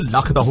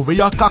ਲੱਖ ਦਾ ਹੋਵੇ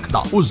या ਕੱਖ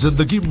ਦਾ, ਉਹ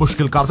जिंदगी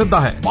मुश्किल कर देता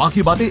है।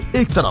 बाकी बातें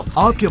एक तरफ,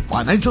 आपके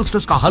फाइनेंशियल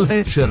स्ट्रेस का हल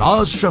है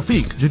शिराज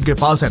शफीक, जिनके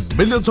पास है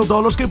मिलियंस ऑफ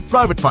डॉलर्स के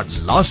private funds.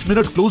 Last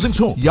minute closings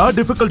हो या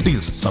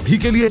डिफिकल्टीज, सभी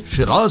के लिए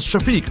Siraj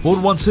Shafiq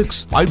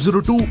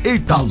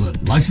 4165028000,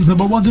 licence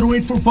number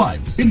 10845,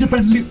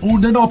 independently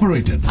owned and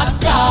operated.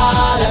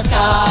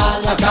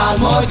 अकाल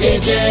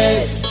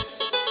mortgages।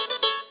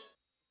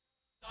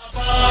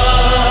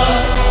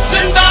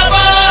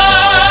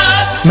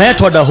 मैं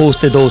थोड़ा होस्ट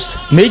ते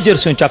दोस्त मेजर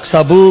सिंह चक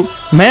साबू,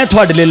 मैं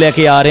थोड़े लिए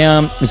लेके आ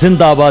रहा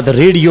जिंदाबाद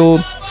रेडियो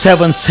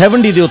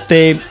 770 ਦੇ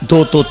ਉੱਤੇ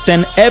 2 ਤੋਂ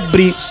 3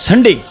 ਐਵਰੀ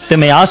ਸੰਡੇ। ਤੇ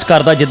ਮੈਂ ਆਸ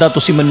ਕਰਦਾ ਜਿੱਦਾਂ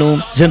ਤੁਸੀਂ ਮੈਨੂੰ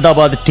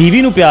ਜ਼ਿੰਦਾਬਾਦ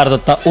ਟੀਵੀ ਨੂੰ ਪਿਆਰ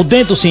ਦਿੱਤਾ, ਉਦਾਂ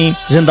ਹੀ ਤੁਸੀਂ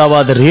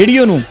ਜ਼ਿੰਦਾਬਾਦ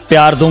ਰੇਡੀਓ ਨੂੰ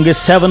ਪਿਆਰ ਦੋਗੇ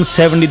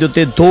 770 ਦੇ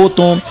ਉੱਤੇ 2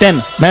 ਤੋਂ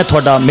 3। ਮੈਂ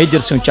ਤੁਹਾਡਾ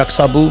ਮੇਜਰ ਸਿੰਘ ਚੱਕ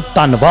ਸਾਬੂ,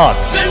 ਧੰਨਵਾਦ।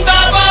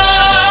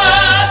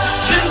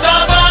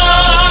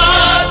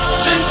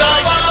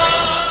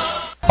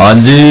 हाँ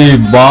जी,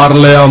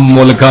 बाहरले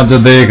मुल्कां च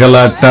देख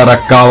ला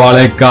टरक्का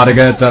वाले कर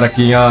गए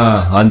तरक्कियां।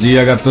 हाँ जी,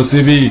 अगर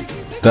तुसी भी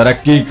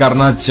तरक्की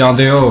करना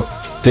चाहते हो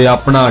ते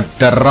अपना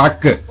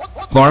ट्रक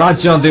पाना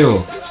चाहते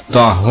हो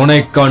तो हुणे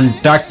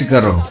कॉन्टैक्ट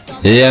करो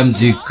AMG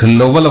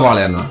ग्लोबल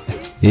वाले ना।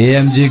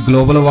 AMG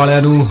ग्लोबल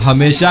वाले नू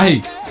हमेशा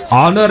ही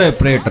ऑनर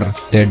ऑपरेटर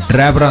ते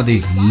ड्राइवरां दी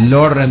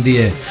लोड़ रहिंदी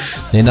है।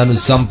 इन्हां नू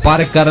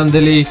संपर्क करन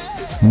दे लई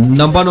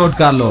नंबर नोट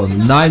कर लो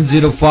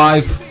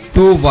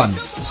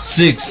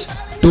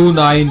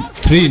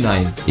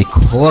 9052162939। एक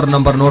होर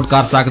नंबर नोट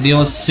कर सकते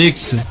हो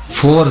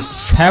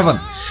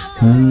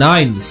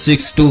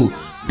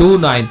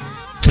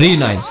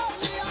 6479622939।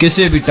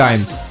 किसी भी टाइम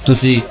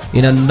तुसी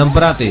इन्हां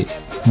नंबरां ते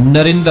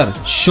नरिंदर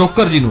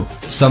शोकर जी नू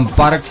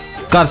संपर्क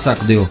कर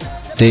सकते हो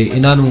ते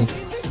इन्हां नू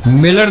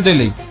मिलण दे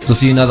लई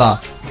तुसी इन्हां दा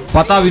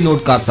पता भी नोट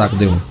कर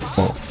सकते हो।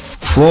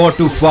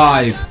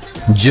 425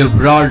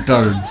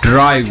 जिब्राल्टर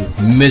ड्राइव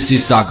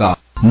मिसिसागा।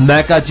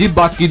 मैं कहा जी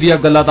बाकी दिया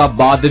गल्लां तां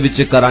बाद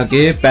विच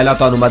करांगे। पहला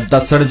तुहानू मैं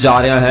दस्सण जा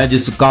रहा है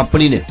जिस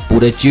कंपनी ने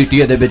पूरे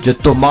GTA दे विच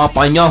धुम्मां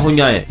पाईयां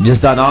होईयां है,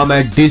 जिसदा नाम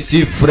है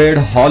DC फ्रेड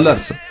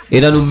हॉलर्स।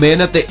 इन्हां नू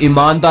मेहनत ते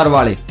ईमानदार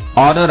वाले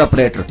ऑनर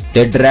ऑपरेटर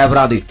ते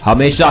ड्राइवरां दी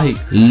हमेशा ही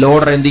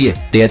लोड़ रहिंदी है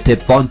ते इत्थे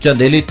पहुंचण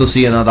दे लई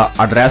तुसीं इन्हां दा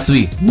एड्रैस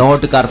भी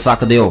नोट कर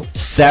सकदे हो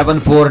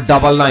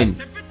 7499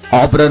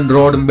 ऑबरन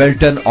रोड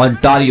मिल्टन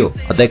ओंटारियो।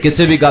 अते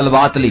किसी भी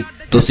गलबात लई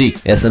तुसी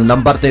इस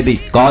नंबर ते भी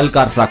कॉल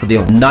कर सकते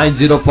हो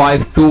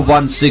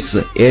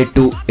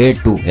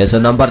 9052168282। इस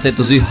नंबर ते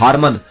तुसी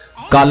हरमन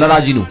कालरा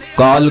जी नू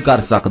कॉल कर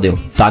सकते हो।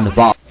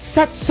 धन्यवाद।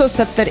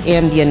 770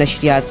 AM ਦੀਆਂ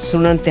ਨਸ਼ਰੀਆਤ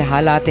ਸੁਣਨ ਤੇ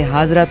ਹਾਲਾਤ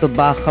ਹਾਜ਼ਰਾ ਤੋਂ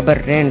ਬਾਖਬਰ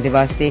ਰਹਿਣ ਦੇ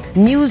ਵਾਸਤੇ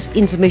ਨਿਊਜ਼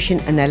ਇਨਫੋਰਮੇਸ਼ਨ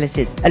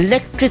ਐਨਾਲਿਸਿਸ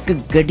ਇਲੈਕਟ੍ਰਿਕ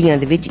ਗੱਡੀਆਂ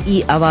ਦੇ ਵਿੱਚ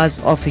e-ਆਵਾਜ਼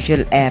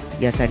ਆਫੀਸ਼ੀਅਲ ਐਪ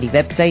ਜਾਂ ਸਾਡੀ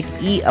ਵੈਬਸਾਈਟ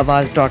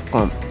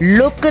eawaz.com।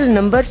 Local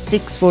number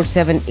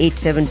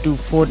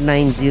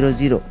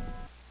 6478724900।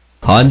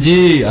 हाँ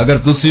जी, अगर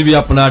तुसी भी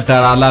अपना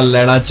टराला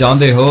लेना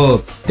चाहते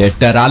हो ते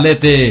टराले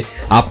ते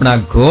अपना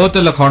गोत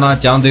लिखाना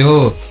चाहते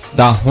हो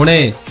तां हुणे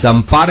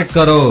संपर्क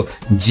करो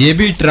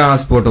JB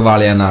ट्रांसपोर्ट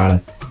वालियां नाल।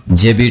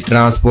 JB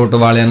ट्रांसपोर्ट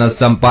वालियां नाल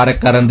संपर्क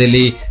करन दे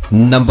लई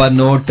नंबर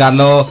नोट कर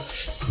लो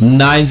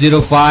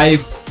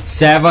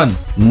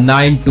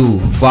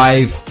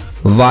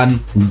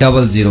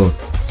 9057925100।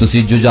 तुसी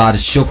जुजार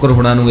शुक्र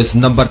हुणां नू इस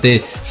नंबर ते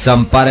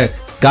संपर्क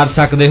कर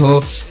सकते हो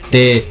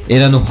ते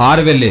इन्हां नू हर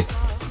वेले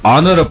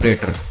ऑनर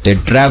ऑपरेटर ते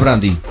ड्राइवरां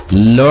दी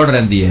लोड़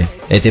रहिंदी है।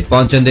 इत्थे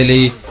पहुंचण दे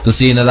लई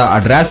तुसीं इन्हां दा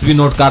एड्रैस भी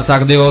नोट कर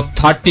सकदे हो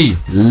 30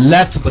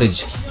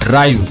 लैथब्रिज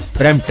ड्राइव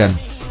ब्रैम्पटन।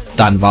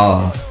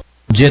 धन्नवाद।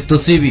 जे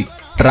तुसीं भी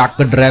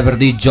ट्रक ड्राइवर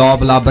दी जॉब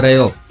लभ रहे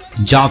हो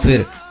जां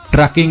फिर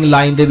ट्रकिंग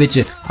लाइन दे विच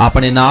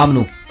अपने नाम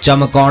नू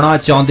चमकाउणा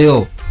चाहुंदे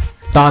हो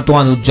तां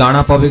तुहानू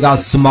जाना पवेगा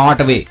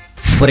स्मार्ट वे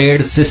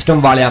फ्रेड सिस्टम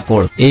वालियां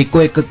कोल।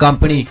 इको एक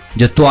कंपनी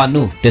जो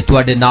तुहानू ते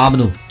तुहाडे नाम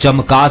नू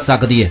चमका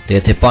सकदी है ते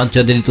इत्थे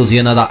पहुंचण दे लई तुसीं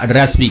इन्हां दा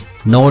एड्रैस भी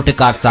नोट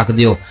कर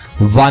सकदे हो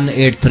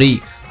 183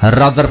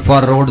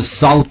 Rutherford road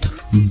south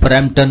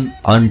Brampton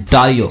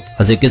Ontario.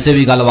 असे किसी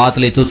भी गलबात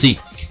लई तुसीं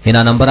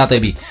इन्हां नंबरां ते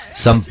भी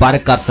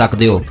संपर्क कर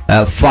सकदे हो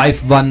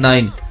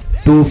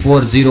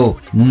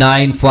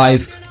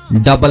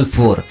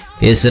 5192409544।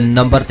 इस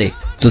नंबर ते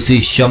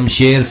तुसीं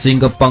शमशेर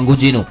सिंह पंगू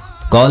जी नू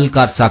कॉल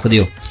कर सकते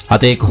हो।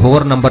 अते एक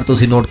होर नंबर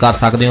तुसी नोट कर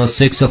सकते हो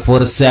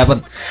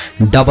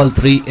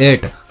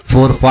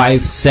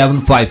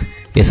 6473384575।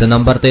 इस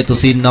नंबर ते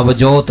तुसी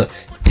नवजोत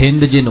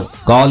थिंद जी नू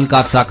कॉल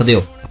कर सकते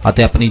हो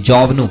अते अपनी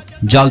जॉब नू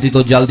जल्दी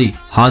तो जल्दी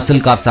हासिल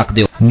कर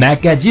सकते हो। मैं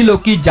कह जी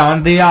लोकी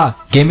जानदे आ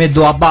किवें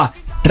Doaba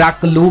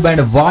truck lube and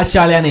wash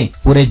वालियां ने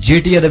पूरे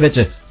GTA दे विच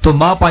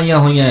धुम्मां पाईयां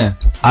होईयां है।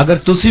 अगर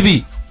तुसी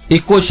भी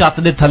इक्को छत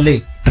दे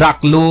थल्ले ट्रक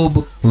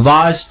लूब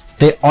वाश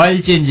ते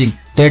ऑयल चेंजिंग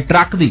ते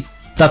ट्रक दी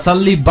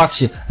तसल्ली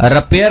बख्श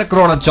रिपेयर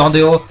करवाना चाहते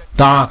हो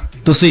तां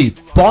तुसी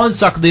पहुंच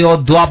सकते हो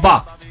Doaba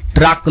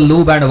truck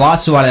lube and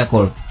wash वाले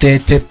कोल ते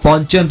इत्थे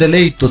पहुंचण दे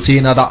लई तुसी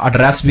इन्हां दा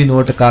एड्रैस भी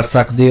नोट कर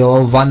सकते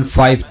हो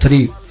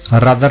 153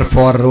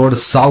 ਰਦਰਫੋਰਡ ਰੋਡ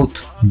ਸਾਊਥ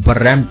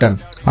ਬਰੈਂਪਟਨ।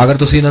 ਅਗਰ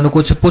ਤੁਸੀਂ ਇਹਨਾਂ ਨੂੰ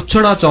ਕੁਝ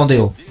ਪੁੱਛਣਾ ਚਾਹੁੰਦੇ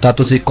ਹੋ ਤਾਂ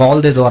ਤੁਸੀਂ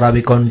ਕਾਲ ਦੇ ਦੁਆਰਾ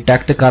ਵੀ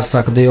ਕੰਟੈਕਟ ਕਰ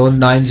ਸਕਦੇ ਹੋ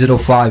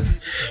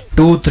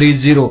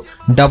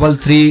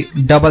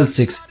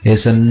 9052303366।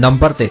 ਇਸ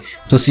ਨੰਬਰ ਤੇ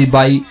ਤੁਸੀਂ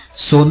ਬਾਈ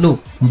ਸੋਨੂ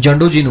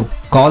ਜੰਡੂ ਜੀ ਨੂੰ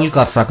ਕਾਲ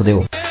ਕਰ ਸਕਦੇ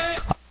ਹੋ।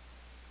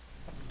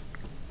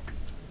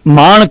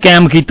 ਮਾਣ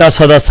ਕਾਇਮ ਕੀਤਾ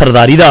ਸਦਾ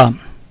ਸਰਦਾਰੀ ਦਾ,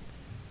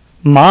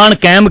 ਮਾਣ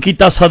ਕਾਇਮ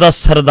ਕੀਤਾ ਸਦਾ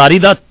ਸਰਦਾਰੀ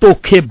ਦਾ,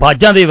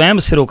 ਧੋਖੇਬਾਜ਼ਾਂ ਦੇ ਵਹਿਮ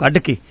ਸਿਰੋਂ ਕੱਢ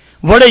ਕੇ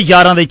ਬੜੇ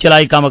ਯਾਰਾਂ ਦੇ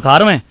ਚਲਾਏ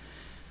ਕੰਮਕਾਰ ਮੈਂ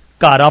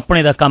ਘਰ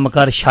ਆਪਣੇ ਦਾ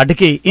ਕੰਮਕਾਰ ਛੱਡ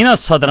ਕੇ ਇਹਨਾਂ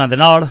ਸਦਰਾਂ ਦੇ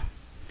ਨਾਲ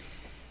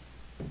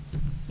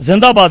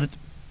ਜ਼ਿੰਦਾਬਾਦ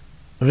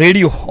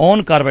ਰੇਡੀਓ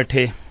ਔਨ ਕਰ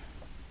ਬੈਠੇ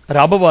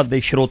ਰੱਬਵਾਦ ਦੇ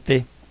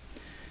ਸਰੋਤੇ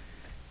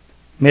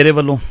ਮੇਰੇ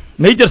ਵੱਲੋਂ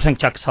ਮੇਜਰ ਸਿੰਘ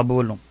ਚੱਕ ਸਾਹਿਬ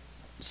ਵੱਲੋਂ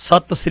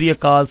ਸਤਿ ਸ੍ਰੀ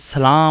ਅਕਾਲ,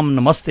 ਸਲਾਮ,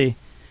 ਨਮਸਤੇ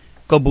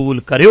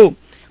ਕਬੂਲ ਕਰਿਓ।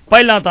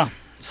 ਪਹਿਲਾਂ ਤਾਂ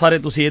ਸਾਰੇ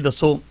ਤੁਸੀਂ ਇਹ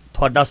ਦੱਸੋ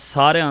ਤੁਹਾਡਾ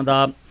ਸਾਰਿਆਂ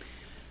ਦਾ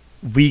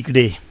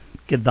ਵੀਕਡੇ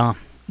ਕਿੱਦਾਂ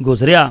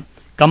ਗੁਜ਼ਰਿਆ?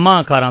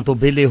 ਕੰਮਾਂ ਕਾਰਾਂ ਤੋਂ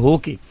ਵਿਹਲੇ ਹੋ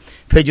ਕੇ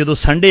ਫਿਰ ਜਦੋਂ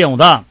ਸੰਡੇ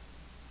ਆਉਂਦਾ,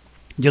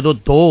 ਜਦੋਂ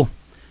 2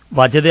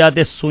 ਵੱਜਦੇ ਆ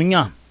ਤੇ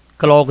ਸੂਈਆਂ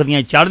ਕਲੌਕ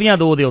ਦੀਆਂ ਚੜ੍ਹਦੀਆਂ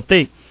 2 ਦੇ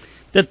ਉੱਤੇ,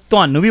 ਤੇ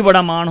ਤੁਹਾਨੂੰ ਵੀ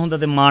ਬੜਾ ਮਾਣ ਹੁੰਦਾ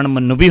ਤੇ ਮਾਣ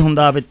ਮੈਨੂੰ ਵੀ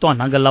ਹੁੰਦਾ ਵੀ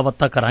ਤੁਹਾਡਾ ਗੱਲਾਂ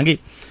ਬਾਤਾਂ ਕਰਾਂਗੇ,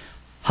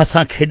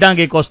 ਹੱਸਾਂ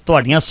ਖੇਡਾਂਗੇ, ਕੁਛ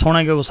ਤੁਹਾਡੀਆਂ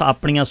ਸੁਣਾਂਗੇ, ਕੁਛ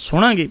ਆਪਣੀਆਂ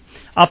ਸੁਣਾਂਗੇ।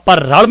 ਆਪਾਂ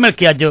ਰਲ ਮਿਲ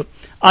ਕੇ ਅੱਜ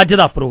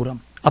ਦਾ ਪ੍ਰੋਗਰਾਮ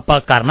ਆਪਾਂ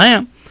ਕਰਨਾ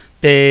ਆ।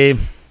 ਤੇ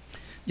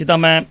ਜਿੱਦਾਂ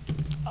ਮੈਂ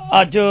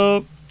ਅੱਜ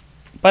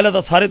ਪਹਿਲਾਂ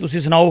ਤਾਂ ਸਾਰੇ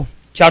ਤੁਸੀਂ ਸੁਣਾਓ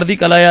ਚੜ੍ਹਦੀ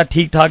ਕਲਾ ਆ,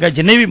 ਠੀਕ ਠਾਕ ਹੈ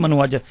ਜਿੰਨੇ ਵੀ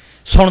ਮੈਨੂੰ ਅੱਜ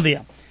ਸੁਣਦੇ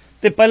ਆ।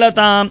 ਤੇ ਪਹਿਲਾਂ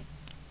ਤਾਂ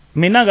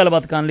ਮੇਰੇ ਨਾਲ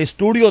ਗੱਲਬਾਤ ਕਰਨ ਲਈ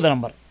ਸਟੂਡੀਓ ਦਾ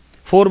ਨੰਬਰ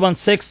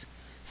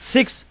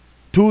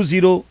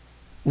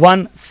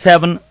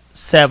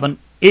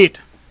 4166201778।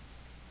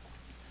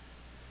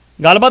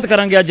 ਗੱਲਬਾਤ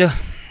ਕਰਾਂਗੇ ਅੱਜ।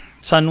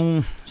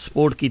 ਸਾਨੂੰ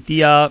ਸਪੋਰਟ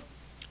ਕੀਤੀ ਆ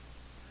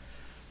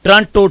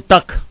ਟੋਰਾਂਟੋ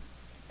ਟਰੱਕ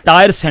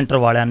ਟਾਇਰ ਸੈਂਟਰ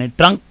ਵਾਲਿਆਂ ਨੇ,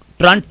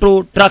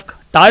 ਟੋਰਾਂਟੋ ਟਰੱਕ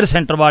ਟਾਇਰ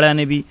ਸੈਂਟਰ ਵਾਲਿਆਂ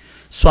ਨੇ ਵੀ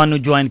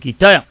ਸਾਨੂੰ ਜੁਆਇਨ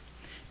ਕੀਤਾ ਆ।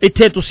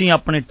 ਇੱਥੇ ਤੁਸੀਂ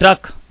ਆਪਣੇ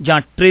ਟਰੱਕ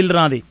ਜਾਂ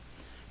ਟ੍ਰੇਲਰਾਂ ਦੇ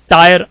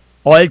tyre,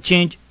 oil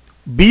change,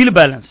 wheel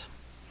balance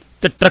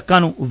ਤੇ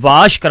ਟਰੱਕਾਂ ਨੂੰ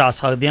ਵਾਸ਼ ਕਰਾ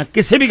ਸਕਦੇ ਆ।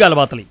 ਕਿਸੇ ਵੀ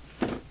ਗੱਲਬਾਤ ਲਈ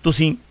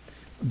ਤੁਸੀਂ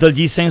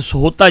ਦਲਜੀਤ ਸਿੰਘ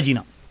ਸਹੋਤਾ ਜੀ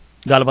ਨਾਲ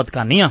ਗੱਲਬਾਤ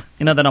ਕਰਨੀ ਆ।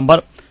 ਇਹਨਾਂ ਦਾ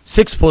ਨੰਬਰ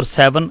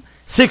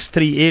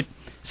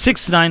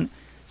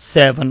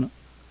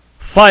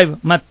 6476386975।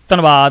 ਮੈਂ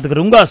ਧੰਨਵਾਦ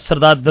ਕਰੂੰਗਾ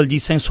ਸਰਦਾਰ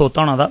ਦਲਜੀਤ ਸਿੰਘ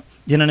ਸਹੋਤਾ ਹੋਣਾ ਦਾ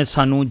ਜਿਨ੍ਹਾਂ ਨੇ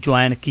ਸਾਨੂੰ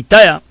ਜੁਆਇਨ ਕੀਤਾ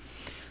ਆ।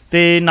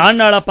 ਤੇ ਨਾਲ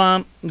ਨਾਲ ਆਪਾਂ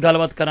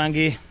ਗੱਲਬਾਤ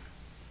ਕਰਾਂਗੇ,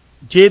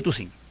 ਜੇ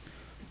ਤੁਸੀਂ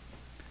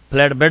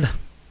ਫਲੈਟ ਬੈੱਡ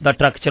ਦਾ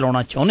ਟਰੱਕ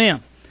ਚਲਾਉਣਾ ਚਾਹੁੰਦੇ ਆ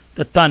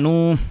ਤਾਂ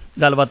ਤੁਹਾਨੂੰ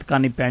ਗੱਲਬਾਤ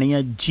ਕਰਨੀ ਪੈਣੀ ਹੈ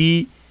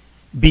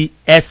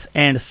GBS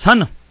and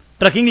son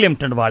trucking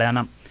limited ਵਾਲਿਆਂ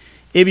ਨਾਲ।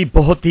 ਇਹ ਵੀ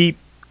ਬਹੁਤ ਹੀ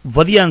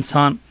ਵਧੀਆ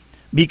ਇਨਸਾਨ,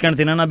 ਵੀਕਐਂਡ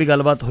 'ਤੇ ਇਹਨਾਂ ਨਾਲ ਵੀ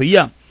ਗੱਲਬਾਤ ਹੋਈ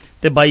ਆ।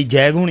 ਤੇ ਬਾਈ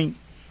ਜੈਗ ਹੋਣੀ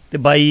ਤੇ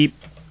ਬਾਈ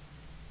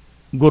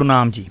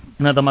ਗੁਰਨਾਮ ਜੀ,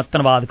 ਇਹਨਾਂ ਦਾ ਮੈਂ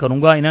ਧੰਨਵਾਦ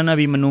ਕਰੂੰਗਾ। ਇਹਨਾਂ ਨੇ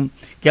ਵੀ ਮੈਨੂੰ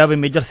ਕਿਹਾ ਵੀ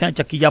ਮੇਜਰ ਸਿੰਘ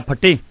ਚੱਕੀ ਜਾ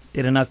ਫੱਟੇ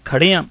ਤੇਰੇ ਨਾਲ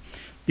ਖੜੇ ਆ।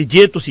 ਤੇ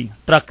ਜੇ ਤੁਸੀਂ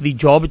ਟਰੱਕ ਦੀ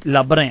ਜੋਬ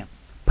ਲੱਭ ਰਹੇ ਆ,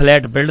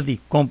 ਫਲੈਟ ਬਿਲਡ ਦੀ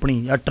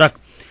ਕੰਪਨੀ ਜਾਂ ਟਰੱਕ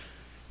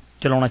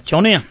ਚਲਾਉਣਾ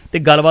ਚਾਹੁੰਦੇ ਆ ਤੇ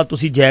ਗੱਲਬਾਤ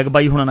ਤੁਸੀਂ ਜੈਗ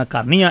ਬਾਈ ਹੁਣਾਂ ਨਾਲ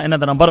ਕਰਨੀ ਆ। ਇਹਨਾਂ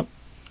ਦਾ ਨੰਬਰ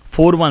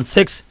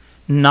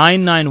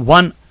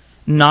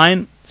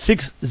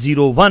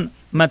 4169919601।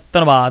 ਮੈਂ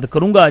ਧੰਨਵਾਦ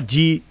ਕਰੂੰਗਾ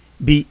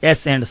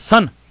GBS and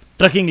son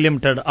trucking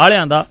limited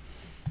ਵਾਲਿਆਂ ਦਾ।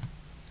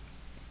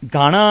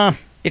 ਗਾਣਾ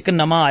ਇੱਕ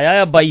ਨਵਾਂ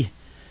ਆਇਆ ਆ ਬਾਈ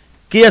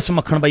KS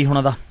ਮੱਖਣ ਬਾਈ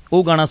ਹੁਣਾਂ ਦਾ,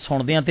 ਉਹ ਗਾਣਾ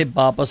ਸੁਣਦੇ ਆ ਤੇ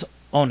ਵਾਪਸ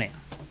ਆਉਂਦੇ ਆ।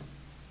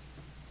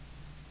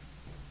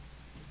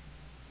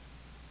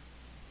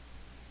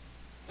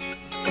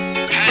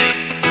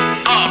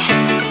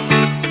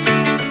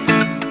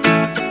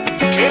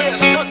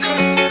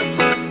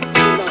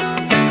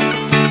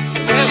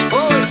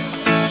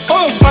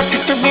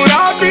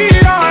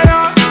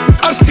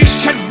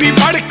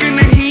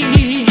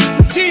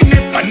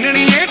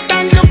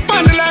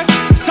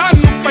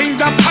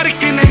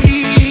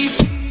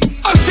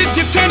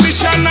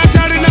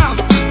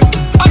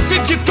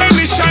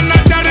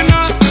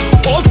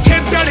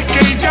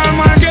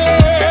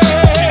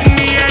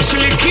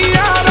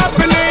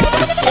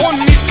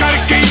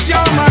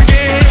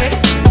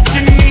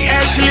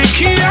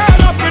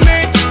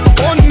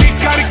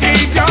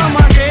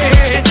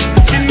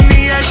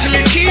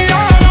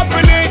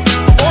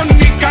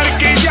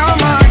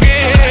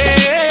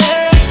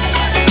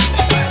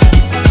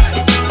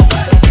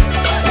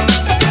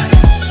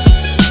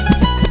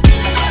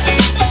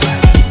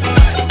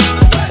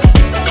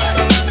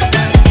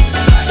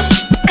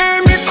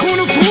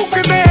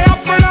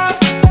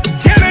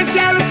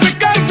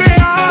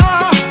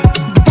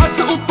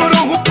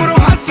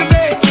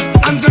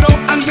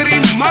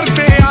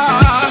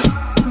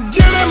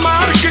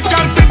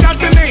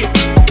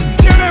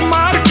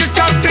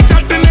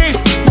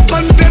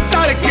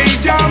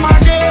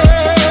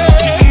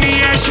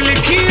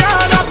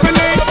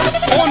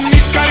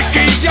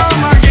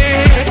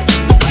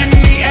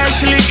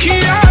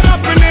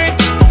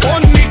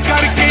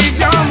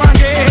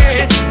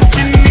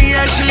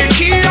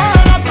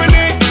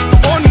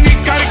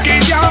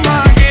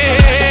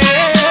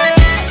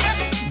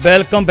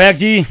 ਵੈਲਕਮ ਬੈਕ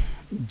ਜੀ।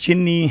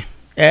 ਜਿੰਨੀ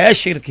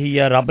ਐਸ਼ ਰੱਖੀ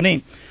ਆ ਰੱਬ ਨੇ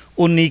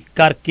ਉਨੀ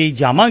ਕਰਕੇ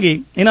ਜਾਵਾਂਗੇ।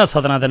 ਇਹਨਾਂ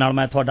ਸਦਰਾਂ ਦੇ ਨਾਲ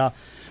ਮੈਂ ਤੁਹਾਡਾ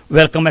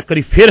ਵੈਲਕਮ ਇੱਕ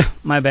ਵਾਰੀ ਫਿਰ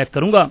ਮੈਂ ਬੈਕ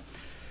ਕਰੂੰਗਾ।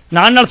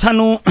 ਨਾਲ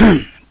ਸਾਨੂੰ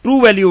ਟਰੂ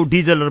ਵੈਲਿਊ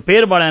ਡੀਜ਼ਲ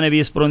ਰਿਪੇਅਰ ਵਾਲਿਆਂ ਨੇ ਵੀ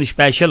ਇਸ ਪਰੋਂ ਦੀ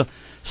ਸਪੈਸ਼ਲ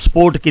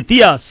ਸਪੋਰਟ ਕੀਤੀ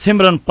ਆ।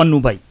 ਸਿਮਰਨ ਪੰਨੂ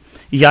ਬਾਈ,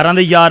 ਯਾਰਾਂ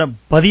ਦੇ ਯਾਰ,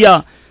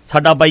 ਵਧੀਆ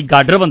ਸਾਡਾ ਬਾਈ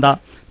ਗਾਡਰ ਬੰਦਾ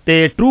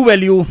ਤੇ ਟਰੂ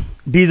ਵੈਲਿਊ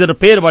ਡੀਜ਼ਲ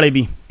ਰਿਪੇਅਰ ਵਾਲੇ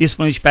ਵੀ ਇਸ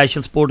ਨੂੰ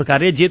ਸਪੈਸ਼ਲ ਸਪੋਰਟ ਕਰ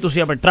ਰਹੇ। ਜੇ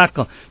ਤੁਸੀਂ ਆਪਣੇ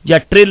ਟਰੱਕ ਜਾਂ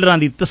ਟ੍ਰੇਲਰਾਂ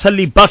ਦੀ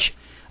ਤਸੱਲੀ ਬਖਸ਼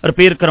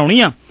ਰਿਪੇਅਰ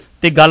ਕਰਾਉਣੀ ਆ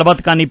ਤੇ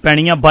ਗੱਲਬਾਤ ਕਰਨੀ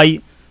ਪੈਣੀ ਆ ਬਾਈ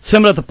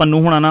ਸਿਮਰਤ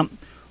ਪੰਨੂ ਹੋਣਾ ਨਾ।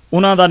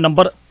 ਉਹਨਾਂ ਦਾ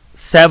ਨੰਬਰ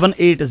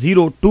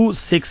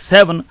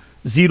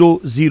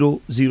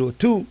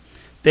 7802670002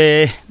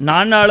 ਤੇ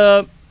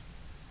ਨਾਲ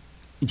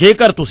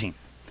ਜੇਕਰ ਤੁਸੀਂ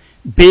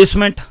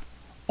ਬੇਸਮੈਂਟ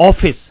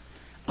ਆਫਿਸ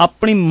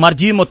ਆਪਣੀ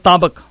ਮਰਜ਼ੀ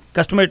ਮੁਤਾਬਕ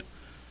ਕਸਟਮਾਈਜ਼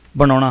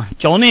ਬਣਾਉਣਾ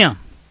ਚਾਹੁੰਦੇ ਆ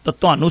ਤਾਂ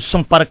ਤੁਹਾਨੂੰ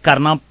ਸੰਪਰਕ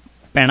ਕਰਨਾ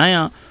ਪੈਣਾ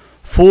ਆ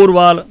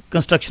 4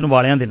 ਕੰਸਟਰਕਸ਼ਨ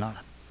ਵਾਲਿਆਂ ਦੇ ਨਾਲ।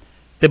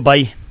 ਤੇ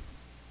ਬਾਈ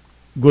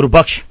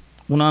ਗੁਰਬਖਸ਼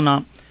ਉਹਨਾਂ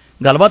ਨਾਲ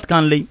ਗੱਲਬਾਤ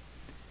ਕਰਨ ਲਈ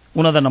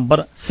ਉਹਨਾਂ ਦਾ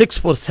ਨੰਬਰ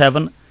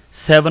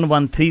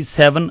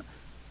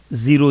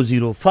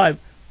 6477137005।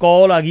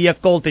 ਕਾਲ ਆ ਗਈ ਆ,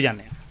 ਕਾਲ ਤੇ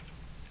ਜਾਂਦੇ ਆ।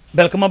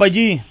 ਵੈਲਕਮ ਆ ਬਾਈ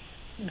ਜੀ।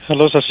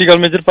 ਹੈਲੋ, ਸਤਿ ਸ਼੍ਰੀ ਅਕਾਲ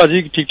ਮੇਜਰ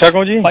ਭਾਜੀ, ਠੀਕ ਠਾਕ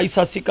ਹੋ ਜੀ? ਬਾਈ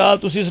ਸਤਿ ਸ਼੍ਰੀ ਅਕਾਲ,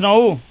 ਤੁਸੀਂ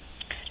ਸੁਣਾਓ?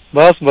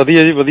 ਬਸ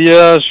ਵਧੀਆ ਜੀ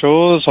ਵਧੀਆ।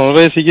 ਸ਼ੋਅ ਸੁਣ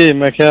ਰਹੇ ਸੀਗੇ,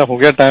 ਮੈਂ ਕਿਹਾ ਹੋ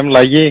ਗਿਆ ਟਾਈਮ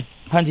ਲਾਈਏ।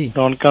 ਹਾਂਜੀ,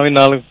 ਰੌਣਕਾਂ ਵੀ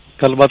ਨਾਲ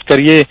ਗੱਲਬਾਤ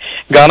ਕਰੀਏ।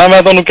 ਗਾਣਾ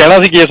ਮੈਂ ਤੁਹਾਨੂੰ ਕਹਿਣਾ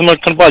ਸੀ ਕੇਸ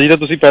ਮੱਖਣ ਭਾਜੀ ਦਾ,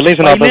 ਤੁਸੀਂ ਪਹਿਲਾਂ ਹੀ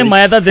ਸੁਣਾਤਾ।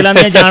 ਮੈਂ ਤਾਂ ਦਿਲਾਂ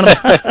ਦੀਆਂ ਜਾਣਦਾ।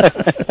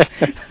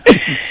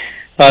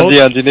 ਹਾਂਜੀ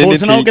ਹਾਂਜੀ, ਨਹੀਂ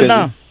ਸੁਣਾਓ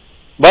ਕਿੱਦਾਂ?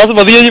 ਬਸ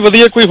ਵਧੀਆ ਜੀ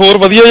ਵਧੀਆ। ਕੋਈ ਹੋਰ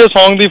ਵਧੀਆ ਜਿਹਾ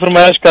ਸੌਂਗ ਦੀ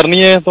ਫਰਮਾਇਸ਼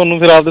ਕਰਨੀ ਹੈ ਤੁਹਾਨੂੰ,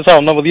 ਫਿਰ ਆਪਦੇ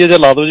ਹਿਸਾਬ ਨਾਲ ਵਧੀਆ ਜਿਹਾ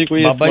ਲਾ ਦਿਓ ਜੀ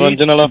ਕੋਈ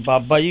ਮਨੋਰੰਜਨ ਵਾਲਾ।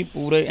 ਬਾਬਾ ਜੀ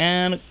ਪੂਰੇ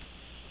ਐਨ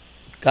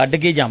ਕੱਢ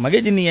ਕੇ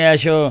ਜਾਵਾਂਗੇ, ਜਿੰਨੀ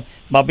ਐਸ਼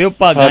ਬਾਬੇ ਉਹ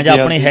ਭਾਗਾਂ ਚ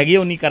ਆਪਣੇ ਹੈਗੇ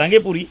ਉਨੀ ਕਰਾਂਗੇ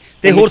ਪੂਰੀ।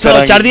 ਤੇ ਹੋਰ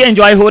ਸੁਣਾਓ, ਚੜ੍ਹਦੀ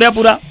ਇੰਜੋਏ ਹੋ ਰਿਹਾ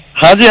ਪੂਰਾ?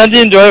 ਹਾਂਜੀ ਹਾਂਜੀ,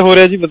 ਇੰਜੋਏ ਹੋ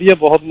ਰਿਹਾ ਜੀ ਵਧੀਆ,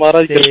 ਬਹੁਤ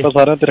ਮਹਾਰਾਜ ਕਿਰਪਾ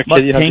ਸਾਰਿਆਂ ਤੇ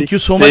ਰੱਖੇ ਜੀ। ਥੈਂਕ ਯੂ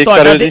ਸੋ ਮਚ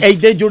ਤੁਹਾਡਾ, ਤੇ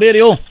ਏਦਾਂ ਜੁੜੇ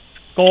ਰਹੋ।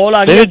 ਕਾਲ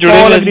ਆ ਗਈ,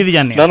 ਕਾਲ ਅਗਲੀ ਤੇ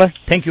ਜਾਂਦੇ ਆ।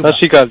 ਥੈਂਕ ਯੂ, ਸਤਿ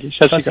ਸ਼੍ਰੀ ਅਕਾਲ ਜੀ।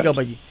 ਸਤਿ ਸ਼੍ਰੀ ਅਕਾਲ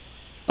ਬਾਈ ਜੀ,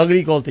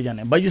 ਅਗਲੀ ਕਾਲ ਤੇ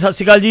ਜਾਂਦੇ ਆ। ਬਾਈ ਜੀ ਸਤਿ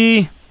ਸ਼੍ਰੀ ਅਕਾਲ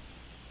ਜੀ।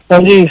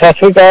 ਹਾਂਜੀ ਸਤਿ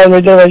ਸ਼੍ਰੀ ਅਕਾਲ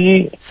ਮੇਜਰ ਬਾਈ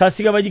ਜੀ। ਸਤਿ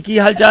ਸ਼੍ਰੀ ਅਕਾਲ ਬਾਈ ਜੀ, ਕੀ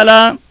ਹਾਲ ਚਾਲ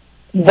ਆ?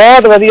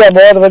 ਬਹੁਤ ਵਧੀਆ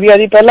ਬਹੁਤ ਵਧੀਆ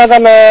ਜੀ। ਪਹਿਲਾਂ ਤਾਂ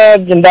ਮੈਂ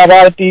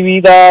ਜਿੰਦਾਬਾਦ ਟੀਵੀ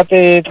ਦਾ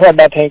ਤੇ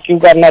ਤੁਹਾਡਾ ਥੈਂਕ ਯੂ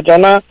ਕਰਨਾ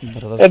ਚਾਹੁੰਦਾ।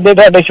 ਏਦਾਂ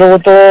ਤੁਹਾਡੇ ਸ਼ੋਅ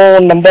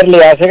ਤੋਂ ਨੰਬਰ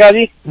ਲਿਆ ਸੀਗਾ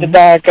ਜੀ,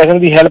 ਜਿੱਦਾਂ ਕਿਸਮ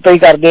ਦੀ ਹੈਲਪ ਹੀ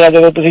ਕਰਦੇ ਆ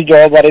ਜਦੋਂ ਤੁਸੀਂ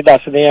ਜੋਬ ਬਾਰੇ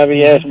ਦੱਸਦੇ ਆ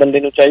ਵੀ ਇਸ ਬੰਦੇ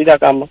ਨੂੰ ਚਾਹੀਦਾ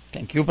ਕੰਮ।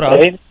 ਥੈਂਕ ਯੂ ਭਰਾ।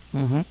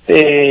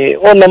 ਤੇ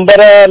ਉਹ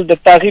ਨੰਬਰ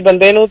ਦਿੱਤਾ ਸੀ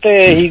ਬੰਦੇ ਨੂੰ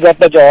ਤੇ ਹੀ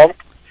ਗਾਟ ਜੋਬ।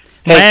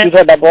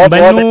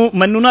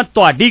 ਮੈਨੂੰ ਨਾ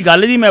ਤੁਹਾਡੀ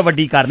ਗੱਲ ਜੀ ਮੈਂ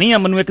ਵੱਡੀ ਕਰਨੀ ਆ।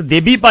 ਮੈਨੂੰ ਇੱਕ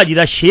ਦੇਬੀ ਭਾਜੀ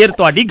ਦਾ ਸ਼ੇਰ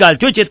ਤੁਹਾਡੀ ਗੱਲ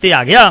ਚੋਂ ਚੇਤੇ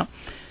ਆ ਗਿਆ।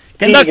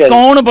 ਕਹਿੰਦਾ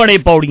ਕੌਣ ਬਣੇ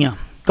ਪੌੜੀਆਂ,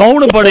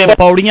 ਕੌਣ ਬੜੇ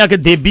ਪੌੜੀਆਂ ਕਿ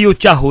ਦੇਬੀ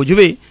ਉੱਚਾ ਹੋ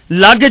ਜਵੇ,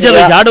 ਲੱਗ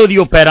ਜਾਵੇ ਜੜ ਉਹਦੀ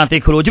ਉਹ ਪੈਰਾਂ ਤੇ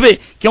ਖਲੋ ਜਵੇ।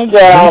 ਕਿਉਂ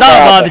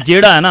ਜ਼ਿੰਦਾਬਾਦ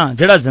ਜਿਹੜਾ ਹੈ ਨਾ,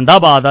 ਜਿਹੜਾ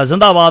ਜ਼ਿੰਦਾਬਾਦ ਆ,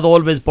 ਜ਼ਿੰਦਾਬਾਦ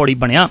ਆਲਵੇਜ਼ ਪੌੜੀ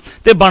ਬਣਿਆ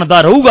ਤੇ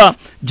ਬਣਦਾ ਰਹੂਗਾ।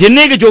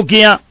 ਜਿੰਨੇ ਕੁ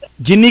ਜੋਗੇ ਆ,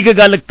 ਜਿੰਨੀ ਕੁ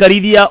ਗੱਲ ਕਰੀ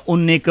ਦੀ ਆ,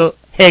 ਉਨੇ ਕੁ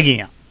ਹੈਗੇ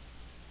ਆ।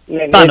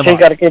 ਧੰਨਵਾਦ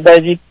ਕਰਕੇ ਬਾਈ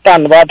ਜੀ,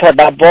 ਧੰਨਵਾਦ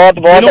ਤੁਹਾਡਾ ਬਹੁਤ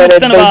ਬਹੁਤ।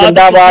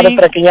 ਜ਼ਿੰਦਾਬਾਦ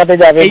ਤਰੱਕੀਆਂ ਤੇ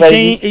ਜਾਵੇ ਬਾਈ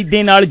ਜੀ,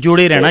 ਏਦਾਂ ਨਾਲ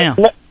ਜੁੜੇ ਰਹਿਣਾ ਆ।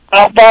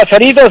 ਆਪਾਂ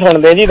ਸਰੀ ਤੋਂ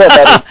ਸੁਣਦੇ ਜੀ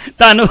ਤੁਹਾਡਾ।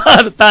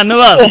 ਧੰਨਵਾਦ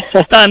ਧੰਨਵਾਦ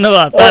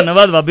ਧੰਨਵਾਦ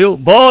ਧੰਨਵਾਦ ਬਾਬਿਓ,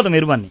 ਬਹੁਤ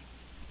ਮਿਹਰਬਾਨੀ।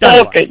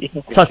 ਓਕੇ ਜੀ,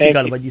 ਸਤਿ ਸ਼੍ਰੀ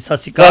ਅਕਾਲ ਬਾਈ ਜੀ, ਸਤਿ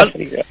ਸ਼੍ਰੀ ਅਕਾਲ।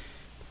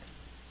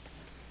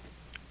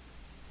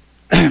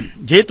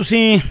 ਜੇ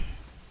ਤੁਸੀਂ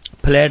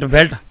ਫਲੈਟ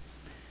ਬੈਲਟ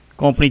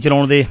ਕੰਪਨੀ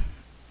ਚਲਾਉਣ ਦੇ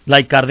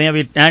ਲਾਈਕ ਕਰਦੇ ਆ,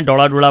 ਵੀ ਐਂ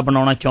ਡੋਲਾ ਡੋਲਾ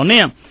ਬਣਾਉਣਾ ਚਾਹੁੰਦੇ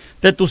ਆ,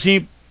 ਤੇ ਤੁਸੀਂ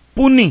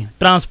ਪੂਨੀ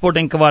ਟਰਾਂਸਪੋਰਟ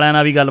ਇੰਕ ਵਾਲਿਆਂ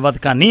ਨਾਲ ਵੀ ਗੱਲਬਾਤ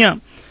ਕਰਨੀ ਆ।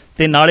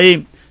 ਤੇ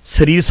ਨਾਲੇ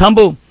ਸਰੀਰ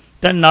ਸਾਂਭੋ,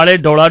 ਤੇ ਨਾਲੇ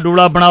ਡੋਲਾ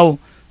ਡੋਲਾ ਬਣਾਓ,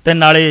 ਤੇ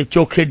ਨਾਲੇ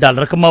ਚੋਖੇ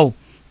ਡਾਲਰ ਕਮਾਓ।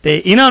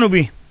 ਤੇ ਇਹਨਾਂ ਨੂੰ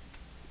ਵੀ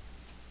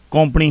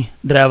ਕੰਪਨੀ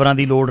ਡਰਾਈਵਰਾਂ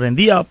ਦੀ ਲੋੜ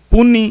ਰਹਿੰਦੀ ਆ।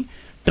 ਪੂਨੀ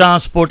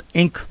ਟਰਾਂਸਪੋਰਟ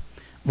ਇੰਕ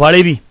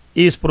ਵਾਲੇ ਵੀ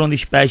ਇਸ ਪਰੋਂ ਦੀ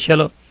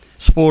ਸਪੈਸ਼ਲ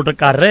ਸਪੋਰਟ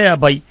ਕਰ ਰਹੇ ਆ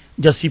ਬਾਈ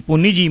ਜੱਸੀ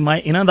ਪੂਨੀ ਜੀ। ਮੈਂ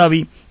ਇਹਨਾਂ ਦਾ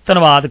ਵੀ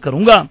ਧੰਨਵਾਦ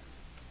ਕਰੂੰਗਾ।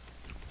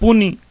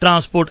 ਪੂਨੀ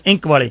ਟਰਾਂਸਪੋਰਟ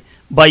ਇੰਕ ਵਾਲੇ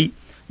ਬਾਈ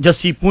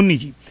ਜੱਸੀ ਪੂਨੀ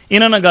ਜੀ,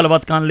 ਇਹਨਾਂ ਨਾਲ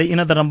ਗੱਲਬਾਤ ਕਰਨ ਲਈ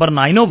ਇਹਨਾਂ ਦਾ ਨੰਬਰ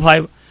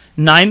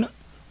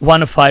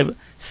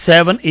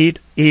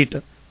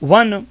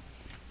 9059157881।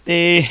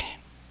 ਤੇ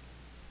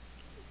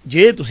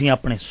ਜੇ ਤੁਸੀਂ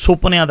ਆਪਣੇ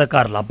ਸੁਪਨਿਆਂ ਦਾ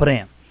ਘਰ ਲੱਭ ਰਹੇ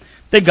ਆ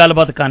ਤੇ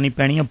ਗੱਲਬਾਤ ਕਰਨੀ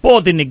ਪੈਣੀ ਆ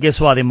ਬਹੁਤ ਹੀ ਨਿੱਘੇ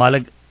ਸੁਭਾਅ ਦੇ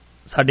ਮਾਲਕ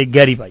ਸਾਡੇ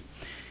ਗੈਰੀ ਬਾਈ।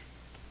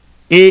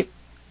 ਇਹ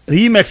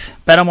ਰੀਮੈਕਸ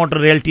ਪੈਰਾਮੋਟਰ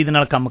ਰਿਐਲਿਟੀ ਦੇ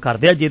ਨਾਲ ਕੰਮ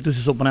ਕਰਦੇ ਆ। ਜੇ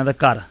ਤੁਸੀਂ ਸੁਪਨਿਆਂ ਦਾ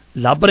ਘਰ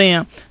ਲੱਭ ਰਹੇ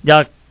ਆ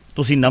ਜਾਂ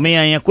ਤੁਸੀਂ ਨਵੇਂ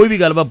ਆਏ ਆ, ਕੋਈ ਵੀ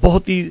ਗੱਲਬਾਤ,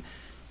 ਬਹੁਤ ਹੀ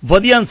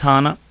ਵਧੀਆ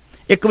ਇਨਸਾਨ ਆ।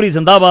 ਇੱਕ ਵਾਰੀ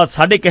ਜ਼ਿੰਦਾਬਾਦ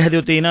ਸਾਡੇ ਕਹੇ ਦੇ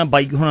ਉੱਤੇ ਇਹਨਾਂ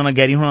ਬਾਈਕ ਹੋਣਾ ਨਾਲ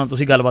ਗੈਰੀ ਹੋਣਾ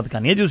ਤੁਸੀਂ ਗੱਲਬਾਤ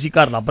ਕਰਨੀ ਹੈ ਜੇ ਤੁਸੀਂ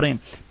ਘਰ ਲੱਭ ਰਹੇ।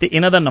 ਤੇ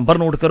ਇਹਨਾਂ ਦਾ ਨੰਬਰ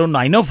ਨੋਟ ਕਰੋ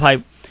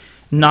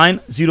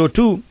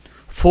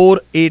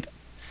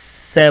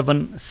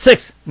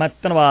 9059024876। ਮੈਂ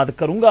ਧੰਨਵਾਦ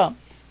ਕਰੂੰਗਾ।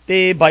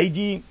 ਤੇ ਬਾਈ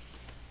ਜੀ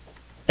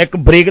ਇੱਕ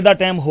ਬ੍ਰੇਕ ਦਾ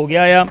ਟਾਈਮ ਹੋ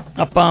ਗਿਆ ਆ,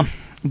 ਆਪਾਂ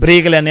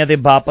ਬ੍ਰੇਕ ਲੈਣੇ ਆ ਤੇ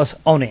ਵਾਪਸ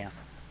ਆਉਣੇ ਆ।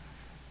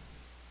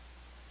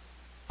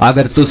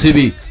 ਅਗਰ ਤੁਸੀਂ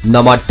ਵੀ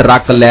ਨਵਾਂ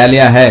ਟਰੱਕ ਲੈ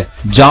ਲਿਆ ਹੈ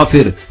ਜਾਂ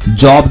ਫਿਰ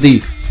ਜੌਬ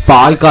ਦੀ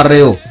ਭਾਲ ਕਰ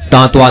ਰਹੇ ਹੋ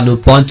ਤਾਂ ਤੁਹਾਨੂੰ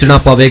ਪਹੁੰਚਣਾ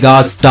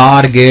ਪਵੇਗਾ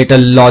ਸਟਾਰ ਗੇਟ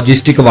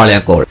ਲੌਜਿਸਟਿਕ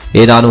ਵਾਲਿਆਂ ਕੋਲ।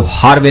 ਇਹਨਾਂ ਨੂੰ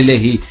ਹਰ ਵੇਲੇ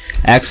ਹੀ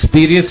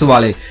ਐਕਸਪੀਰੀਅੰਸ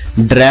ਵਾਲੇ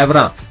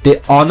ਡਰਾਈਵਰਾਂ ਤੇ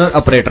ਓਨਰ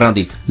ਆਪਰੇਟਰਾਂ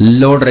ਦੀ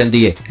ਲੋੜ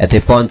ਰਹਿੰਦੀ ਹੈ। ਇੱਥੇ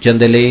ਪਹੁੰਚਣ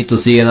ਦੇ ਲਈ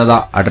ਤੁਸੀਂ ਇਹਨਾਂ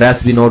ਦਾ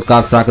ਐਡਰੈਸ ਵੀ ਨੋਟ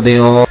ਕਰ ਸਕਦੇ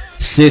ਹੋ।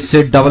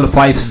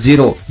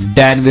 6550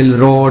 ਡੈਨਵਿਲ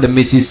ਰੋਡ,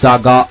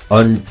 ਮਿਸੀਸਾਗਾ,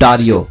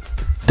 ਓਨਟਾਰੀਓ।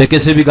 ਤੇ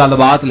ਕਿਸੇ ਵੀ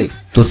ਗੱਲਬਾਤ ਲਈ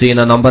ਤੁਸੀਂ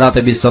ਇਹਨਾਂ ਨੰਬਰਾਂ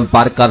ਤੇ ਵੀ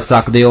ਸੰਪਰਕ ਕਰ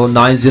ਸਕਦੇ ਹੋ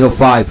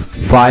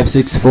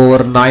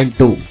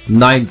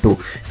 9055649292।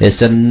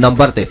 ਇਸ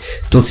ਨੰਬਰ ਤੇ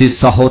ਤੁਸੀਂ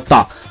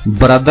ਸਹੋਤਾ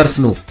ਬ੍ਰਦਰਸ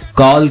ਨੂੰ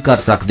ਕਾਲ ਕਰ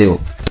ਸਕਦੇ ਹੋ।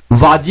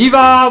 ਵਾਜੀ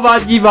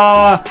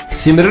ਵਾਹ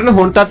ਸਿਮਰਨ,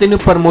 ਹੁਣ ਤਾਂ ਤੈਨੂੰ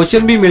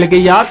ਪ੍ਰਮੋਸ਼ਨ ਵੀ ਮਿਲ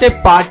ਗਈ ਆ ਤੇ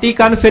ਪਾਰਟੀ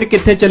ਕਰਨ ਫਿਰ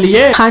ਕਿੱਥੇ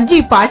ਚੱਲੀਏ?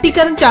 ਹਾਂਜੀ ਪਾਰਟੀ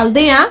ਕਰਨ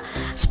ਚੱਲਦੇ ਆ।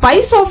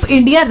 ਸਪਾਈਸ ਆਫ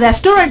ਇੰਡੀਆ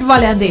ਰੈਸਟੋਰੈਂਟ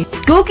ਵਾਲਿਆਂ ਦੇ,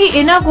 ਕਿਉਂਕਿ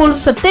ਇਹਨਾਂ ਕੋਲ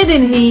 7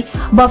 ਦਿਨ ਹੀ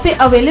ਬਫੇ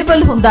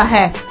ਅਵੇਲੇਬਲ ਹੁੰਦਾ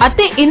ਹੈ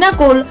ਅਤੇ ਇਹਨਾਂ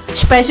ਕੋਲ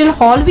ਸਪੈਸ਼ਲ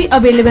ਹਾਲ ਵੀ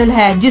ਅਵੇਲੇਬਲ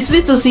ਹੈ ਜਿਸ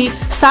ਵਿੱਚ ਤੁਸੀਂ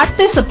 60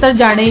 ਤੇ 70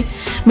 ਜਾਣੇ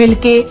ਮਿਲ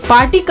ਕੇ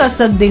ਪਾਰਟੀ ਕਰ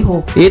ਸਕਦੇ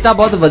ਹੋ। ਇਹ ਤਾਂ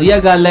ਬਹੁਤ ਵਧੀਆ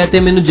ਗੱਲ ਹੈ ਤੇ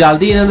ਮੈਨੂੰ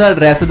ਜਲਦੀ ਇਹਨਾਂ ਦਾ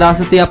ਐਡਰੈਸ ਦੱਸ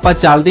ਤੇ ਆਪਾਂ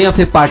ਚੱਲਦੇ ਹਾਂ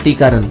ਫਿਰ ਪਾਰਟੀ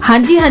ਕਰਨ।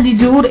 ਹਾਂਜੀ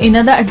ਜਰੂਰ,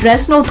 ਇਹਨਾਂ ਦਾ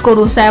ਐਡਰੈਸ ਨੋਟ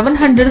ਕਰੋ,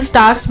 700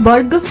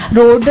 ਸਟਾਰਸਬਰਗ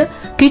ਰੋਡ,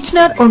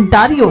 ਕਿਚਨਰ,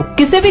 ਓਨਟਾਰੀਓ।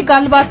 ਕਿਸੇ ਵੀ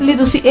ਗੱਲਬਾਤ ਲਈ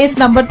ਤੁਸੀਂ ਇਸ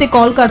ਨੰਬਰ ਤੇ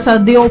ਕਾਲ ਕਰ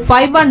ਸਕਦੇ ਹੋ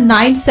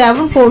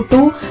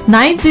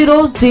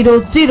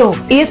 5197429000।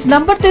 ਇਸ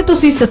ਨੰਬਰ ਤੇ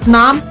ਤੁਸੀਂ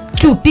ਸਤਨਾਮ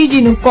ਝੂਟੀ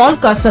ਜੀ ਨੂੰ ਕਾਲ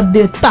ਕਰ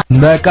ਸਕਦੇ ਹੋ।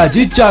 ਮੈਂ ਕਹਾ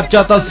ਜੀ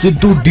ਚਾਚਾ ਤਾਂ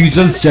ਸਿੱਧੂ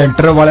ਡੀਜ਼ਲ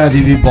ਸੈਂਟਰ ਵਾਲਿਆਂ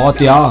ਦੀ ਵੀ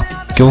ਬਹੁਤ ਆ,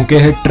 ਕਿਉਂਕਿ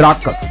ਇਹ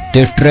ਟਰੱਕ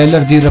ਤੇ ਟ੍ਰੇਲਰ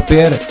ਦੀ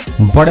ਰਿਪੇਅਰ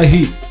ਬੜੇ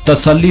ਹੀ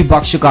ਤਸੱਲੀ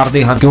ਬਖਸ਼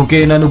ਕਰਦੇ ਹਨ,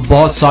 ਕਿਉਂਕਿ ਇਹਨਾਂ ਨੂੰ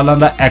ਬਹੁਤ ਸਾਲਾਂ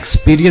ਦਾ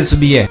ਐਕਸਪੀਰੀਅੰਸ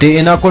ਵੀ ਹੈ ਤੇ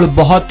ਇਹਨਾਂ ਕੋਲ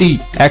ਬਹੁਤ ਹੀ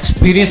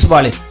ਐਕਸਪੀਰੀਅੰਸ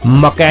ਵਾਲੇ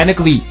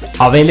ਮਕੈਨਿਕ ਵੀ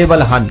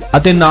ਅਵੇਲੇਬਲ ਹਨ।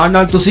 ਅਤੇ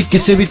ਨਾਲ ਤੁਸੀਂ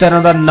ਕਿਸੇ ਵੀ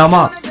ਤਰ੍ਹਾਂ ਦਾ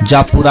ਨਵਾਂ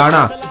ਜਾਂ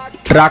ਪੁਰਾਣਾ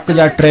ਟਰੱਕ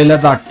ਜਾਂ ਟ੍ਰੇਲਰ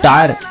ਦਾ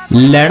ਟਾਇਰ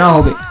ਲੈਣਾ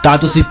ਹੋਵੇ ਤਾਂ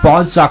ਤੁਸੀਂ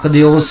ਪਹੁੰਚ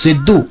ਸਕਦੇ ਹੋ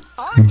ਸਿੱਧੂ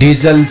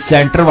ਡੀਜ਼ਲ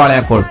ਸੈਂਟਰ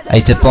ਵਾਲਿਆਂ ਕੋਲ।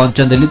 ਇੱਥੇ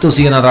ਪਹੁੰਚਣ ਦੇ ਲਈ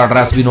ਤੁਸੀਂ ਇਹਨਾਂ ਦਾ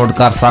ਐਡਰੈਸ ਵੀ ਨੋਟ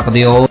ਕਰ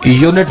ਸਕਦੇ ਹੋ,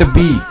 unit B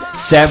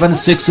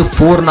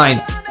 7649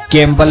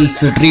 Campbell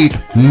street,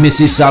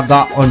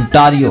 Mississauga,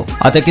 Ontario.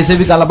 ਅਤੇ ਕਿਸੇ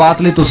ਵੀ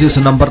ਗੱਲਬਾਤ ਲਈ ਤੁਸੀਂ ਇਸ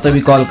ਨੰਬਰ ਤੇ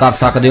ਵੀ ਕਾਲ ਕਰ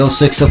ਸਕਦੇ ਹੋ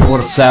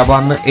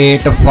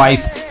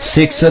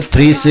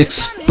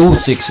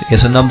 6478563626।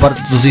 ਇਸ ਨੰਬਰ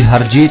ਤੇ ਤੁਸੀਂ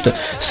ਹਰਜੀਤ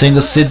ਸਿੰਘ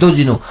ਸਿੱਧੂ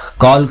ਜੀ ਨੂੰ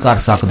ਕਾਲ ਕਰ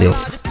ਸਕਦੇ ਹੋ।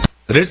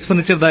 ਰਿਟਸ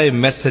ਫਰਨੀਚਰ ਦਾ ਇਹ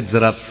ਮੈਸੇਜ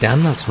ਜ਼ਰਾ ਧਿਆਨ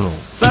ਨਾਲ ਸੁਣੋ।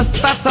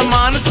 ਸਸਤਾ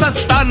ਸਮਾਨ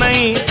ਸਸਤਾ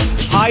ਨਹੀਂ,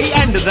 ਹਾਈ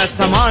ਐਂਡ ਦਾ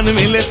ਸਮਾਨ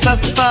ਮਿਲੇ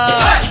ਸਸਤਾ।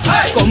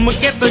 ਘੁੰਮ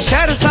ਕੇ ਤੂੰ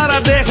ਸ਼ਹਿਰ ਸਾਰਾ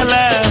ਦੇਖ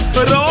ਲੈ,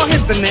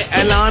 ਰੋਹਿਤ ਨੇ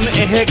ਐਲਾਨ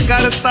ਇਹ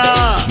ਕਰਤਾ।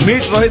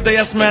 Meet Rohit the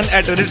Yes Man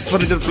at Ritz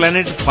Furniture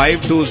Planet,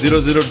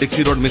 5200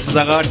 Dixie Road,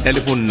 Mississauga.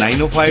 Telephone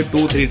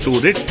 905-232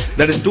 Ritz.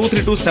 That is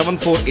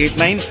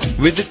 232-7489.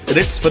 Visit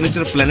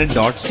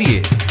ritzfurnitureplanet.ca.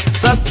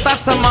 ਸਸਤਾ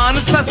ਸਮਾਨ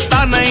ਸਸਤਾ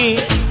ਨਹੀਂ,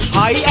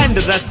 ਹਾਈ ਐਂਡ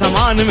ਦਾ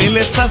ਸਮਾਨ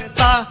ਮਿਲੇ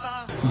ਸਸਤਾ।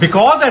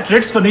 Because at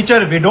Ritz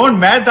Furniture we don't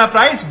match the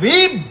price, we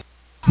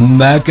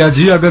ਮੈਂ ਕਿਹਾ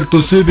ਜੀ ਅਗਰ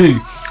ਤੁਸੀਂ ਵੀ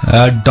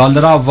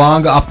ਡਾਲਰਾਂ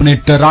ਵਾਂਗ ਆਪਣੇ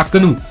ਟਰੱਕ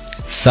ਨੂੰ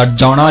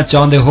ਸਜਾਉਣਾ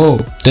ਚਾਹੁੰਦੇ ਹੋ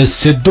ਤੇ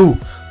ਸਿੱਧੂ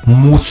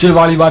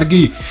ਮੂਸੇਵਾਲੀ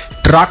ਵਰਗੀ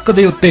ਟਰੱਕ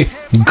ਦੇ ਉੱਤੇ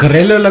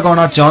ਗ੍ਰਿਲ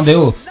ਲਗਾਉਣਾ ਚਾਹੁੰਦੇ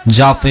ਹੋ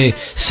ਜਾਂ ਫਿਰ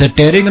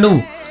ਸਟੀਅਰਿੰਗ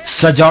ਨੂੰ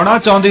ਸਜਾਉਣਾ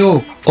ਚਾਹੁੰਦੇ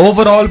ਹੋ,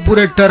 ਓਵਰਆਲ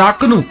ਪੂਰੇ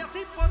ਟਰੱਕ ਨੂੰ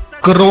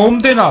ਕਰੋਮ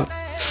ਦੇ ਨਾਲ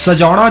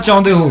ਸਜਾਉਣਾ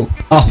ਚਾਹੁੰਦੇ ਹੋ,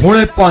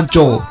 ਹੁਣੇ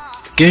ਪਹੁੰਚੋ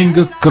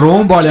ਕਿੰਗ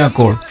ਕਰੋਮ ਵਾਲਿਆਂ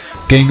ਕੋਲ।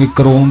 ਕਿੰਗ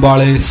ਕਰੋਮ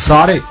ਵਾਲੇ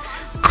ਸਾਰੇ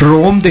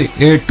ਕਰੋਮ ਦੇ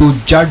A to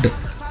Z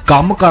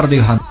ਕੰਮ ਕਰਦੇ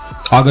ਹਨ।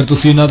 ਅਗਰ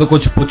ਤੁਸੀਂ ਇਹਨਾਂ ਤੋਂ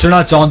ਕੁਝ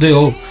ਪੁੱਛਣਾ ਚਾਹੁੰਦੇ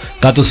ਹੋ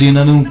ਤਾਂ ਤੁਸੀਂ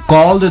ਇਹਨਾਂ ਨੂੰ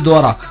ਕਾਲ ਦੇ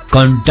ਦੁਆਰਾ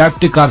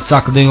ਕੰਟੈਕਟ ਕਰ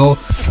ਸਕਦੇ ਹੋ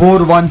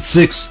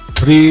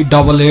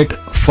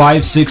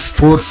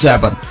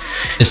 4163885647।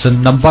 ਇਸ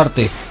ਨੰਬਰ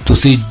ਤੇ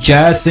ਤੁਸੀਂ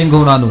ਜੈ ਸਿੰਘ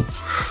ਉਹਨਾਂ ਨੂੰ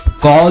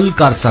ਕਾਲ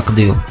ਕਰ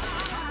ਸਕਦੇ ਹੋ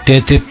ਤੇ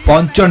ਇੱਥੇ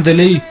ਪਹੁੰਚਣ ਦੇ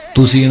ਲਈ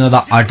ਤੁਸੀਂ ਇਹਨਾਂ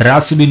ਦਾ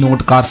ਐਡਰੈਸ ਵੀ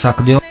ਨੋਟ ਕਰ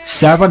ਸਕਦੇ ਹੋ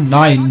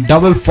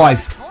 7955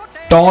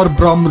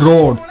 ਟੌਰਬਰਮ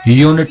ਰੋਡ,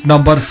 ਯੂਨਿਟ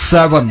ਨੰਬਰ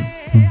 7,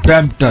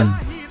 ਬ੍ਰੈਂਪਟਨ।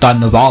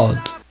 ਧੰਨਵਾਦ।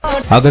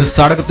 ਅਗਰ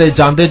ਸੜਕ ਤੇ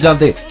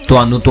ਜਾਂਦੇ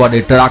ਤੁਹਾਨੂੰ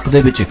ਤੁਹਾਡੇ ਟਰੱਕ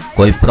ਦੇ ਵਿੱਚ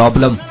ਕੋਈ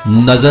ਪ੍ਰੋਬਲਮ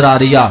ਨਜ਼ਰ ਆ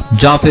ਰਹੀ ਆ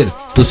ਜਾਂ ਫਿਰ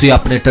ਤੁਸੀਂ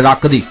ਆਪਣੇ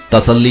ਟਰੱਕ ਦੀ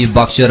ਤਸੱਲੀ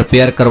ਬਖਸ਼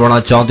ਰਿਪੇਅਰ ਕਰਵਾਉਣਾ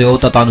ਚਾਹੁੰਦੇ ਹੋ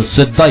ਤਾਂ ਤੁਹਾਨੂੰ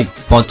ਸਿੱਧਾ ਹੀ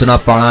ਪਹੁੰਚਣਾ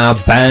ਪੈਣਾ ਆ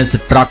ਬੈਂਸ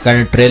ਟਰੱਕ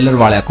ਐਂਡ ਟ੍ਰੇਲਰ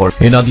ਵਾਲਿਆਂ ਕੋਲ।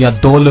 ਇਹਨਾਂ ਦੀਆਂ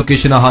 2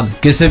 ਲੋਕੇਸ਼ਨਾਂ ਹਨ,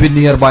 ਕਿਸੇ ਵੀ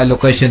ਨੀਅਰ ਬਾਈ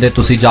ਲੋਕੇਸ਼ਨ ਤੇ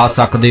ਤੁਸੀਂ ਜਾ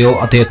ਸਕਦੇ ਹੋ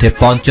ਅਤੇ ਇੱਥੇ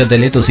ਪਹੁੰਚਣ ਦੇ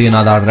ਲਈ ਤੁਸੀਂ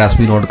ਇਹਨਾਂ ਦਾ ਐਡਰੈਸ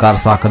ਵੀ ਨੋਟ ਕਰ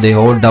ਸਕਦੇ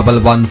ਹੋ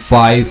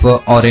 115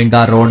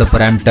 ਔਰਿੰਡਾ ਰੋਡ,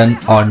 ਬਰੈਂਪਟਨ,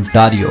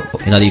 ਓਨਟਾਰੀਓ।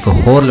 ਇਹਨਾਂ ਦੀ ਇੱਕ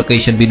ਹੋਰ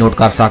ਲੋਕੇਸ਼ਨ ਵੀ ਨੋਟ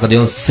ਕਰ ਸਕਦੇ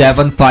ਹੋ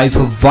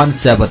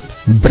 7517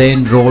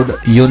 brain road,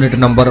 unit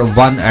number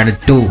 1 and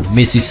 2,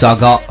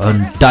 Mississauga,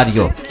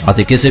 Ontario.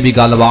 ਅਤੇ ਕਿਸੇ ਵੀ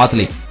ਗੱਲਬਾਤ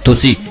ਲਈ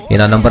ਤੁਸੀਂ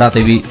ਇਹਨਾਂ ਨੰਬਰਾਂ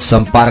ਤੇ ਵੀ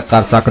ਸੰਪਰਕ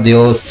ਕਰ ਸਕਦੇ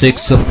ਹੋ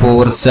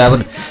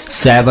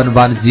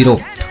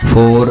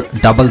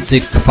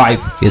 6477104665।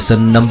 ਇਸ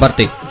ਨੰਬਰ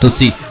ਤੇ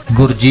ਤੁਸੀਂ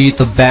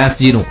ਗੁਰਜੀਤ ਬੈਂਸ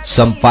ਜੀ ਨੂੰ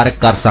ਸੰਪਰਕ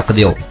ਕਰ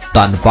ਸਕਦੇ ਹੋ।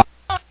 ਧੰਨਵਾਦ।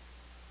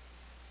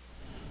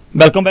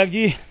 ਵੈਲਕਮ ਬੈਕ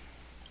ਜੀ।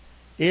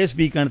 ਇਸ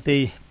ਵੀਕਐਂਡ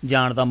ਤੇ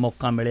ਜਾਣ ਦਾ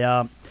ਮੌਕਾ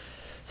ਮਿਲਿਆ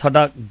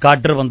ਸਾਡਾ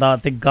ਗਾਰਡਰ ਬੰਦਾ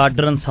ਤੇ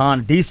ਗਾਰਡਰ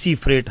ਇਨਸਾਨ DC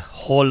ਫਰੇਟ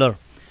ਹੌਲਰ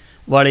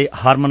ਵਾਲੇ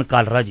ਹਰਮਨ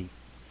ਕਾਲਰਾ ਜੀ।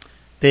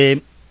 ਤੇ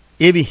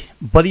ਇਹ ਵੀ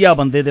ਵਧੀਆ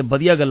ਬੰਦੇ ਤੇ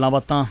ਵਧੀਆ ਗੱਲਾਂ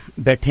ਬਾਤਾਂ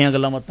ਬੈਠੀਆਂ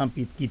ਗੱਲਾਂ ਬਾਤਾਂ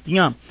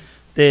ਕੀਤੀਆਂ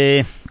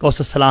ਤੇ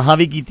ਕੁਛ ਸਲਾਹਾਂ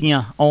ਵੀ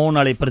ਕੀਤੀਆਂ ਆਉਣ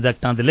ਵਾਲੇ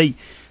ਪ੍ਰੋਜੈਕਟਾਂ ਦੇ ਲਈ।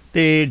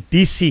 ਤੇ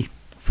DC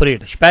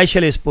ਫਰੇਟ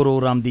ਸਪੈਸ਼ਲ ਇਸ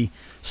ਪ੍ਰੋਗਰਾਮ ਦੀ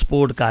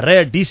ਸਪੋਰਟ ਕਰ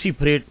ਰਿਹਾ DC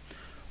ਫਰੇਟ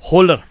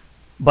ਹੌਲਰ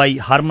ਬਾਈ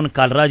ਹਰਮਨ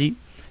ਕਾਲਰਾ ਜੀ।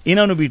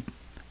 ਇਹਨਾਂ ਨੂੰ ਵੀ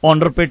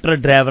ਓਨਰ ਆਪਰੇਟਰ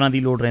ਡਰਾਈਵਰਾਂ ਦੀ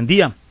ਲੋੜ ਰਹਿੰਦੀ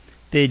ਆ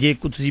ਤੇ ਜੇ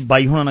ਕੋਈ ਤੁਸੀਂ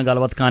ਬਾਈ ਹੁਣਾਂ ਨਾਲ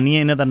ਗੱਲਬਾਤ ਕਰਨੀ ਹੈ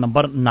ਇਹਨਾਂ ਦਾ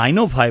ਨੰਬਰ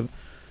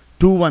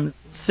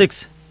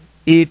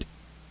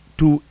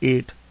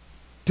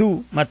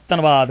 9052168282। ਮੈਂ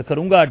ਧੰਨਵਾਦ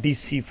ਕਰੂੰਗਾ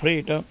DC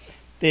ਫਰੇਟ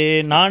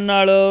ਤੇ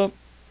ਨਾਲ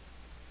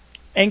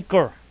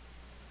ਐਂਕਰ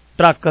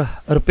ਟਰੱਕ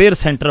ਰਿਪੇਅਰ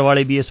ਸੈਂਟਰ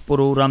ਵਾਲੇ ਵੀ ਇਸ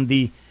ਪ੍ਰੋਗਰਾਮ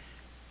ਦੀ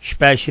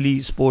ਸਪੈਸ਼ਲੀ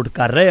ਸਪੋਰਟ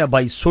ਕਰ ਰਹੇ ਆ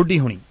ਬਾਈ ਸੋਢੀ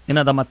ਹੁਣੀ।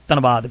 ਇਹਨਾਂ ਦਾ ਮੈਂ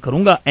ਧੰਨਵਾਦ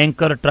ਕਰੂੰਗਾ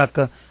ਐਂਕਰ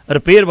ਟਰੱਕ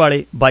ਰਿਪੇਅਰ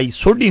ਵਾਲੇ ਬਾਈ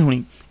ਸੋਢੀ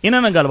ਹੁਣੀ।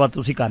 ਇਹਨਾਂ ਨਾਲ ਗੱਲਬਾਤ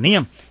ਤੁਸੀਂ ਕਰਨੀ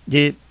ਆ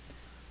ਜੇ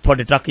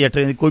ਤੁਹਾਡੇ ਟਰੱਕ ਜਾਂ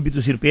ਟ੍ਰੇਨ ਦੀ ਕੋਈ ਵੀ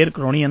ਤੁਸੀਂ ਰਿਪੇਅਰ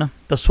ਕਰਾਉਣੀ ਹੈ ਨਾ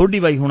ਤਾਂ ਸੋਢੀ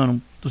ਬਾਈ ਹੁਣਾਂ ਨੂੰ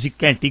ਤੁਸੀਂ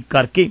ਘੰਟੀ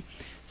ਕਰਕੇ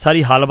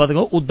ਸਾਰੀ ਗੱਲਬਾਤ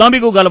ਕਰੋ। ਉੱਦਾਂ ਵੀ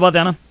ਕੋਈ ਗੱਲਬਾਤ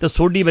ਹੈ ਨਾ ਤਾਂ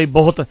ਸੋਢੀ ਬਾਈ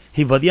ਬਹੁਤ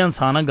ਹੀ ਵਧੀਆ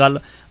ਇਨਸਾਨ ਆ।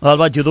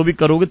 ਗੱਲਬਾਤ ਜਦੋਂ ਵੀ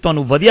ਕਰੋਗੇ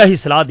ਤੁਹਾਨੂੰ ਵਧੀਆ ਹੀ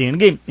ਸਲਾਹ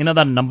ਦੇਣਗੇ। ਇਹਨਾਂ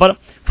ਦਾ ਨੰਬਰ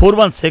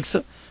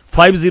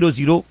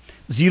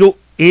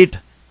 41650008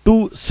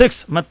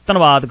 9826 मैं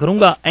धन्यवाद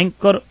करूँगा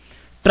एंकर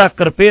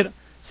ट्रक रिपेयर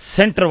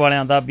सेंटर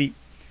वालियां दा भी।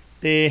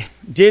 ते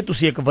जे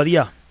तुसी एक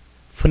वधिया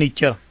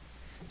फर्नीचर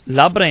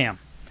ਲੱਭ ਰਹੇ ਆ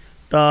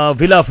ਤਾਂ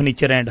ਵਿਲਾ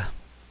ਫਰਨੀਚਰ ਐਂਡ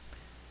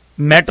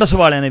ਮੈਟਰਸ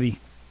ਵਾਲਿਆਂ ਨੇ ਵੀ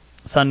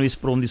ਸਾਨੂੰ ਇਸ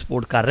ਪ੍ਰੋਗਰਾਮ ਦੀ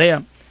ਸਪੋਰਟ ਕਰ ਰਹੇ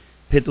ਆ।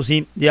 ਫਿਰ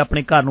ਤੁਸੀਂ ਜੇ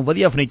ਆਪਣੇ ਘਰ ਨੂੰ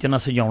ਵਧੀਆ ਫਰਨੀਚਰ ਨਾਲ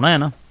ਸਜਾਉਣਾ ਹੈ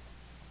ਨਾ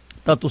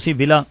ਤਾਂ ਤੁਸੀਂ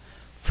ਵਿਲਾ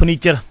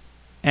ਫਰਨੀਚਰ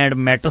ਐਂਡ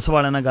ਮੈਟਰਸ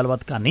ਵਾਲਿਆਂ ਨਾਲ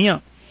ਗੱਲਬਾਤ ਕਰਨੀ ਆ।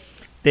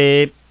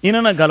 ਤੇ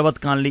ਇਹਨਾਂ ਨਾਲ ਗੱਲਬਾਤ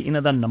ਕਰਨ ਲਈ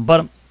ਇਹਨਾਂ ਦਾ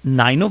ਨੰਬਰ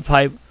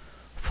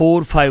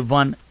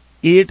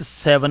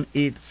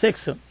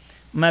 9054518786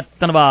 ਮੈਂ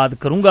ਧੰਨਵਾਦ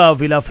ਕਰੂੰਗਾ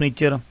ਵਿਲਾ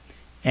ਫਰਨੀਚਰ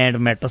ਐਂਡ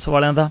ਮੈਟਰਸ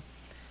ਵਾਲਿਆਂ ਦਾ।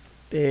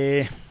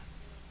 ਤੇ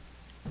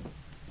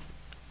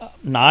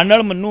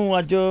ਨਾਲ ਮੈਨੂੰ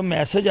ਅੱਜ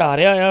ਮੈਸੇਜ ਆ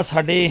ਰਿਹਾ ਆ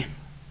ਸਾਡੇ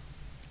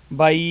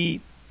ਬਾਈ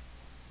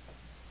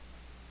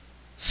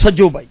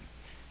ਸੱਜੋ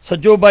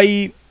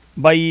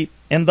ਬਾਈ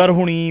ਇੰਦਰ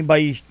ਹੁਣੀ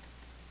ਬਾਈ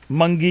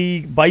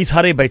ਮੰਗੀ ਬਾਈ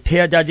ਸਾਰੇ ਬੈਠੇ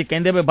ਆ ਅੱਜ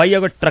ਕਹਿੰਦੇ ਵੀ ਬਾਈ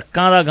ਅਗਰ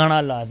ਟਰੱਕਾਂ ਦਾ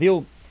ਗਾਣਾ ਲਾ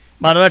ਦਿਓ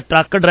ਮਤਲਬ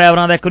ਟਰੱਕ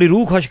ਡਰਾਈਵਰਾਂ ਦਾ ਇੱਕ ਵਾਰੀ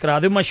ਰੂਹ ਖੁਸ਼ ਕਰਾ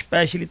ਦਿਓ। ਮੈਂ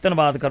ਸਪੈਸ਼ਲੀ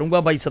ਧੰਨਵਾਦ ਕਰੂੰਗਾ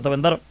ਬਾਈ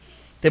ਸਤਵਿੰਦਰ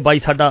ਤੇ ਬਾਈ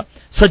ਸਾਡਾ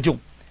ਸੱਜੋ।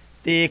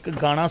 ਤੇ ਇੱਕ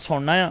ਗਾਣਾ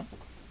ਸੁਣਨਾ ਆ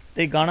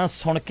ਤੇ ਗਾਣਾ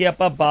ਸੁਣ ਕੇ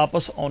ਆਪਾਂ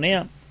ਵਾਪਸ ਆਉਨੇ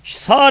ਆ।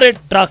 ਸਾਰੇ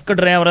ਟਰੱਕ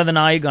ਡਰਾਈਵਰਾਂ ਦੇ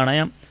ਨਾਂ ਹੀ ਗਾਣਾ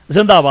ਆ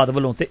ਜ਼ਿੰਦਾਬਾਦ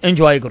ਵੱਲੋਂ ਤੇ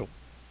ਇੰਜੋਏ ਕਰੋ।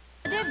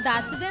 ਜੇ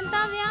 10 ਦਿਨ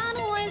ਤਾਂ ਵਿਆਹ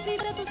ਨੂੰ ਹੋਏ ਸੀ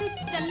ਤੇ ਤੁਸੀਂ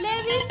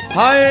ਚੱਲੇ ਵੀ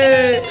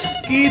ਹਾਏ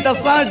ਕੀ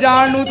ਦੱਸਾਂ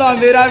ਜਾਣ ਨੂੰ ਤਾਂ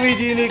ਮੇਰਾ ਵੀ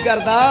ਜੀ ਨਹੀਂ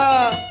ਕਰਦਾ।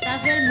 ਤਾਂ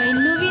ਫਿਰ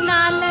ਮੈਨੂੰ ਵੀ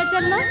ਨਾਲ ਲੈ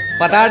ਚੱਲੋ।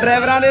 ਪਤਾ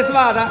ਡਰਾਈਵਰਾਂ ਦੇ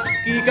ਸੁਭਾਅ ਦਾ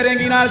ਕੀ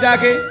ਕਰੇਂਗੀ ਨਾਲ ਜਾ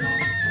ਕੇ।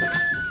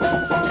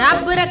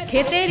 ਰੱਬ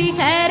ਰੱਖੇ ਤੇਰੀ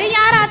ਖੈਰ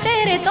ਯਾਰਾ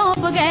ਤੇਰੇ ਤੋਂ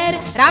ਬਗੈਰ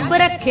ਰੱਬ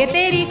ਰੱਖੇ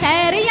ਤੇਰੀ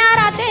ਖੈਰ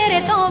ਯਾਰਾ ਤੇਰੇ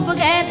ਤੋਂ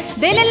ਬਗੈਰ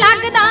ਦਿਲ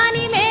ਲੱਗਦਾ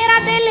ਨਹੀਂ ਮੇਰਾ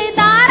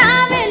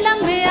ਦਿਲਦਾਰਾ ਵੇ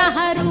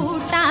ਲੰਮਿਆ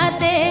ਰੂਟਾਂ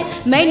ਤੇ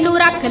ਮੈਨੂੰ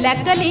ਰੱਖ ਲੈ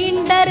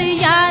ਕਲਿੰਡਰ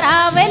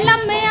ਯਾਰਾ ਵੇ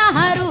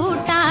ਲੰਮਿਆ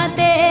ਰੂਟਾਂ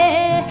ਤੇ।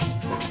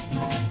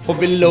 ਉਹ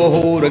ਬਿੱਲੋ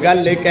ਹੋਰ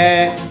ਗੱਲ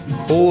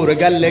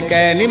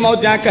ਕਹਿ ਨੀ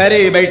ਮੌਜਾਂ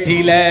ਕਰੇ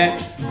ਬੈਠੀ ਲੈ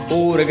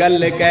ਹੋਰ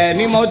ਗੱਲ ਕਹਿ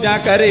ਨੀ ਮੌਜਾਂ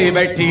ਕਰੇ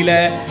ਬੈਠੀ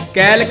ਲੈ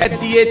ਕੈਲ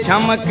ਕੱਚੀਏ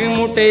ਛਮਕ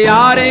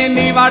ਮੁਟਿਆਰੇ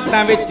ਨੀ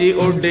ਵਾਟਾਂ ਵਿੱਚ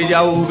ਉੱਡ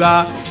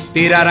ਜਾਊਗਾ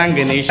ਤੇਰਾ ਰੰਗ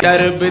ਨੀ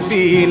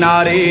ਸ਼ਰਬਤੀ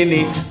ਨਾਰੇ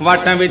ਨੀ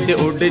ਵਾਟਾਂ ਵਿੱਚ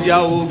ਉੱਡ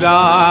ਜਾਊਗਾ।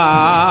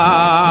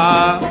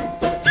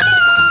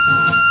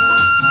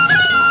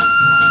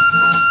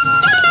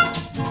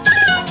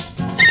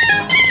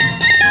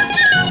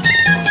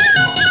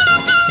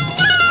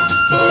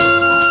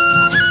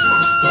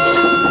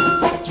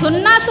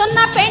 ਸੁੰਨਾ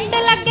ਸੁੰਨਾ ਪਿੰਡ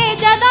ਲੱਗੇ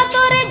ਜਦੋਂ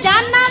ਤੁਰ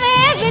ਜਾਨਾ ਵੇ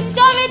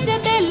ਵਿੱਚੋਂ ਵਿੱਚ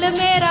ਦਿਲ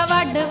ਮੇਰਾ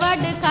ਵੱਡ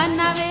ਵੱਡ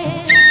ਖਾਨਾ ਵੇ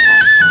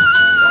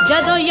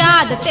ਜਦੋਂ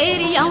ਯਾਦ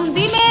ਤੇਰੀ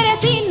ਆਉਂਦੀ ਮੇਰੇ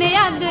ਸੀਨੇ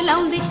ਅੱਗ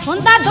ਲਾਉਂਦੀ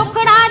ਹੁੰਦਾ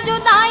ਦੁੱਖੜਾ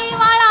ਜੁਦਾਈ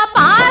ਵਾਲਾ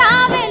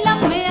ਭਾਰਾ ਵੇ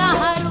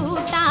ਲੰਮਿਆ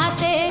ਰੂਟਾਂ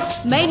ਤੇ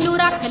ਮੈਨੂੰ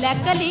ਰੱਖ ਲੈ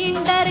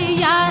ਕਲਿੰਡਰ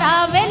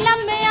ਯਾਰਾ ਵੇ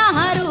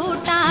ਲੰਮਿਆ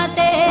ਰੂਟਾਂ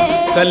ਤੇ।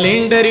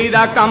 ਕਲਿੰਡਰੀ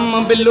ਦਾ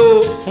ਕੰਮ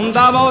ਬਿੱਲੂ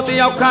ਹੁੰਦਾ ਬਹੁਤ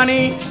ਔਖਾ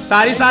ਨਹੀਂ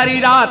ਸਾਰੀ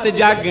ਸਾਰੀ ਰਾਤ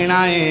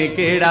ਜਾਗਣਾ ਏ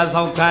ਕਿਹੜਾ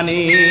ਸੌਖਾ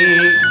ਨਹੀਂ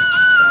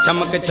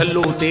ਚਮਕ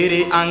ਛੱਲੂ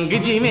ਤੇਰੇ ਅੰਗ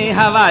ਜਿਵੇਂ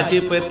ਹਵਾ ਚ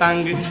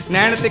ਪਤੰਗ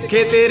ਨੈਣ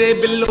ਤਿੱਖੇ ਤੇਰੇ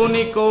ਬਿੱਲੋ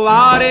ਨੀ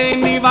ਕੁਆਰੇ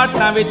ਨੀ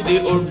ਵਾਟਾਂ ਵਿੱਚ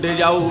ਉੱਡ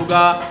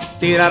ਜਾਊਗਾ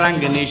ਤੇਰਾ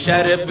ਰੰਗ ਨੀ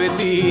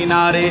ਸ਼ਰਬਤੀ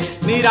ਨਾਰੇ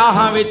ਨੀ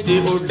ਰਾਹਾਂ ਵਿੱਚ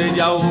ਉੱਡ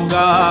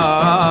ਜਾਊਗਾ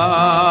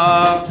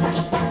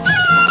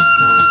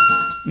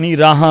ਨੀ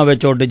ਰਾਹਾਂ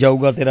ਵਿੱਚ ਉੱਡ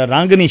ਜਾਊਗਾ ਤੇਰਾ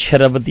ਰੰਗ ਨੀ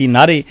ਸ਼ਰਬਤੀ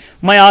ਨਾਰੇ।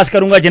 ਮੈਂ ਆਸ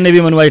ਕਰੂੰਗਾ ਜਿੰਨੇ ਵੀ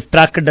ਮੈਨੂੰ ਅੱਜ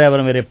ਟਰੱਕ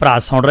ਡਰਾਈਵਰ ਮੇਰੇ ਭਰਾ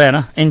ਸੁਣ ਰਹੇ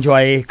ਨਾ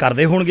ਇੰਜੋਏ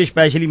ਕਰਦੇ ਹੋਣਗੇ।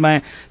 ਸਪੈਸ਼ਲੀ ਮੈਂ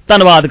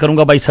ਧੰਨਵਾਦ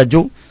ਕਰੂੰਗਾ ਬਾਈ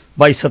ਸੱਜੂ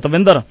ਬਾਈ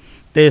ਸਤਵਿੰਦਰ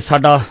ਤੇ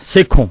ਸਾਡਾ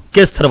ਸੇਖੋਂ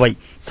ਕਿਸਥਰ ਬਾਈ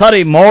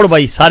ਸਾਰੇ ਮੌੜ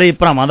ਬਾਈ ਸਾਰੇ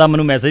ਭਰਾਵਾਂ ਦਾ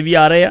ਮੈਨੂੰ ਮੈਸੇਜ ਵੀ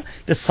ਆ ਰਹੇ ਆ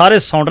ਤੇ ਸਾਰੇ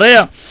ਸੁਣ ਰਹੇ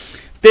ਆ।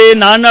 ਤੇ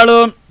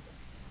ਨਾਲ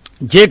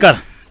ਜੇਕਰ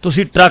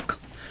ਤੁਸੀਂ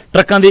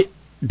ਟਰੱਕਾਂ ਦੀ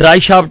ਡਰਾਈ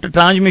ਸ਼ਾਫਟ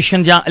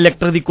ਟਰਾਂਸਮਿਸ਼ਨ ਜਾਂ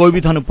ਇਲੈਕਟ੍ਰਿਕ ਦੀ ਕੋਈ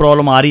ਵੀ ਤੁਹਾਨੂੰ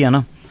ਪ੍ਰੋਬਲਮ ਆ ਰਹੀ ਹੈ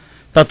ਨਾ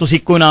ਤਾਂ ਤੁਸੀਂ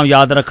ਇੱਕੋ ਨਾਮ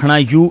ਯਾਦ ਰੱਖਣਾ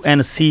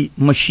UNC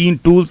ਮਸ਼ੀਨ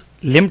ਟੂਲਸ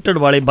ਲਿਮਟਿਡ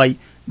ਵਾਲੇ ਬਾਈ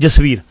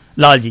ਜਸਵੀਰ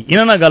ਲਾਲ ਜੀ।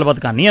 ਇਹਨਾਂ ਨਾਲ ਗੱਲਬਾਤ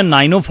ਕਰਨੀ ਹੈ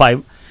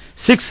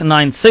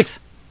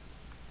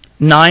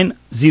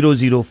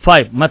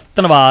 9056969005। ਮੈਂ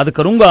ਧੰਨਵਾਦ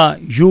ਕਰੂੰਗਾ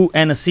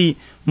UNC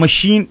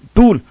ਮਸ਼ੀਨ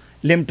ਟੂਲ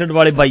ਲਿਮਟਿਡ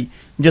ਵਾਲੇ ਬਾਈ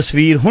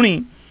ਜਸਵੀਰ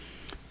ਹੁਣੀ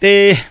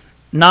ਤੇ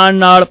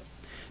ਨਾਲ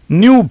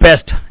new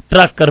best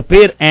truck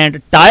repair and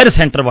tyre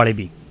centre ਵਾਲੇ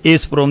ਵੀ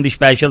ਇਸ ਪ੍ਰੋਗਰਾਮ ਦੀ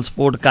ਸਪੈਸ਼ਲ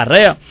ਸਪੋਰਟ ਕਰ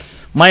ਰਹੇ ਆ।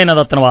 ਮੈਂ ਇਹਨਾਂ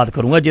ਦਾ ਧੰਨਵਾਦ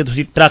ਕਰੂੰਗਾ। ਜੇ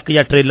ਤੁਸੀਂ ਟਰੱਕ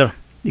ਜਾਂ ਟ੍ਰੇਲਰ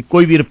ਦੀ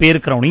ਕੋਈ ਵੀ ਰਿਪੇਅਰ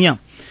ਕਰਾਉਣੀ ਆ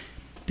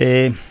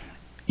ਤੇ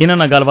ਇਹਨਾਂ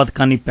ਨਾਲ ਗੱਲਬਾਤ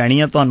ਕਰਨੀ ਪੈਣੀ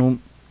ਆ ਤੁਹਾਨੂੰ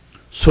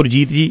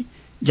ਸੁਰਜੀਤ ਜੀ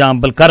ਜਾਂ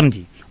ਬਲਕਰਨ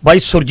ਜੀ। ਬਾਈ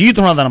ਸੁਰਜੀਤ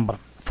ਹੋਣਾ ਦਾ ਨੰਬਰ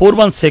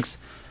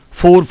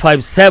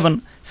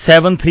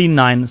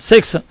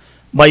 4164577396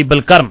 ਬਾਈ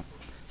ਬਲਕਰਨ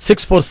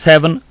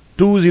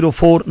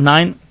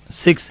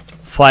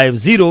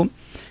 6472049650।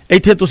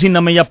 ਇੱਥੇ ਤੁਸੀਂ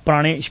ਨਵੇਂ ਜਾਂ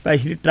ਪੁਰਾਣੇ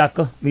ਸਪੈਸ਼ਲੀ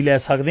ਟਰੱਕ ਵੀ ਲੈ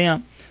ਸਕਦੇ ਆ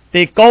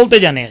ਤੇ ਕਾਲ ਤੇ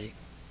ਜਾਂਦੇ ਆ ਜੀ।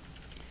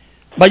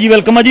 ਬਾਈ ਜੀ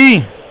ਵੈਲਕਮ ਆ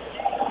ਜੀ।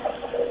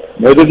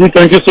 ਜੀ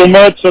ਥੈਂਕ ਯੂ ਸੋ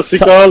ਮਚ। ਸਤਿ ਸ਼੍ਰੀ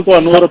ਅਕਾਲ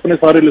ਤੁਹਾਨੂੰ ਔਰ ਆਪਣੇ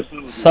ਸਾਰੇ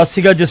ਲਿਸਨਰ। ਸਤਿ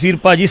ਸ਼੍ਰੀ ਅਕਾਲ ਜਸਵੀਰ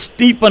ਭਾਜੀ।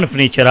 ਸਟੀਪਨ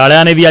ਫਰਨੀਚਰ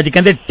ਵਾਲਿਆਂ ਨੇ ਵੀ ਅੱਜ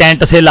ਕਹਿੰਦੇ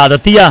ਟੈਂਟ ਸੇ ਲਾ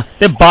ਦਿੱਤੀ ਆ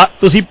ਤੇ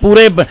ਤੁਸੀਂ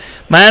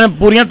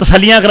ਪੂਰੀਆਂ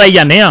ਤਸੱਲੀਆਂ ਕਰਾਈ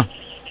ਜਾਂਦੇ ਆ।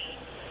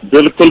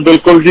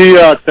 ਬਿਲਕੁਲ ਜੀ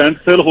ਟੈਂਟ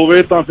ਸੇਲ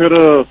ਹੋਵੇ ਤਾਂ ਫਿਰ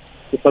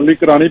ਤਸੱਲੀ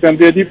ਕਰਾਣੀ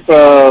ਪੈਂਦੀ ਹੈ ਜੀ।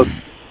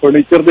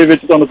 ਫਰਨੀਚਰ ਦੇ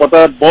ਵਿੱਚ ਤੁਹਾਨੂੰ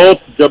ਪਤਾ ਬਹੁਤ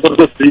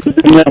ਜ਼ਬਰਦਸਤ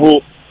ਚੀਜ਼ਾਂ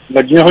ਉਹ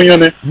ਲੱਗੀਆਂ ਹੋਈਆਂ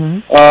ਨੇ।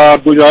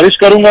 ਗੁਜ਼ਾਰਿਸ਼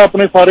ਕਰੂੰਗਾ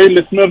ਆਪਣੇ ਸਾਰੇ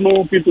ਲਿਸਨਰ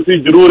ਨੂੰ ਕਿ ਤੁਸੀਂ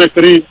ਜ਼ਰੂਰ ਇੱਕ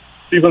ਵਾਰੀ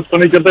ਸਟੀਵਨ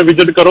ਫਰਨੀਚਰ ਤੇ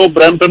ਵਿਜ਼ਿਟ ਕਰੋ।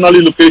 ਬਰੈਂਪਟਨ ਵਾਲੀ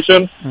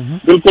ਲੋਕੇਸ਼ਨ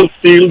ਬਿਲਕੁਲ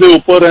ਸਟੀਲ ਦੇ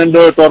ਉੱਪਰ ਐਂਡ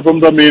ਟੌਰਪਮ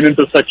ਦਾ ਮੇਨ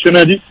ਇੰਟਰਸੈਕਸ਼ਨ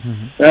ਹੈ ਜੀ।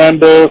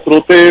 ਐਂਡ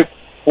ਸਰੋਤੇ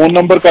ਫੋਨ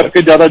ਨੰਬਰ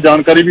ਕਰਕੇ ਜ਼ਿਆਦਾ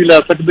ਜਾਣਕਾਰੀ ਵੀ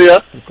ਲੈ ਸਕਦੇ ਆ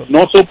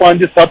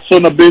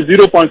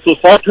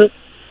 905-790-0560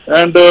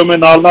 ਐਂਡ ਮੈਂ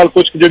ਨਾਲ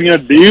ਕੁਝ ਜਿਹੜੀਆਂ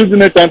ਡੀਲਸ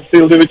ਨੇ ਟੈਂਟ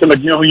ਸੇਲ ਦੇ ਵਿੱਚ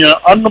ਲੱਗੀਆਂ ਹੋਈਆਂ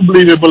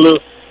ਅਨਬਲੀਵੇਬਲ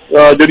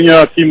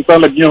ਜਿਹੜੀਆਂ ਕੀਮਤਾਂ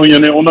ਲੱਗੀਆਂ ਹੋਈਆਂ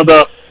ਨੇ ਉਹਨਾਂ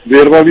ਦਾ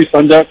ਵੇਰਵਾ ਵੀ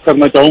ਸਾਂਝਾ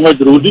ਕਰਨਾ ਚਾਹੂੰਗਾ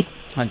ਜ਼ਰੂਰ ਜੀ।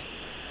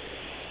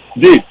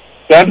 ਜੀ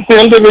ਟੈਂਟ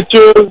ਸੇਲ ਦੇ ਵਿੱਚ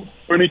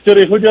ਫਰਨੀਚਰ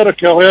ਇਹੋ ਜਿਹਾ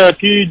ਰੱਖਿਆ ਹੋਇਆ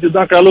ਕਿ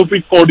ਜਿੱਦਾਂ ਕਹਿ ਲਓ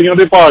ਵੀ ਕੌਡੀਆਂ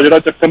ਦੇ ਭਾਅ ਜਿਹੜਾ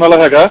ਚੱਕਣ ਵਾਲਾ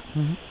ਹੈਗਾ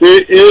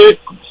ਤੇ ਇਹ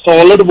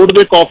ਸੋਲਿਡ ਵੁੱਡ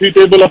ਦੇ ਕਾਫੀ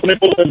ਟੇਬਲ ਆਪਣੇ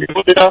ਕੋਲ ਲੱਗੇ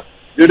ਹੋਏ ਆ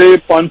ਜਿਹੜੇ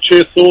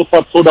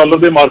 $500-600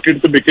 ਦੇ ਮਾਰਕੀਟ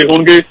 'ਚ ਵਿਕੇ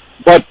ਹੋਣਗੇ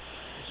but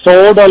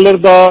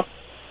 $100 the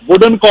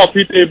wooden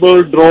coffee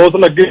table ਡਰੋਜ਼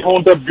ਲੱਗੇ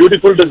ਹੋਣ ਤਾਂ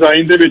ਬਿਊਟੀਫੁਲ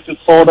ਡਿਜ਼ਾਈਨ ਦੇ ਵਿੱਚ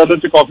 $100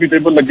 'ਚ ਕਾਫੀ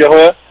ਟੇਬਲ ਲੱਗਿਆ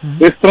ਹੋਇਆ।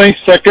 ਇਸ ਤਰ੍ਹਾਂ ਹੀ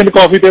ਸੈਕਿੰਡ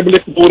ਕਾਫੀ ਟੇਬਲ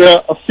ਇੱਕ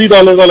ਪੂਰਾ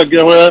 $80 ਦਾ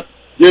ਲੱਗਿਆ ਹੋਇਆ।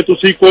 ਜੇ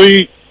ਤੁਸੀਂ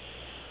ਕੋਈ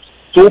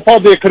ਸੋਫਾ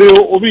ਦੇਖ ਰਹੇ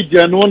ਹੋ ਉਹ ਵੀ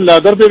ਜੈਨੂਅਨ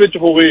ਲੈਦਰ ਦੇ ਵਿੱਚ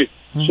ਹੋਵੇ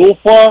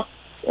ਸੋਫਾ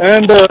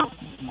ਐਂਡ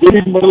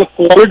ਜਿਹੜੀ ਮਤਲਬ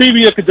ਕੁਆਲਿਟੀ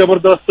ਵੀ ਇੱਕ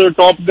ਜ਼ਬਰਦਸਤ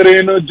ਟੌਪ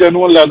ਗ੍ਰੇਨ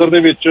ਜੈਨੂਅਨ ਲੈਦਰ ਦੇ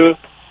ਵਿੱਚ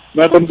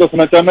ਮੈਂ ਤੁਹਾਨੂੰ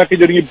ਦੱਸਣਾ ਚਾਹੁੰਦਾ ਕਿ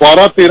ਜਿਹੜੀ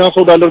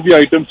 $1,200-1300 ਦੀ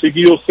ਆਈਟਮ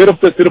ਸੀਗੀ ਉਹ ਸਿਰਫ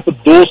ਤੇ ਸਿਰਫ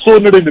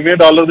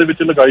 $299 ਦੇ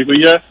ਵਿੱਚ ਲਗਾਈ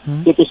ਹੋਈ ਹੈ।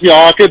 ਤੇ ਤੁਸੀਂ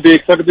ਆ ਕੇ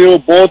ਦੇਖ ਸਕਦੇ ਹੋ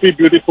ਬਹੁਤ ਹੀ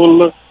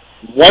ਬਿਊਟੀਫੁਲ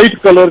ਵਾਈਟ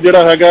ਕਲਰ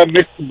ਜਿਹੜਾ ਹੈਗਾ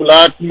ਮਿਕਸ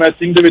ਬਲੈਕ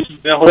ਮੈਚਿੰਗ ਦੇ ਵਿੱਚ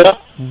ਬਣਿਆ ਹੋਇਆ।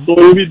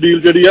 ਸੋ ਇਹ ਵੀ ਡੀਲ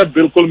ਜਿਹੜੀ ਹੈ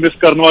ਬਿਲਕੁਲ ਮਿਸ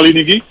ਕਰਨ ਵਾਲੀ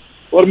ਨਹੀਂ ਗੀ।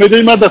 ਔਰ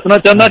ਮੈਂ ਦੱਸਣਾ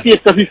ਚਾਹੁੰਦਾ ਕਿ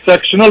ਇੱਕ ਅਸੀਂ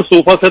ਸੈਕਸ਼ਨਲ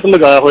ਸੋਫਾ ਸੈੱਟ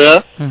ਲਗਾਇਆ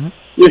ਹੋਇਆ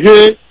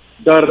ਇਹ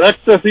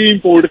ਡਾਇਰੈਕਟ ਅਸੀਂ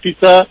ਇੰਪੋਰਟ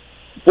ਕੀਤਾ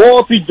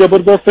ਬਹੁਤ ਹੀ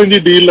ਜ਼ਬਰਦਸਤ ਇਹਦੀ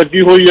ਡੀਲ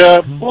ਲੱਗੀ ਹੋਈ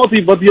ਹੈ ਬਹੁਤ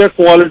ਹੀ ਵਧੀਆ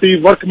quality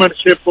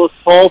workmanship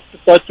soft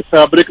touch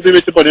fabric ਦੇ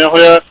ਵਿੱਚ ਬਣਿਆ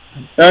ਹੋਇਆ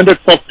ਐਂਡ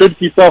ਟਫਟਡ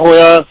ਕੀਤਾ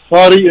ਹੋਇਆ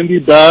ਸਾਰੀ ਇਹਦੀ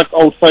ਬੈਕ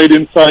ਆਊਟਸਾਈਡ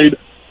ਇਨਸਾਈਡ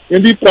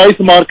ਇਹਦੀ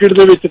ਪ੍ਰਾਈਸ ਮਾਰਕੀਟ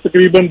ਦੇ ਵਿੱਚ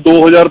ਤਕਰੀਬਨ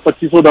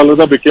 $2,000-$2,500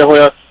 ਦਾ ਵਿਕਿਆ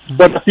ਹੋਇਆ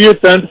ਬਟ ਅਸੀਂ ਇਹ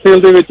ਟੈਂਟ ਸੇਲ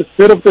ਦੇ ਵਿੱਚ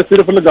ਸਿਰਫ ਤੇ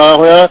ਸਿਰਫ ਲਗਾਇਆ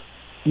ਹੋਇਆ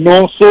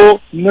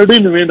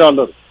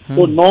 $999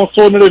 ਉਹ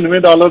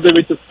 $999 ਦੇ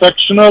ਵਿੱਚ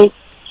ਸੈਕਸ਼ਨਲ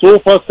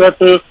ਸੋਫਾ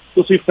ਸੈੱਟ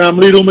ਤੁਸੀਂ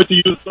ਫੈਮਿਲੀ ਰੂਮ ਵਿੱਚ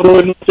ਯੂਜ਼ ਕਰੋ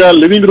ਇਹਨੂੰ ਚਾਹੇ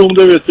ਲਿਵਿੰਗ ਰੂਮ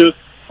ਦੇ ਵਿੱਚ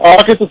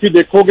ਆ ਕੇ ਤੁਸੀਂ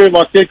ਦੇਖੋਗੇ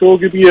ਵਾਕਿਆ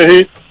ਕਹੋਗੇ ਵੀ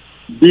ਇਹ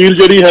ਡੀਲ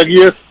ਜਿਹੜੀ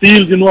ਹੈਗੀ ਹੈ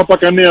ਸਟੀਲ ਜਿਹਨੂੰ ਆਪਾਂ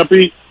ਕਹਿੰਦੇ ਆ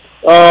ਵੀ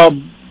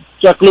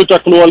ਚੱਕ ਲੋ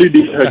ਵਾਲੀ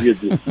ਡੀਲ ਹੈਗੀ ਹੈ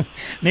ਜੀ।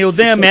 ਨਹੀਂ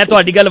ਉਦਾਂ ਮੈਂ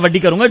ਤੁਹਾਡੀ ਗੱਲ ਵੱਡੀ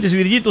ਕਰੂੰਗਾ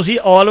ਜਸਵੀਰ ਜੀ ਤੁਸੀਂ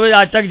ਆਲਵੇਜ਼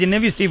ਅੱਜ ਤੱਕ ਜਿੰਨੇ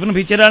ਵੀ ਸਟੀਫਨ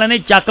ਫੀਚਰ ਵਾਲਿਆਂ ਨੇ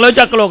ਚੱਕ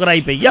ਲੋ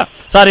ਕਰਾਈ ਪਈ ਆ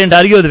ਸਾਰੇ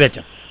ਇੰਟੀਰੀਅਰ ਦੇ ਵਿੱਚ।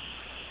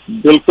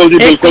 ਬਿਲਕੁਲ ਜੀ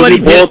ਬਿਲਕੁਲ ਜੀ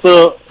ਬਹੁਤ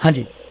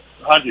ਹਾਂਜੀ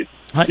ਜੀ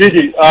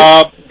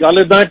ਗੱਲ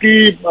ਏਦਾਂ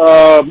ਕਿ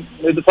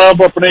ਮਿੱਧ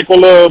ਸਾਹਿਬ ਆਪਣੇ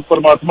ਕੋਲ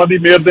ਪਰਮਾਤਮਾ ਦੀ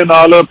ਮਿਹਰ ਦੇ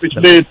ਨਾਲ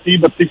ਪਿਛਲੇ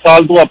 30-32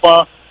 ਸਾਲ ਤੋਂ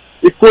ਆਪਾਂ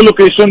ਇੱਕੋ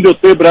ਲੋਕੇਸ਼ਨ ਦੇ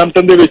ਉੱਤੇ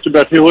ਬਰੈਂਪਟਨ ਦੇ ਵਿੱਚ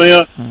ਬੈਠੇ ਹੋਏ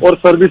ਆ ਔਰ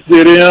ਸਰਵਿਸ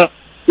ਦੇ ਰਹੇ ਆ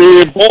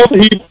ਤੇ ਬਹੁਤ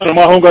ਹੀ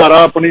ਭਰਵਾਂ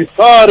ਹੁੰਗਾਰਾ ਆਪਣੀ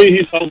ਸਾਰੀ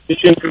ਹੀ ਸਾਊਥ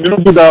ਏਸ਼ੀਅਨ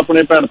ਕਮਿਊਨਿਟੀ ਦਾ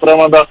ਆਪਣੇ ਭੈਣ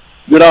ਭਰਾਵਾਂ ਦਾ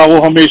ਜਿਹੜਾ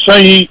ਉਹ ਹਮੇਸ਼ਾ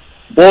ਹੀ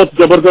ਬਹੁਤ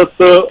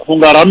ਜ਼ਬਰਦਸਤ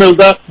ਹੁੰਗਾਰਾ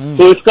ਮਿਲਦਾ।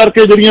 ਸੋ ਇਸ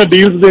ਕਰਕੇ ਜਿਹੜੀਆਂ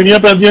ਡੀਲਸ ਦੇਣੀਆਂ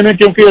ਪੈਂਦੀਆਂ ਨੇ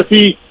ਕਿਉਂਕਿ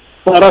ਅਸੀਂ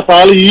ਸਾਰਾ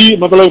ਸਾਲ ਹੀ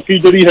ਮਤਲਬ ਕਿ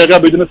ਜਿਹੜੀ ਹੈਗਾ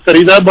ਬਿਜ਼ਨਸ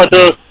ਕਰੀਦਾ ਬਟ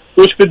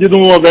ਕੁਛ ਕੁ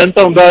ਜਦੋਂ ਇਵੈਂਟ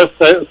ਹੁੰਦਾ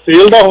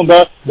ਸੇਲ ਦਾ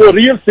ਹੁੰਦਾ ਉਹ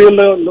ਰੀਅਲ ਸੇਲ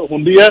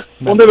ਹੁੰਦੀ ਹੈ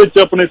ਉਹਦੇ ਵਿੱਚ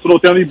ਆਪਣੇ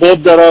ਸਰੋਤਿਆਂ ਦੀ ਬਹੁਤ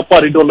ਜ਼ਿਆਦਾ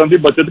ਭਾਰੀ ਡਾਲਰ ਦੀ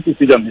ਬਚਤ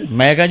ਕੀਤੀ ਜਾਂਦੀ ਹੈ।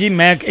 ਮੈਂ ਕਹਾਂ ਜੀ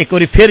ਮੈਂ ਇੱਕ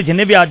ਵਾਰੀ ਫਿਰ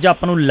ਜਿੰਨੇ ਵੀ ਅੱਜ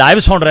ਆਪਾਂ ਨੂੰ ਲਾਈਵ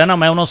ਸੁਣ ਰਿਹਾ ਨਾ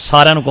ਮੈਂ ਉਹਨਾਂ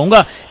ਸਾਰਿਆਂ ਨੂੰ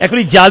ਕਹੂੰਗਾ ਇੱਕ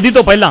ਵਾਰੀ ਜਲਦੀ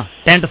ਤੋਂ ਪਹਿਲਾਂ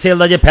ਟੈਂਟ ਸੇਲ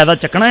ਦਾ ਜੇ ਫਾਇਦਾ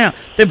ਚੱਕਣਾ ਆ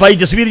ਤੇ ਬਾਈ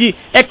ਜਸਵੀਰ ਜੀ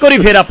ਇੱਕ ਵਾਰੀ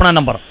ਫਿਰ ਆਪਣਾ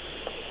number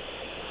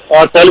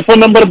telephone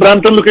number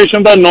Brampton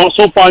location ਦਾ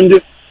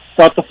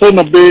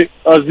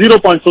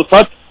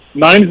 905-790-0507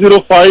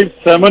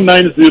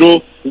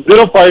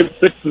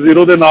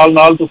 905-790-0560 ਦੇ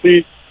ਨਾਲ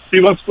ਤੁਸੀਂ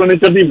ਸਟੀਵਨਸ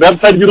ਫਰਨੀਚਰ ਦੀ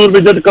ਵੈਬਸਾਈਟ ਜ਼ਰੂਰ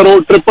ਵਿਜ਼ਿਟ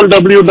ਕਰੋ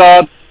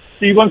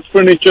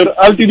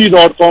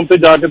www.stevensfurnitureltd.com ਤੇ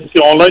ਜਾ ਕੇ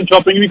ਤੁਸੀਂ ਆਨਲਾਈਨ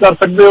ਸ਼ਾਪਿੰਗ ਵੀ ਕਰ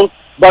ਸਕਦੇ ਹੋ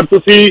ਬਟ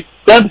ਤੁਸੀਂ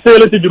ਟੈਂਟ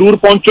ਸੇਲ ਵਿੱਚ ਜ਼ਰੂਰ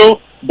ਪਹੁੰਚੋ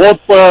ਬਹੁਤ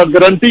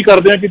ਗਾਰੰਟੀ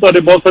ਕਰਦੇ ਹਾਂ ਕਿ ਤੁਹਾਡੇ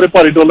ਬਹੁਤ ਸਾਰੇ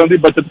ਭਾਰੀ ਡਾਲਰਾਂ ਦੀ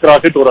ਬਚਤ ਕਰਾ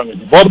ਕੇ ਤੋਰਾਂਗੇ ਜੀ।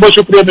 ਬਹੁਤ ਬਹੁਤ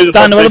ਸ਼ੁਕਰੀਆ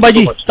ਧੰਨਵਾਦ ਬਾਈ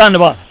ਜੀ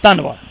ਧੰਨਵਾਦ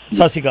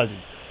ਸਤਿ ਸ਼੍ਰੀ ਅਕਾਲ ਜੀ।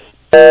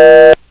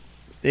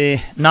 ਤੇ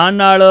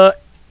ਨਾਲ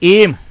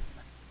ਇਹ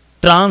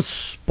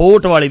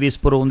ਟਰਾਂਸਪੋਰਟ ਵਾਲੇ ਵੀ ਇਸ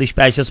ਪ੍ਰੋਗਰਾਮ ਦੀ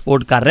ਸਪੈਸ਼ਲ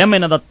ਸਪੋਰਟ ਕਰ ਰਿਹਾ ਮੈਂ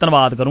ਇਹਨਾਂ ਦਾ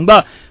ਧੰਨਵਾਦ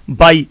ਕਰੂੰਗਾ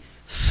ਬਾਈ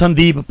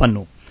ਸੰਦੀਪ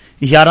ਪੰਨੂ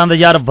ਯਾਰਾਂ ਦਾ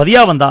ਯਾਰ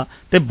ਵਧੀਆ ਬੰਦਾ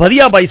ਤੇ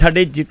ਵਧੀਆ ਬਾਈ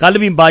ਸਾਡੇ ਕੱਲ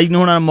ਵੀ ਬਾਈ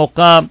ਨੂੰ ਹੁਣ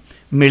ਮੌਕਾ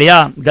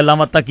ਮਿਲਿਆ ਗੱਲਾਂ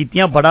ਬਾਤਾਂ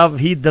ਕੀਤੀਆਂ ਬੜਾ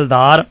ਹੀ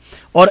ਦਿਲਦਾਰ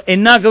ਔਰ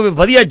ਇੰਨਾ ਕਿ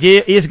ਵਧੀਆ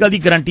ਜੇ ਇਸ ਗੱਲ ਦੀ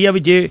ਗਰੰਟੀ ਆ ਵੀ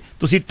ਜੇ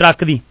ਤੁਸੀਂ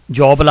ਟਰੱਕ ਦੀ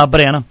ਜੌਬ ਲੱਭ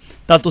ਰਹੇ ਨਾ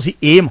ਤਾਂ ਤੁਸੀਂ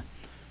ਏਮ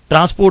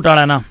ਟਰਾਂਸਪੋਰਟ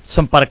ਵਾਲਿਆਂ ਨਾਲ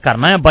ਸੰਪਰਕ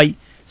ਕਰਨਾ ਹੈ ਬਾਈ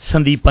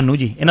ਸੰਦੀਪ ਪੰਨੂ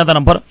ਜੀ ਇਹਨਾਂ ਦਾ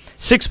ਨੰਬਰ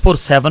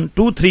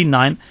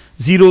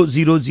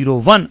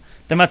 6472390001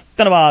 ਤੇ ਮੈਂ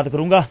ਧੰਨਵਾਦ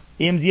ਕਰੂੰਗਾ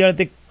ਏਮਜੀ ਵਾਲੇ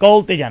ਤੇ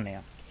ਕਾਲ ਤੇ ਜਾਂਦੇ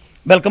ਆ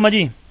ਵੈਲਕਮ ਆ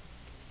ਜੀ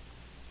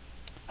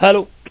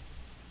ਹੈਲੋ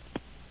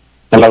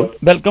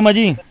ਵੈਲਕਮ ਆ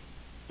ਜੀ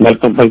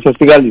ਵੈਲਕਮ ਭਾਈ ਸਤਿ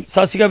ਸ਼੍ਰੀ ਅਕਾਲ ਜੀ।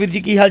 ਸਤਿ ਸ਼੍ਰੀ ਅਕਾਲ ਵੀਰ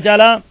ਜੀ ਕੀ ਹਾਲ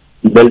ਚਾਲ ਆ?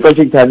 ਬਿਲਕੁਲ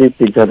ਠੀਕ ਠਾਕ ਜੀ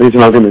ਠੀਕ ਠਾਕ ਤੁਸੀਂ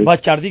ਸੁਣਾਓ ਕਿਵੇਂ? ਬਸ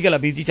ਚੜ੍ਹਦੀ ਕਲਾ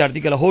ਵੀਰ ਜੀ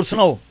ਚੜ੍ਹਦੀ ਕਲਾ ਹੋਰ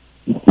ਸੁਣਾਓ?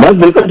 ਬਸ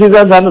ਬਿਲਕੁਲ ਠੀਕ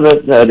ਆ ਸਾਨੂੰ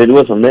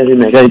ਰੇਡੀਓ ਸੁਣਦੇ ਜੀ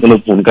ਮੈਂ ਕਿਹਾ ਤੁਹਾਨੂੰ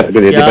ਫੋਨ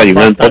ਕਰਕੇ ਦੇ ਦੇ ਭਾਈ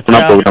ਮੈਂ ਆਪਣਾ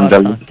ਪ੍ਰੋਗਰਾਮ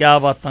ਚੱਲਦਾ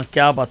ਕੀ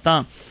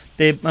ਬਾਤਾਂ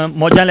ਤੇ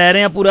ਮੌਜਾਂ ਲੈ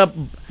ਰਹੇ ਆ ਪੂਰਾ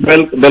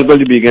ਬਿਲਕੁਲ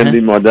ਜੀ ਵੀਕਐਂਡ ਦੀ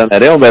ਮੌਜਾਂ ਲੈ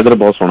ਰਹੇ ਆ ਵੈਦਰ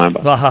ਬਹੁਤ ਸੋਹਣਾ ਹੈ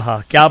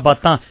ਵਾਹ ਕੀ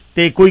ਬਾਤਾਂ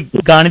ਤੇ ਕੋਈ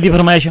ਗਾਣੇ ਦੀ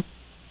ਫਰਮਾਇਸ਼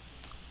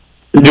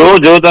ਜੋ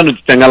ਤੁਹਾਨੂੰ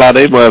ਚੰਗਾ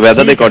ਲੱਗਦਾ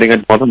ਵੈਦਰ ਦੇ ਅਕੋਰਡਿੰਗ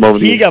ਬਹੁਤ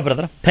ਠੀਕ ਆ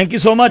brother thank you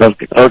so much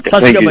ਸਤਿ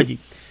ਸ਼੍ਰੀ ਅਕਾਲ ਜੀ।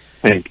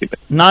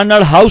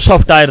 ਨਾਲ ਹਾਊਸ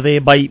ਆਫ ਟਾਇਰ ਦੇ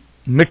ਬਾਈ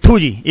ਮਿੱਠੂ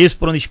ਜੀ ਇਸ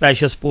ਪ੍ਰੋਗਰਾਮ ਦੀ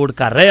ਸਪੈਸ਼ਲ ਸਪੋਰਟ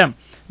ਕਰ ਰਹੇ ਆ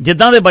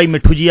ਜਿੱਦਾਂ ਦੇ ਬਾਈ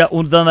ਮਿੱਠੂ ਜੀ ਆ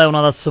ਉਦਾਂ ਦਾ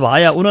ਉਹਨਾਂ ਦਾ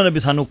ਸੁਭਾਅ ਆ ਉਹਨਾਂ ਨੇ ਵੀ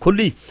ਸਾਨੂੰ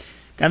ਖੁੱਲੀ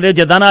ਕਹਿੰਦੇ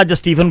ਜਿੱਦਾਂ ਨਾ ਅੱਜ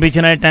ਸਟੀਫਨ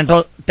ਫੀਚਰ ਨੇ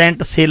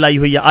ਟੈਂਟ ਸੇਲ ਆਈ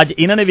ਹੋਈ ਆ ਅੱਜ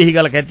ਇਹਨਾਂ ਨੇ ਵੀ ਇਹੀ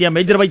ਗੱਲ ਕਹਿਤੀ ਆ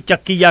ਮੇਜਰ ਬਾਈ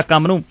ਚੱਕੀ ਆ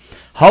ਕੰਮ ਨੂੰ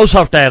ਹਾਊਸ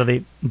ਆਫ ਟਾਇਰ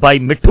ਦੇ ਬਾਈ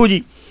ਮਿੱਠੂ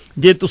ਜੀ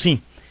ਜੇ ਤੁਸੀਂ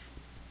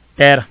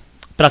ਟਾਇਰ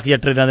ਟਰੱਕ ਜਾਂ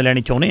ਟਰੇਲਾਂ ਦੇ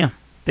ਲੈਣੀ ਚਾਹੁੰਦੇ ਆ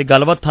ਤੇ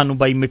ਗੱਲਬਾਤ ਤੁਹਾਨੂੰ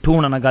ਬਾਈ ਮਿੱਠੂ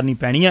ਹੋਣਾ ਨਾਲ ਕਰਨੀ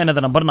ਪੈਣੀ ਆ ਇਹਨਾਂ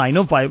ਦਾ ਨੰਬਰ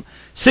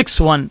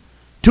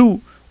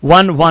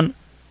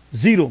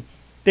 9056121110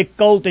 ਤੇ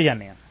ਕਾਲ ਤੇ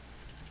ਜਾਂਦੇ ਆ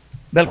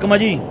ਵੈਲਕਮ ਆ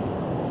ਜੀ।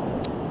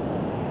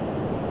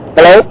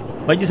 ਹੈਲੋ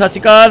ਬਾਈ ਜੀ, ਸਤਿ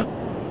ਸ਼੍ਰੀ ਅਕਾਲ।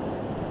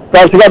 ਸਤਿ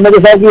ਸ਼੍ਰੀ ਅਕਾਲ ਮੇਰੇ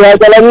ਸਾਹਿਬ, ਕੀ ਹਾਲ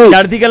ਚਾਲ ਹੈ ਜੀ?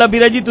 ਚੜ੍ਹਦੀ ਕਲਾ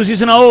ਵੀਰੇ ਜੀ, ਤੁਸੀਂ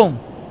ਸੁਣਾਓ?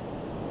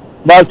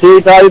 ਬਸ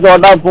ਠੀਕ ਠਾਕ ਜੀ।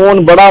 ਤੁਹਾਡਾ ਫੋਨ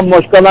ਬੜਾ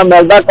ਮੁਸ਼ਕਲ ਨਾਲ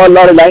ਮਿਲਦਾ,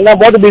 ਕਾਲਾਂ ਵਾਲੀ ਲਾਈਨਾਂ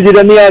ਬਹੁਤ ਬਿਜ਼ੀ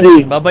ਰਹਿੰਦੀਆਂ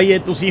ਜੀ। ਬਾਬਾ ਜੀ, ਇਹ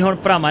ਤੁਸੀਂ ਹੁਣ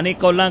ਭਰਾਵਾਂ ਨੇ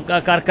ਕਾਲਾਂ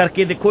ਕਰ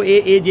ਕਰਕੇ ਦੇਖੋ,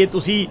 ਇਹ ਜੇ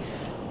ਤੁਸੀਂ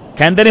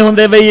ਕਹਿੰਦੇ ਨੇ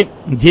ਹੁੰਦੇ ਬਈ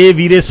ਜੇ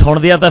ਵੀਰੇ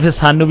ਸੁਣਦੇ ਆ ਤਾਂ ਫਿਰ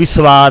ਸਾਨੂੰ ਵੀ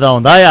ਸਵਾਦ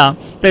ਆਉਂਦਾ ਆ,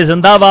 ਤੇ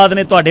ਜ਼ਿੰਦਾਬਾਦ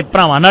ਨੇ ਤੁਹਾਡੇ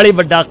ਭਰਾਵਾਂ ਨਾਲ ਹੀ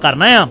ਵੱਡਾ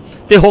ਕਰਨਾ ਆ,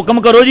 ਤੇ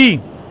ਹੁਕਮ ਕਰੋ ਜੀ।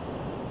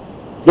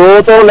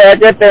 2 ਤੋਂ ਲੈ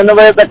ਕੇ 3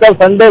 ਵਜੇ ਤੱਕ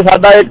ਸੰਡੇ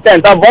ਸਾਡਾ 1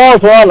 ਘੰਟਾ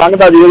ਬਹੁਤ ਸੋਹਣਾ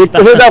ਲੰਘਦਾ ਜੀ।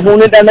 ਕਿਸੇ ਦਾ ਫੋਨ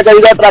ਨਹੀਂ ਅਟੈਂਡ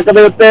ਕਰੀਦਾ ਟਰੱਕ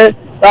ਦੇ ਉੱਤੇ,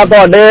 ਤਾਂ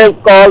ਤੁਹਾਡੇ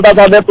ਕਾਲ ਦਾ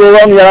ਸਾਡੇ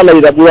ਪ੍ਰੋਗਰਾਮ ਜ਼ਿਆਦਾ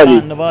ਲਈਦਾ ਪੂਰਾ ਜੀ।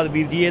 ਧੰਨਵਾਦ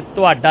ਵੀਰ ਜੀ, ਇਹ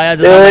ਤੁਹਾਡਾ ਆ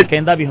ਜਦੋਂ ਮੈਂ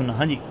ਕਹਿੰਦਾ ਵੀ ਹੁਣ।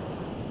 ਹਾਂਜੀ,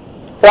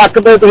 ਟਰੱਕ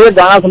ਤੇ ਤੁਸੀਂ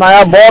ਗਾਣਾ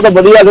ਸੁਣਾਇਆ ਬਹੁਤ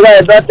ਵਧੀਆ ਸੀਗਾ,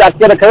 ਏਦਾਂ ਚੱਕ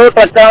ਕੇ ਰੱਖਿਓ,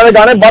 ਟਰੱਕਾਂ ਵਾਲੇ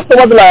ਗਾਣੇ ਵੱਧ ਤੋਂ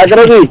ਵੱਧ ਲਾਇਆ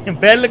ਕਰੋ ਜੀ।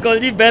 ਬਿਲਕੁਲ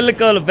ਜੀ,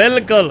 ਬਿਲਕੁਲ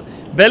ਬਿਲਕੁਲ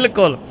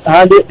ਬਿਲਕੁਲ।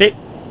 ਹਾਂਜੀ, ਜੇ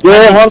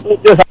ਹੁਣ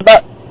ਤੁਸੀਂ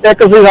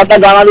ਸਾਡਾ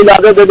ਗਾਣਾ ਵੀ ਲਾ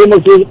ਦਿਓ ਬੇਬੀ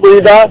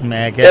ਮਖਸੂਸਪੁਰੀ ਦਾ,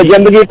 ਇਹ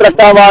ਜ਼ਿੰਦਗੀ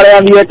ਟਰੱਕਾਂ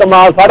ਵਾਲਿਆਂ ਦੀ ਇੱਕ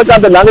ਮਾਂ, ਸੜਕਾਂ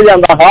ਤੇ ਲੰਘ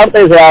ਜਾਂਦਾ ਹਰ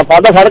ਤੇ ਸਿਆ,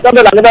 ਸਾਡਾ ਸੜਕਾਂ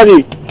ਤੇ ਲੰਘਦਾ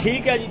ਜੀ।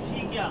 ਠੀਕ ਹੈ ਜੀ,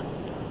 ਠੀਕ ਆ।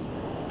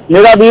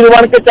 ਮੇਰਾ ਵੀਰ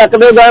ਬਣ ਕੇ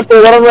ਚੱਕਦੇ ਗਏ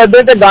ਪ੍ਰੋਗਰਾਮ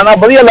ਏਦਾਂ, ਤੇ ਗਾਣਾ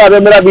ਵਧੀਆ ਲਾ ਦਿਓ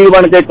ਮੇਰਾ ਵੀਰ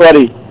ਬਣ ਕੇ ਇੱਕ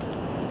ਵਾਰੀ।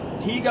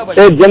 ਠੀਕ ਆ ਬਾਈ।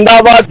 ਤੇ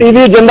ਜਿੰਦਾਬਾਦ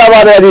ਟੀਵੀ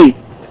ਜਿੰਦਾਬਾਦ ਹੈ ਜੀ।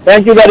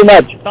 Thank you very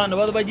much.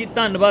 ਧੰਨਵਾਦ ਬਾਈ ਜੀ,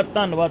 ਧੰਨਵਾਦ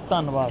ਧੰਨਵਾਦ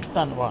ਧੰਨਵਾਦ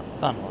ਧੰਨਵਾਦ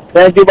ਧੰਨਵਾਦ।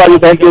 ਥੈਂਕ ਯੂ ਭਾਜੀ,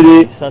 ਥੈਂਕ ਯੂ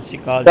ਜੀ। ਸਤਿ ਸ਼੍ਰੀ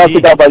ਅਕਾਲ। ਸਤਿ ਸ਼੍ਰੀ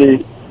ਅਕਾਲ ਭਾਜੀ।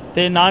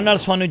 ਤੇ ਨਾਲ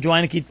ਸਾਨੂੰ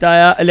ਜੁਆਇਨ ਕੀਤਾ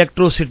ਆ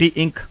ਇਲੈਕਟ੍ਰੋਸਿਟੀ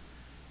ਇੰਕ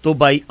ਤੋਂ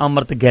ਬਾਈ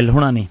ਅਮਰਤ ਗਿੱਲ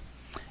ਹੋਣਾ ਨੇ।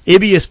 ਇਹ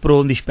ਵੀ ਇਸ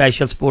ਪ੍ਰੋਗਰਾਮ ਦੀ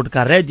ਸਪੈਸ਼ਲ ਸਪੋਰਟ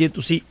ਕਰ ਰਿਹਾ। ਜੇ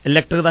ਤੁਸੀਂ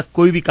ਇਲੈਕਟ੍ਰਿਕ ਦਾ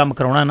ਕੋਈ ਵੀ ਕੰਮ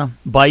ਕਰਾਉਣਾ ਨਾ,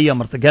 ਬਾਈ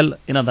ਅਮਰਤ ਗਿੱਲ,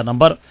 ਇਹਨਾਂ ਦਾ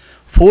ਨੰਬਰ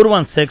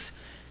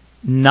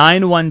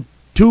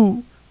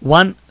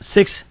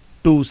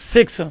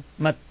 4169121626।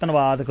 ਮੈਂ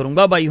ਧੰਨਵਾਦ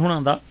ਕਰੂੰਗਾ ਬਾਈ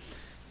ਹੁਣਾਂ ਦਾ।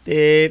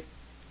 ਤੇ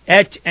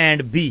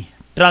H&B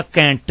truck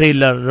and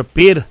trailer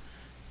repair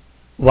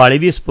ਵਾਲੇ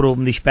ਵੀ ਇਸ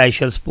ਪ੍ਰੋਗਰਾਮ ਦੀ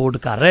ਸਪੈਸ਼ਲ ਸਪੋਰਟ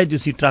ਕਰ ਰਹੇ।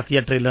 ਤੁਸੀਂ ਟਰੱਕ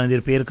ਜਾਂ ਟ੍ਰੇਲਰਾਂ ਦੀ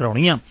ਰਿਪੇਅਰ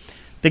ਕਰਾਉਣੀ ਆ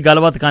ਤੇ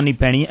ਗੱਲਬਾਤ ਕਰਨੀ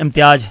ਪੈਣੀ ਹੈ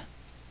ਇਮਤਿਆਜ਼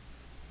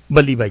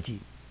ਬੱਲੀ ਬਾਈ ਜੀ।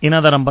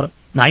 ਇਹਨਾਂ ਦਾ ਨੰਬਰ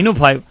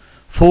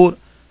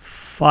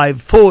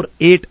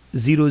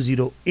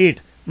 9054548008।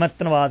 ਮੈਂ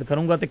ਧੰਨਵਾਦ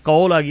ਕਰੂੰਗਾ। ਤੇ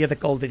ਕਾਲ ਆ ਗਈ ਹੈ ਤੇ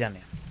ਕਾਲ ਤੇ ਜਾਂਦੇ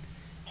ਹਾਂ।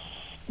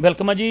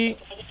 ਵੈਲਕਮ ਆ ਜੀ।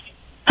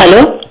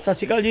 ਹੈਲੋ, ਸਤਿ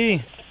ਸ਼੍ਰੀ ਅਕਾਲ ਜੀ।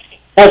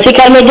 ਸਤਿ ਸ਼੍ਰੀ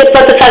ਅਕਾਲ ਮੇਜਰ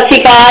ਪੁੱਤ, ਸਤਿ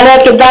ਸ਼੍ਰੀ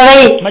ਅਕਾਲ। ਕਿੱਦਾਂ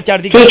ਬਈ? ਮੈਂ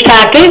ਚੜ੍ਹਦੀ ਠੀਕ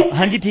ਠਾਕ?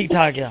 ਹਾਂਜੀ, ਠੀਕ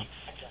ਠਾਕ ਆ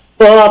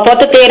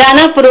ਪੁੱਤ। ਤੇਰਾ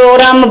ਨਾ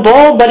ਪ੍ਰੋਗਰਾਮ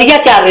ਬਹੁਤ ਵਧੀਆ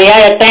ਚੱਲ ਰਿਹਾ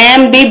ਹੈ,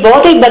 ਟਾਈਮ ਵੀ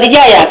ਬਹੁਤ ਹੀ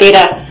ਵਧੀਆ ਆ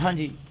ਤੇਰਾ।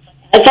 ਹਾਂਜੀ,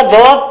 ਅੱਛਾ,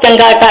 ਬਹੁਤ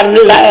ਚੰਗਾ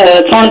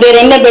ਸੁਣਦੇ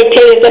ਰਹਿੰਦੇ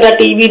ਬੈਠੇ, ਤੇਰਾ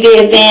ਟੀਵੀ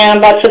ਦੇਖਦੇ ਆ।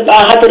 ਬਸ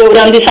ਆਹ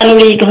ਪ੍ਰੋਗਰਾਮ ਦੀ ਸਾਨੂੰ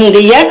ਲੀਕ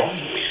ਹੁੰਦੀ ਹੈ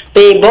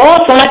ਤੇ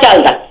ਬਹੁਤ ਸੋਹਣਾ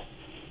ਚੱਲਦਾ।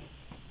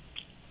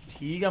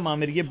 ਠੀਕ ਆ ਮਾਂ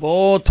ਮੇਰੀਏ,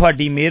 ਬਹੁਤ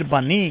ਤੁਹਾਡੀ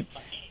ਮਿਹਰਬਾਨੀ।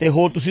 ਤੇ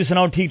ਹੋਰ ਤੁਸੀਂ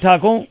ਸੁਣਾਓ, ਠੀਕ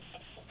ਠਾਕ ਹੋ?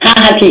 ਹਾਂ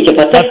ਹਾਂ, ਠੀਕ ਹੈ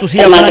ਪੁੱਤ।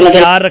 ਤੁਸੀਂ ਆਪਣਾ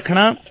ਖਿਆਲ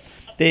ਰੱਖਣਾ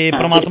ਤੇ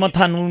ਪ੍ਰਮਾਤਮਾ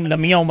ਤੁਹਾਨੂੰ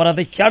ਲੰਮੀਆਂ ਉਮਰਾਂ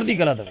ਤੇ ਚੜ੍ਹਦੀ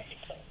ਕਲਾ ਦੇਵੇ।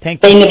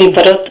 Thank you.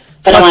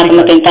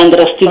 ਪਰਮਾਤਮਾ ਤੈਨੂੰ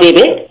ਤੰਦਰੁਸਤੀ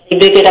ਦੇਵੇ,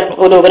 ਇੱਦਾਂ ਤੇਰਾ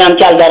ਪ੍ਰੋਗਰਾਮ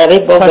ਚੱਲਦਾ ਰਹੇ,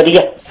 ਬਹੁਤ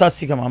ਵਧੀਆ। ਸਤਿ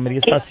ਸ਼੍ਰੀ ਅਕਾਲ ਮਾਂ ਮੇਰੀ,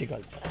 ਸਤਿ ਸ਼੍ਰੀ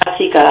ਅਕਾਲ। ਸਤਿ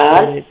ਸ਼੍ਰੀ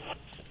ਅਕਾਲ।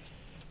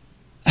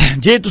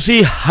 ਜੇ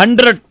ਤੁਸੀਂ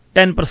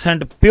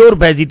 110% ਪਿਓਰ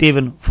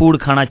ਵੈਜੀਟੇਬਲ ਫੂਡ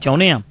ਖਾਣਾ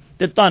ਚਾਹੁੰਦੇ ਆ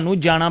ਤੇ ਤੁਹਾਨੂੰ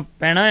ਜਾਣਾ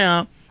ਪੈਣਾ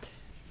ਆ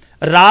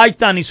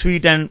Rajdhani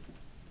sweet and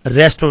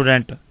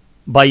restaurant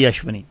by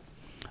Ashwani.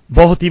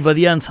 ਬਹੁਤ ਹੀ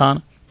ਵਧੀਆ ਇਨਸਾਨ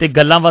ਤੇ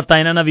ਗੱਲਾਂ ਬਾਤਾਂ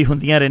ਇਹਨਾਂ ਨਾਲ ਵੀ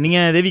ਹੁੰਦੀਆਂ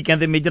ਰਹਿੰਦੀਆਂ। ਇਹਦੇ ਵੀ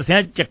ਕਹਿੰਦੇ ਮੇਜਰ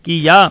ਸਿੰਘ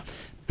ਚੱਕੀ ਆ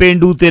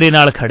ਪੇਂਡੂ ਤੇਰੇ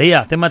ਨਾਲ ਖੜੇ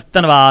ਆ। ਤੇ ਮੈਂ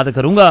ਧੰਨਵਾਦ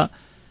ਕਰੂੰਗਾ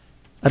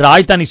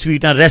ਰਾਜਧਾਨੀ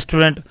ਸਵੀਟ ਐਂਡ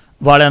ਰੈਸਟੋਰੈਂਟ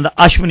ਵਾਲਿਆਂ ਦਾ,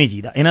 ਅਸ਼ਵਨੀ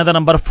ਜੀ ਦਾ। ਇਹਨਾਂ ਦਾ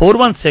ਨੰਬਰ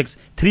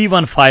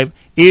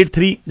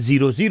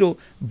 4163158300।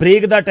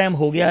 ਬ੍ਰੇਕ ਦਾ ਟਾਈਮ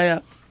ਹੋ ਗਿਆ ਆ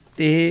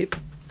ਤੇ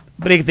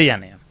ਬ੍ਰੇਕ ਤੇ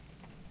ਜਾਂਦੇ ਆ।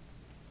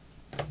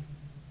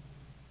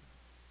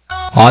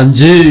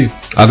 ਹਾਂਜੀ,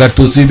 ਅਗਰ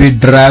ਤੁਸੀਂ ਵੀ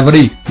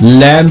ਡਰਾਈਵਰੀ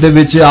ਲਾਈਨ ਦੇ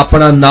ਵਿੱਚ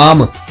ਆਪਣਾ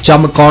ਨਾਮ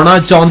ਚਮਕਾਉਣਾ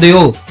ਚਾਹੁੰਦੇ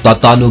ਹੋ ਤਾਂ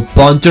ਤੁਹਾਨੂੰ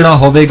ਪਹੁੰਚਣਾ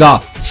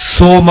ਹੋਵੇਗਾ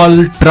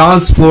ਸੋਮਲ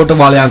ਟਰਾਂਸਪੋਰਟ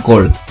ਵਾਲਿਆਂ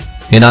ਕੋਲ।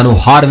 ਇਹਨਾਂ ਨੂੰ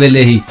ਹਰ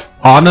ਵੇਲੇ ਹੀ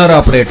ਆਨਰ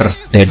ਆਪਰੇਟਰ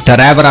ਤੇ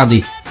ਡਰਾਈਵਰਾਂ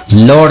ਦੀ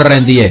ਲੋੜ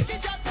ਰਹਿੰਦੀ ਹੈ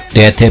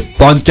ਤੇ ਇੱਥੇ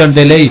ਪਹੁੰਚਣ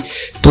ਦੇ ਲਈ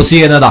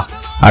ਤੁਸੀਂ ਇਹਨਾਂ ਦਾ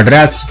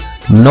ਐਡਰੈਸ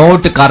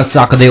ਨੋਟ ਕਰ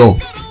ਸਕਦੇ ਹੋ।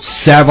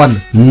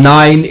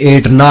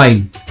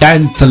 7989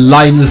 10th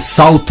line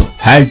south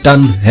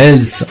ਹੈਲਟਨ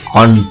Hills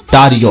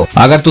ontario।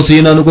 ਅਗਰ ਤੁਸੀਂ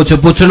ਇਹਨਾਂ ਨੂੰ ਕੁਝ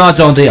ਪੁੱਛਣਾ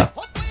ਚਾਹੁੰਦੇ ਆ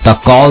ਤਾਂ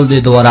ਕਾਲ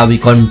ਦੇ ਦੁਆਰਾ ਵੀ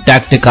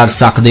ਕੰਟੈਕਟ ਕਰ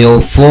ਸਕਦੇ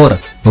ਹੋ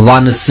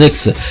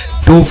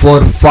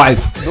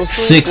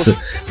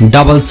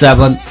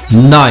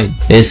 4162456779।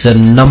 ਇਸ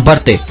ਨੰਬਰ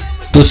ਤੇ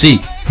ਤੁਸੀਂ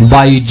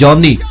ਬਾਈ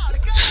ਜੌਨੀ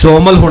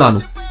ਸੋਮਲ ਹੁਣਾਂ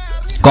ਨੂੰ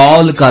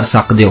ਕਾਲ ਕਰ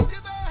ਸਕਦੇ ਹੋ।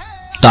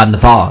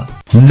 ਧੰਨਵਾਦ।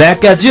 ਮੈਂ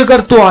ਕਿਹਾ ਜੀ,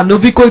 ਅਗਰ ਤੁਹਾਨੂੰ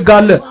ਵੀ ਕੋਈ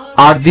ਗੱਲ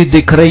ਆਦਿ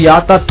ਦਿਖ ਰਹੀ ਆ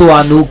ਤਾਂ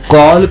ਤੁਹਾਨੂੰ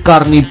ਕਾਲ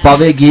ਕਰਨੀ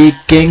ਪਵੇਗੀ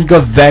ਕਿੰਗ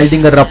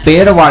ਵੈਲਡਿੰਗ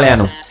ਰਿਪੇਅਰ ਵਾਲਿਆਂ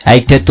ਨੂੰ।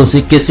 ਇੱਥੇ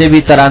ਤੁਸੀਂ ਕਿਸੇ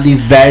ਵੀ ਤਰ੍ਹਾਂ ਦੀ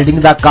ਵੈਲਡਿੰਗ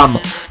ਦਾ ਕੰਮ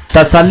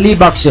ਤਸੱਲੀ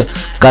ਬਖਸ਼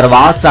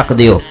ਕਰਵਾ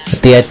ਸਕਦੇ ਹੋ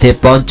ਤੇ ਇੱਥੇ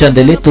ਪਹੁੰਚਣ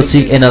ਦੇ ਲਈ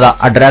ਤੁਸੀਂ ਇਹਨਾਂ ਦਾ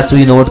ਐਡਰੈਸ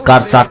ਵੀ ਨੋਟ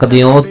ਕਰ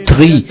ਸਕਦੇ ਹੋ।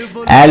 3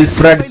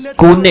 ਐਲਫਰਡ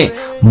ਕੋਨੇ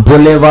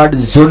boulevard,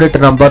 unit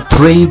number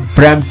 3,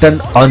 Brampton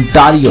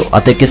ontario।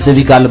 ਅਤੇ ਕਿਸੇ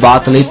ਵੀ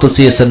ਗੱਲਬਾਤ ਲਈ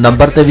ਤੁਸੀਂ ਇਸ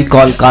ਨੰਬਰ ਤੇ ਵੀ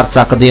ਕਾਲ ਕਰ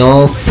ਸਕਦੇ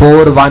ਹੋ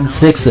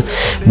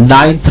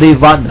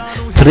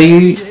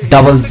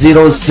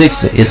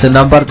 4169313006। ਇਸ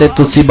ਨੰਬਰ ਤੇ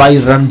ਤੁਸੀਂ ਬਾਈ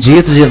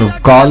ਰਣਜੀਤ ਜੀ ਨੂੰ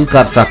ਕਾਲ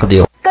ਕਰ ਸਕਦੇ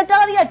ਹੋ।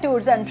 Kataria Tours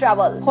tours and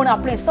travel. ਹੁਣ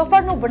ਆਪਣੇ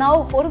ਸਫ਼ਰ ਨੂੰ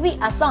ਬਣਾਓ ਹੋਰ ਵੀ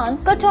ਆਸਾਨ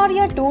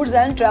ਕਟਾਰੀਆ ਟੂਰਸ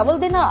ਐਂਡ ਟਰੈਵਲ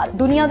ਦੇ ਨਾਲ।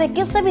 ਦੁਨੀਆ ਦੇ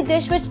ਕਿਸੇ ਵੀ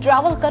ਦੇਸ਼ ਵਿੱਚ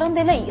ਟਰੈਵਲ ਕਰਨ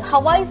ਦੇ ਲਈ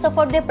ਹਵਾਈ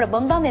ਸਫ਼ਰ ਦੇ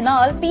ਪ੍ਰਬੰਧਾਂ ਦੇ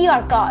ਨਾਲ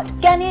PR card,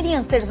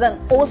 Canadian citizen,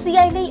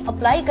 OCI ਲਈ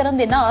ਅਪਲਾਈ ਕਰਨ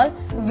ਦੇ ਨਾਲ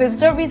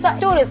ਵਿਜ਼ਟਰ ਵੀਜ਼ਾ,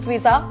 ਟੂਰਿਸਟ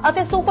ਵੀਜ਼ਾ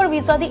ਅਤੇ ਸੁਪਰ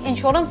ਵੀਜ਼ਾ ਦੀ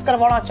ਇੰਸ਼ੋਰੈਂਸ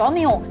ਕਰਵਾਉਣਾ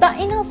ਚਾਹੁੰਦੇ ਹੋ ਤਾਂ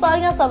ਇਹਨਾਂ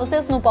ਸਾਰੀਆਂ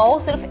ਸਰਵਿਸਿਜ਼ ਨੂੰ ਪਾਓ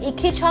ਸਿਰਫ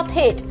ਇੱਕ ਹੀ ਛੱਤ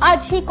ਹੇਠ।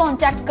 ਅੱਜ ਹੀ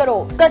ਕੰਟੈਕਟ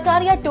ਕਰੋ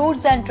ਕਟਾਰੀਆ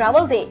ਟੂਰਸ ਐਂਡ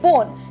ਟਰੈਵਲ ਦੇ।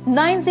 Phone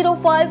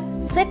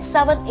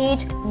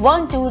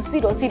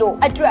 9056781200,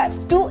 address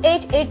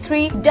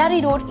 2883 Derry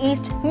Road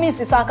East,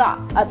 Mississauga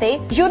ਅਤੇ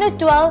Unit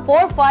 12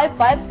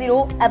 4550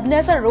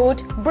 Ebenezer Road,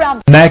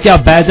 Brampton। ਮੈਂ ਕਿਹਾ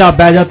ਬਹਿ ਜਾ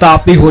ਤਾਂ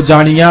ਆਪ ਹੀ ਹੋ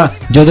ਜਾਣੀ ਆ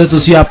ਜਦੋਂ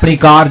ਤੁਸੀਂ ਆਪਣੀ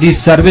ਕਾਰ ਦੀ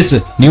service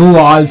new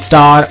all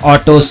star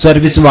auto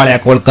service ਵਾਲਿਆਂ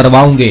ਕੋਲ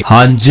ਕਰਵਾਉਂਗੇ।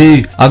 ਹਾਂਜੀ,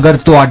 ਅਗਰ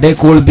ਤੁਹਾਡੇ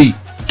ਕੋਲ ਵੀ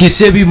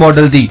ਕਿਸੇ ਵੀ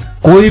ਮਾਡਲ ਦੀ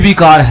ਕੋਈ ਵੀ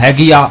ਕਾਰ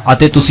ਹੈਗੀ ਆ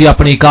ਅਤੇ ਤੁਸੀਂ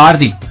ਆਪਣੀ ਕਾਰ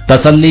ਦੀ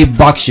ਤਸੱਲੀ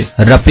ਬਖਸ਼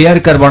ਰਿਪੇਅਰ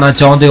ਕਰਵਾਉਣਾ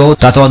ਚਾਹੁੰਦੇ ਹੋ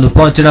ਤਾਂ ਤੁਹਾਨੂੰ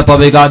ਪਹੁੰਚਣਾ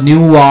ਪਵੇਗਾ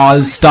new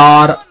all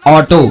star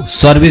auto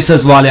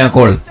services ਵਾਲਿਆਂ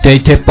ਕੋਲ। ਤੇ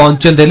ਇੱਥੇ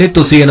ਪਹੁੰਚਣ ਦੇ ਲਈ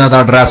ਤੁਸੀਂ ਇਹਨਾਂ ਦਾ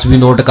ਐਡਰੈਸ ਵੀ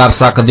ਨੋਟ ਕਰ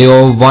ਸਕਦੇ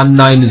ਹੋ।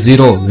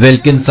 190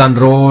 Wilkinson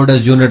road,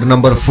 unit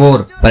number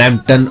 4,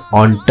 Brampton,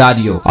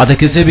 Ontario. ਅਤੇ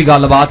ਕਿਸੇ ਵੀ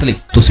ਗੱਲਬਾਤ ਲਈ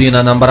ਤੁਸੀਂ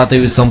ਇਹਨਾਂ ਨੰਬਰਾਂ ਤੇ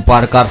ਵੀ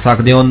ਸੰਪਰਕ ਕਰ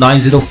ਸਕਦੇ ਹੋ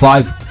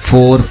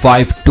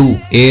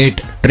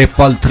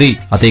 9054528333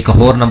 ਅਤੇ ਇੱਕ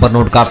ਹੋਰ ਨੰਬਰ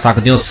ਨੋਟ ਕਰ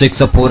ਸਕਦੇ ਹੋ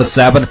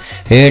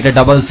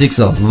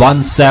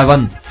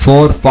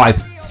 6478661745।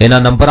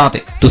 ਇਹਨਾਂ ਨੰਬਰਾਂ ਤੇ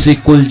ਤੁਸੀਂ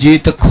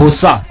ਕੁਲਜੀਤ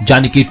ਖੋਸਾ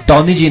ਯਾਨੀ ਕਿ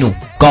ਟੌਨੀ ਜੀ ਨੂੰ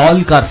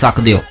ਕਾਲ ਕਰ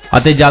ਸਕਦੇ ਹੋ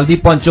ਅਤੇ ਜਲਦੀ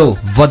ਪਹੁੰਚੋ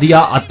ਵਧੀਆ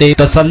ਅਤੇ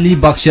ਤਸੱਲੀ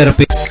ਬਖਸ਼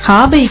ਰੁਪਏ।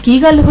 ਹਾਂ ਬਈ,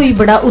 ਕੀ ਗੱਲ ਹੋਈ?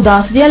 ਬੜਾ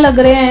ਉਦਾਸ ਜਿਹਾ ਲੱਗ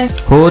ਰਿਹਾ ਹੈ।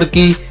 ਹੋਰ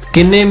ਕੀ,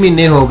 ਕਿੰਨੇ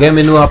ਮਹੀਨੇ ਹੋ ਗਏ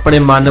ਮੈਨੂੰ ਆਪਣੇ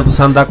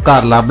ਮਨਪਸੰਦ ਦਾ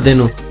ਘਰ ਲੱਭਦੇ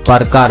ਨੂੰ,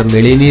 ਪਰ ਘਰ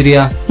ਮਿਲ ਹੀ ਨਹੀਂ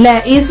ਰਿਹਾ।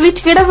 ਲੈ, ਇਸ ਵਿੱਚ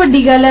ਕਿਹੜਾ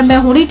ਵੱਡੀ ਗੱਲ ਹੈ। ਮੈਂ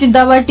ਹੁਣੀ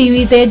ਜਿੰਦਾਬਾਦ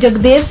ਟੀਵੀ ਤੇ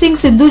ਜਗਦੇਵ ਸਿੰਘ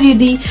ਸਿੱਧੂ ਜੀ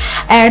ਦੀ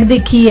ਐਡ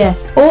ਦੇਖੀ ਹੈ।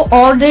 ਉਹ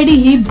ਆਲਰੇਡੀ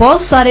ਹੀ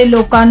ਬਹੁਤ ਸਾਰੇ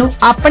ਲੋਕਾਂ ਨੂੰ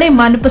ਆਪਣੇ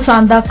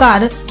ਮਨਪਸੰਦ ਦਾ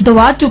ਘਰ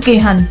ਦਵਾ ਚੁੱਕੇ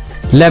ਹਨ।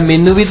 ਲੈ,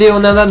 ਮੈਨੂੰ ਵੀ ਦੇ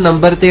ਉਹਨਾਂ ਦਾ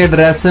ਨੰਬਰ ਤੇ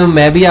ਐਡਰੈਸ,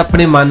 ਮੈਂ ਵੀ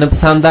ਆਪਣੇ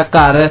ਮਨਪਸੰਦ ਦਾ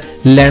ਘਰ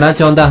ਲੈਣਾ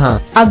ਚਾਹੁੰਦਾ ਹਾਂ।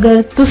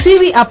 ਅਗਰ ਤੁਸੀਂ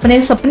ਵੀ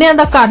ਆਪਣੇ ਸੁਪਨਿਆਂ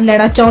ਦਾ ਘਰ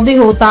ਲੈਣਾ ਚਾਹੁੰਦੇ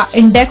ਹੋ ਤਾਂ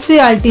ਇੰਡੈਕਸ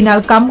ਰਿਐਲਿਟੀ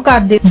ਨਾਲ ਕੰਮ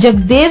ਕਰਦੇ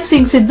ਜਗਦੇਵ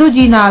ਸਿੰਘ ਸਿੱਧੂ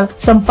ਜੀ ਨਾਲ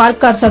ਸੰਪਰਕ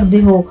ਕਰ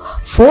ਸਕਦੇ ਹੋ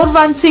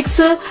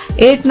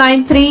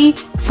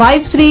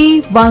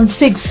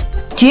 4168935316।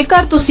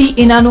 ਜੇਕਰ ਤੁਸੀਂ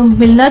ਇਹਨਾਂ ਨੂੰ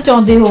ਮਿਲਣਾ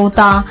ਚਾਹੁੰਦੇ ਹੋ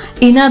ਤਾਂ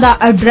ਇਹਨਾਂ ਦਾ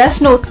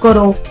ਐਡਰੈਸ ਨੋਟ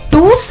ਕਰੋ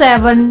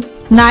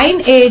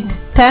 2798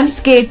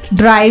 Thamesgate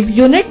drive,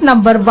 unit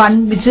number 1,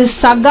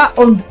 Mississauga,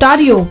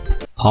 Ontario.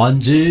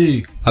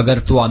 ਹਾਂਜੀ, ਅਗਰ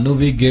ਤੁਹਾਨੂੰ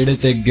ਵੀ ਗੇੜੇ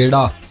ਤੇ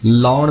ਗੇੜਾ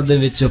ਲਾਉਣ ਦੇ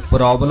ਵਿੱਚ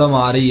ਪ੍ਰੋਬਲਮ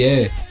ਆ ਰਹੀ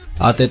ਹੈ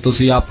ਅਤੇ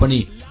ਤੁਸੀਂ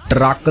ਆਪਣੀ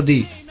ਟਰੱਕ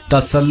ਦੀ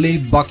ਤਸੱਲੀ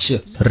ਬਖਸ਼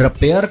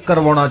ਰਿਪੇਅਰ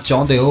ਕਰਵਾਉਣਾ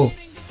ਚਾਹੁੰਦੇ ਹੋ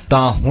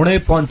ਤਾਂ ਹੁਣੇ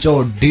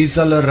ਪਹੁੰਚੋ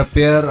ਡੀਜ਼ਲ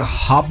ਰਿਪੇਅਰ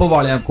ਹੱਬ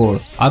ਵਾਲਿਆਂ ਕੋਲ।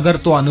 ਅਗਰ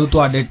ਤੁਹਾਨੂੰ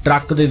ਤੁਹਾਡੇ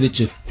ਟਰੱਕ ਦੇ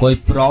ਵਿੱਚ ਕੋਈ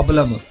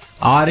ਪ੍ਰੋਬਲਮ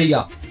ਆ ਰਹੀ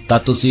ਆ ਤਾਂ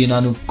ਤੁਸੀਂ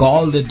ਇਹਨਾਂ ਨੂੰ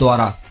ਕਾਲ ਦੇ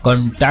ਦੁਆਰਾ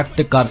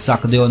ਕੰਟੈਕਟ ਕਰ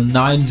ਸਕਦੇ ਹੋ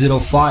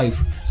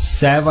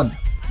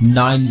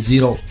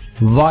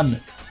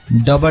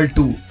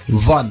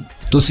 9057901221।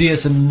 ਤੁਸੀਂ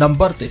ਇਸ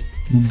ਨੰਬਰ ਤੇ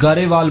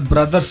ਗਰੇਵਾਲ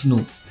ਬ੍ਰਦਰਸ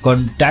ਨੂੰ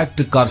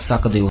ਕੰਟੈਕਟ ਕਰ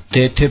ਸਕਦੇ ਹੋ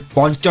ਤੇ ਇੱਥੇ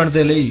ਪਹੁੰਚਣ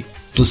ਦੇ ਲਈ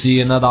ਤੁਸੀਂ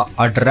ਇਹਨਾਂ ਦਾ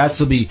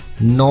ਐਡਰੈਸ ਵੀ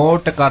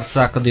ਨੋਟ ਕਰ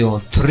ਸਕਦੇ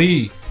ਹੋ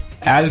 3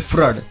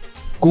 Alfred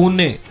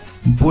Kuehne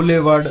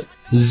boulevard,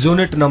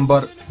 unit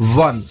number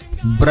 1,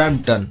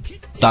 Brampton.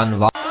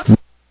 ਧੰਨਵਾਦ।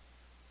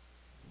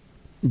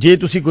 ਜੇ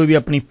ਤੁਸੀਂ ਕੋਈ ਵੀ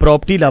ਆਪਣੀ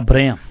ਪ੍ਰਾਪਰਟੀ ਲੱਭ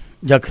ਰਹੇ ਆ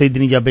ਜਾਂ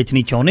ਖਰੀਦਣੀ ਜਾਂ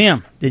ਵੇਚਣੀ ਚਾਹੁੰਦੇ ਆ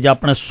ਤੇ ਜਾਂ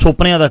ਆਪਣਾ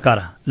ਸੁਪਨਿਆਂ ਦਾ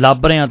ਘਰ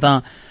ਲੱਭ ਰਹੇ ਆ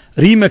ਤਾਂ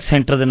ਰੀਮੈਕਸ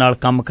ਸੈਂਟਰ ਦੇ ਨਾਲ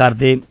ਕੰਮ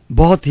ਕਰਦੇ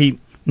ਬਹੁਤ ਹੀ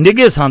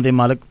ਨਿੱਘੇ ਸਾਂ ਦੇ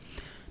ਮਾਲਕ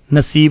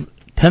ਨਸੀਬ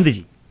ਥਿੰਦ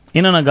ਜੀ,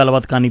 ਇਹਨਾਂ ਨਾਲ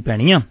ਗੱਲਬਾਤ ਕਰਨੀ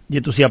ਪੈਣੀ ਆ ਜੇ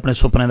ਤੁਸੀਂ ਆਪਣੇ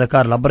ਸੁਪਨਿਆਂ ਦਾ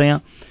ਘਰ ਲੱਭ ਰਹੇ ਆ।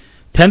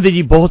 ਥਿੰਦ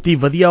ਜੀ ਬਹੁਤ ਹੀ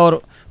ਵਧੀਆ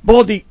ਔਰ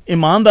ਬਹੁਤ ਹੀ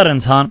ਇਮਾਨਦਾਰ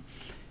ਇਨਸਾਨ।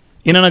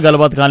 ਇਹਨਾਂ ਨਾਲ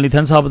ਗੱਲਬਾਤ ਕਰਨ ਲਈ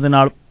ਥਿੰਦ ਸਾਹਿਬ ਦੇ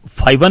ਨਾਲ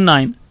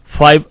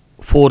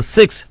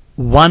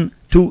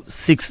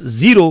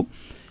 5195461260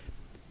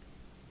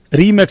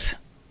 ਰੀਮੈਕਸ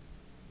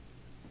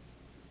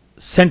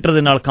ਸੈਂਟਰ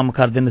ਦੇ ਨਾਲ ਕੰਮ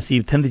ਕਰਦੇ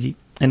ਨਸੀਬ ਥਿੰਦ ਜੀ।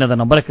 ਇਹਨਾਂ ਦਾ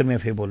ਨੰਬਰ ਇੱਕ ਮੈਂ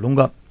ਫੇਰ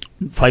ਬੋਲੂੰਗਾ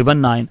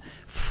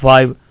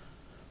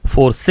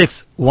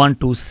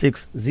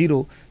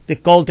 5195461260 ਤੇ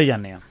ਕਾਲ ਤੇ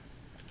ਜਾਂਦੇ ਆ।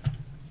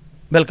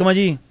 ਵੈਲਕਮ ਆ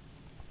ਜੀ।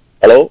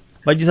 ਹੈਲੋ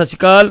ਬਾਈ ਜੀ, ਸਤਿ ਸ਼੍ਰੀ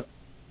ਅਕਾਲ।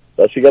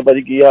 ਸਤਿ ਸ਼੍ਰੀ ਅਕਾਲ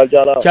ਭਾਜੀ, ਕੀ ਹਾਲ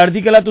ਚਾਲ ਆ?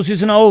 ਚੜ੍ਹਦੀ ਕਲਾ, ਤੁਸੀਂ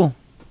ਸੁਣਾਓ?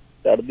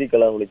 ਚੜ੍ਹਦੀ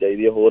ਕਲਾ ਹੋਣੀ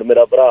ਚਾਹੀਦੀ ਹੈ। ਹੋਰ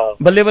ਮੇਰਾ ਭਰਾ?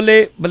 ਬੱਲੇ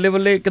ਬੱਲੇ ਬੱਲੇ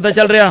ਬੱਲੇ, ਕਿੱਦਾਂ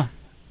ਚੱਲ ਰਿਹਾ?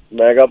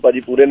 ਮੈਂ ਕਿਹਾ ਭਾਜੀ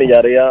ਪੂਰੇ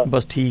ਨਜ਼ਾਰੇ ਆ।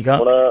 ਬਸ ਠੀਕ ਆ।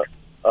 ਹੁਣ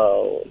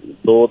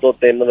 2 ਤੋਂ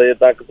 3 ਵਜੇ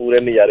ਤੱਕ ਪੂਰੇ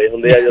ਨਜ਼ਾਰੇ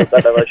ਹੁੰਦੇ ਆ ਜਦੋਂ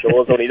ਤੁਹਾਡਾ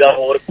ਸ਼ੋਅ ਸੁਣੀਦਾ,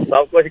 ਹੋਰ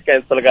ਸਭ ਕੁਝ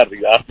ਕੈਂਸਲ ਕਰ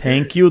ਦਿੰਦਾ।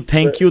 Thank you.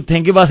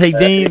 ਬਸ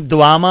ਏਦਾਂ ਹੀ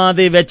ਦੁਆਵਾਂ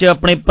ਦੇ ਵਿੱਚ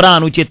ਆਪਣੇ ਭਰਾ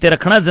ਨੂੰ ਚੇਤੇ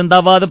ਰੱਖਣਾ।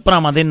 ਜ਼ਿੰਦਾਬਾਦ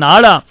ਭਰਾਵਾਂ ਦੇ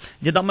ਨਾਲ ਆ,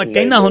 ਜਿੱਦਾਂ ਮੈਂ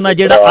ਕਹਿਣਾ ਹੁੰਦਾ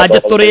ਜਿਹੜਾ ਅੱਜ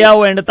ਤੁਰਿਆ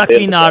ਉਹ ਐਂਡ ਤੱਕ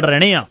ਹੀ ਨਾਲ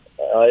ਰਹਿਣੇ ਆ।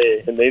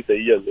 ਨਹੀਂ,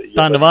 ਸਹੀ ਆ।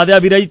 ਧੰਨਵਾਦ ਆ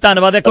ਵੀਰਾ ਜੀ,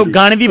 ਧੰਨਵਾਦ। ਦੇਖੋ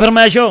ਗਾਣੇ ਦੀ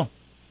ਫਰਮਾਇਸ਼ ਹੋ।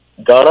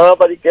 ਗਾਣਾ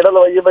ਭਾਜੀ ਕਿਹੜਾ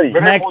ਲਵਾਈਏ ਭਾਜੀ?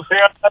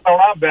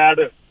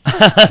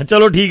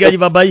 ਚਲੋ ਠੀਕ ਹੈ ਜੀ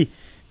ਬਾਬਾ ਜੀ,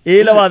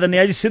 ਇਹ ਲਵਾ ਦਿੰਦੇ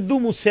ਆ ਜੀ, ਸਿੱਧੂ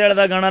ਮੂਸੇ ਵਾਲੇ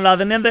ਦਾ ਗਾਣਾ ਲਾ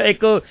ਦਿੰਦੇ ਆ। ਤੇ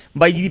ਇੱਕ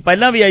ਬਾਈ ਜੀ ਦੀ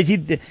ਪਹਿਲਾਂ ਵੀ ਆਈ ਸੀ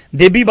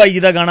ਦੇਬੀ ਬਾਈ ਜੀ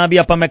ਦਾ ਗਾਣਾ ਵੀ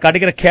ਆਪਾਂ ਮੈਂ ਕੱਢ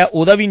ਕੇ ਰੱਖਿਆ,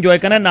 ਉਹਦਾ ਵੀ ਇੰਜੋਏ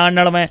ਕਰਨਾ।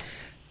 ਨਾਲ ਮੈਂ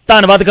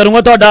ਧੰਨਵਾਦ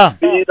ਕਰੂੰਗਾ ਤੁਹਾਡਾ।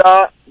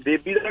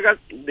 ਦੇਬੀ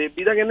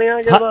ਦਾ ਕਹਿੰਦੇ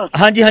ਆ?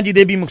 ਹਾਂਜੀ,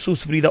 ਦੇਬੀ ਮਖਸੂਸ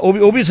ਫਰੀ ਦਾ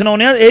ਉਹ ਵੀ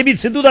ਸੁਣਾਉਂਦੇ ਆ, ਇਹ ਵੀ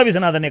ਸਿੱਧੂ ਦਾ ਵੀ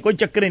ਸੁਣਾ ਦਿੰਦੇ, ਕੋਈ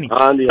ਚੱਕਰ ਹੀ ਨਹੀਂ।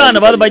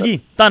 ਧੰਨਵਾਦ ਬਾਈ ਜੀ,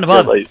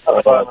 ਧੰਨਵਾਦ।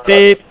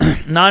 ਤੇ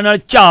ਨਾਲ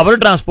ਝਾਵਰ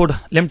ਟਰਾਂਸਪੋਰਟ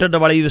ਲਿਮਟਿਡ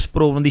ਵਾਲੀ ਇਸ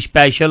ਪ੍ਰੋਗਰਾਮ ਦੀ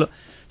ਸਪੈਸ਼ਲ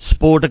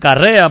ਸਪੋਰਟ ਕਰ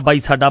ਰਹੇ ਆ ਬਾਈ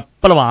ਸਾਡਾ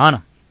ਭਲਵਾਨ,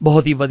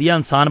 ਬਹੁਤ ਹੀ ਵਧੀਆ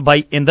ਇਨਸਾਨ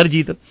ਬਾਈ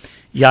ਇੰਦਰਜੀਤ।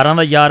 यारां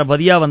दा यार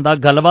वधिया बंदा,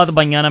 गलबात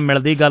बाईयां नाल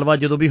मिलदी, गलबात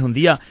जदों भी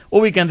हुंदी आ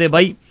ਉਹ ਵੀ ਕਹਿੰਦੇ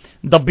ਬਾਈ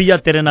ਦੱਬੀ ਆ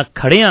ਤੇਰੇ ਨਾਲ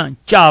ਖੜੇ ਆ।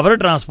 ਝਾਵਰ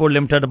ਟਰਾਂਸਪੋਰਟ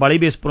ਲਿਮਟਿਡ ਵਾਲੀ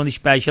ਵੀ ਇਸ ਪਰੋਂ ਦੀ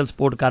ਸਪੈਸ਼ਲ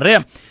ਸਪੋਰਟ ਕਰ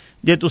ਰਿਹਾ।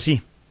 ਜੇ ਤੁਸੀਂ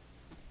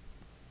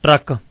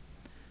ਟਰੱਕ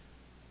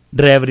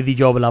ਡਰਾਈਵਰੀ ਦੀ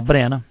ਜੋਬ ਲੱਭ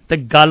ਰਹੇ ਆ ਨਾ ਤੇ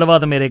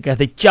ਗੱਲਬਾਤ ਮੇਰੇ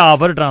ਕਹਿੰਦੇ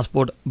ਝਾਵਰ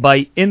ਟਰਾਂਸਪੋਰਟ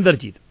ਬਾਈ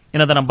ਇੰਦਰਜੀਤ।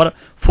 ਇਹਨਾਂ ਦਾ ਨੰਬਰ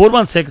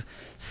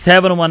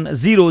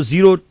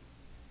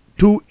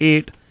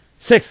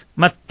 4167100286।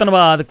 ਮੈਂ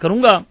ਧੰਨਵਾਦ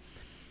ਕਰੂੰਗਾ।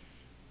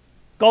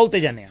 ਕਾਲ ਤੇ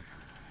ਜਾਂਦੇ ਆ।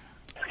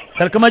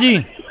 ਵੈਲਕਮ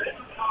ਜੀ।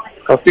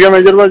 ਸਤਿ ਸ਼੍ਰੀ ਅਕਾਲ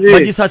ਮੇਜਰ ਭਾਜੀ।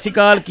 ਜੀ ਸਤਿ ਸ਼੍ਰੀ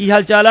ਅਕਾਲ, ਕੀ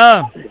ਹਾਲ ਚਾਲ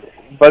ਆ?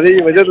 ਵਧੀਆ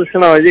ਜੀ ਵਧੀਆ, ਤੁਸੀਂ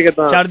ਸੁਣਾਓ ਜੀ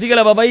ਕਿੱਦਾਂ? ਚੜ੍ਹਦੀ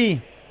ਕਲਾ ਬਾਬਾ ਜੀ।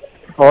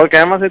 ਹੋਰ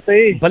ਕਹਿਮਾ ਸਿੱਤੇ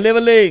ਜੀ? ਬੱਲੇ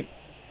ਬੱਲੇ।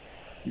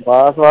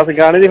 ਬਸ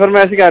ਗਾਣੇ ਦੀ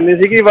ਫਰਮਾਇਸ਼ ਕਰਨੀ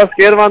ਸੀਗੀ। ਬਸ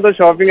ਕੇਅਰਵਾਨ ਤੋਂ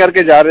ਸ਼ਾਪਿੰਗ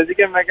ਕਰਕੇ ਜਾ ਰਹੇ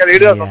ਸੀਗੇ। ਮੈਂ ਕਿਹਾ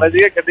ਰੇਡੀਓ ਸੁਣਦਾ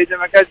ਸੀਗਾ ਗੱਡੀ 'ਚ।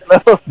 ਮੈਂ ਕਿਹਾ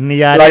ਚਲੋ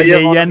ਨਜ਼ਾਰੇ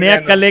ਲਈ ਜਾਂਦੇ ਆ,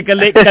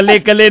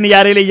 ਕੱਲੇ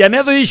ਨਜ਼ਾਰੇ ਲਈ ਜਾਂਦੇ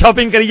ਆ। ਤੁਸੀਂ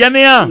ਸ਼ਾਪਿੰਗ ਕਰੀ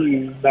ਜਾਂਦੇ ਆ?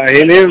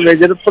 ਨਹੀਂ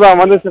ਮੇਜਰ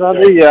ਭਰਾਵਾਂ ਦੇ ਸਿਰਾਂ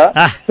ਤੇ ਹੀ ਆ।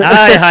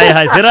 ਹਾਏ ਹਾਏ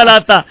ਹਾਏ, ਸਿਰਾ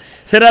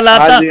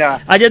ਲਾਤਾ।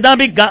 ਅਜਿੱਦਾਂ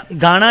ਵੀ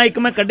ਗਾਣਾ ਇੱਕ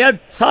ਮੈਂ ਕੱਢਿਆ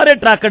ਸਾਰੇ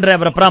ਟਰੱਕ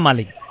ਡਰਾਈਵਰ ਭਰਾਵਾਂ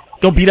ਲਈ,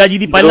 ਕਿਉਂ ਵੀਰਾ ਜੀ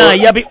ਦੀ ਪਹਿਲਾਂ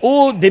ਆਈ ਆ ਵੀ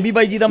ਉਹ ਦੇਵੀ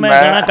ਬਾਈ ਜੀ ਦਾ ਮੈਂ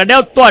ਗਾਣਾ ਕੱਢਿਆ,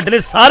 ਉਹ ਤੁਹਾਡੇ ਲਈ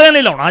ਸਾਰਿਆਂ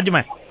ਲਈ ਲਾਉਣਾ ਅੱਜ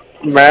ਮੈਂ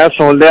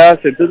ਸੁਣ ਲਿਆ।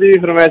 ਸਿੱਧੂ ਦੀ ਵੀ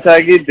ਫਰਮਾਇਸ਼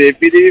ਹੈਗੀ,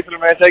 ਦੇਵੀ ਦੀ ਵੀ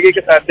ਫਰਮਾਇਸ਼ ਹੈਗੀ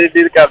ਕਿ ਸਾਡੇ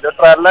ਡੀਲ ਕਰ ਦਿਓ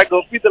ਟਰਾਲਾ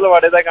ਗੋਪੀ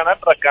ਤਲਵਾੜੇ ਦਾ ਗਾਣਾ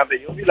ਟਰੱਕਾਂ ਤੇ,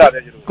 ਉਹ ਵੀ ਲਾ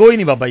ਦਿਓ ਜਰੂਰ। ਕੋਈ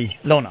ਨਹੀਂ ਬਾਬਾ ਜੀ,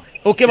 ਲਾਉਣਾ।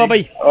 ਓਕੇ ਬਾਬਾ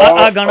ਜੀ,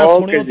 ਆ ਗਾਣਾ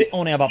ਸੁਣਿਓ ਤੇ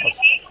ਆਉਣੇ ਆ ਵਾਪਸ।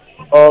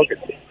 ਓਕੇ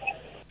ਜੀ।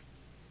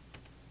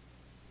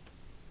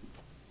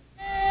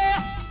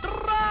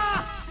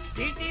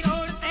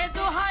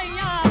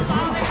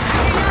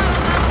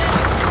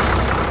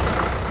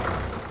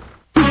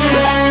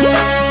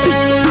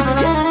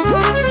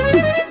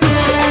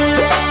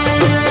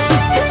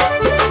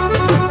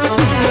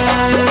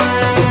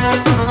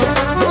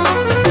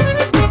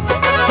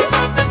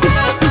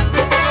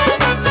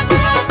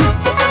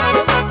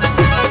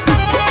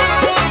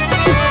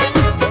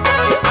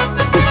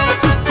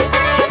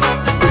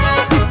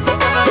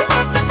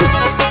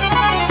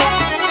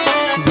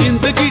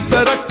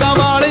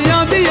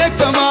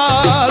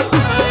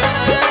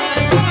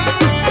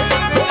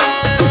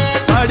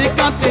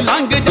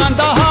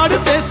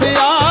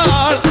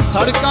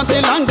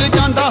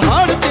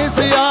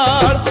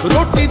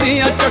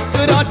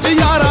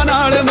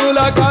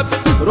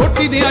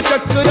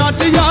 ਚੱਕਰਾਂ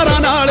 'ਚ ਯਾਰਾਂ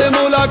ਨਾਲ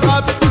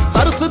ਮੁਲਾਕਾਤ,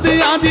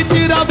 ਤਰਸਦਿਆਂ ਦੀ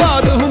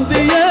ਚਿਰਾਬਾਦ ਹੁੰਦੀ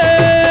ਏ।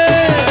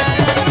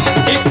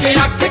 ਇੱਕ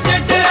ਅੱਖ 'ਚ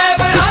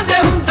ਡਰਾਈਵਰਾਂ ਦੇ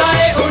ਹੁੰਦਾ ਏ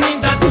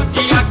ਉਣੀਂਦਾ,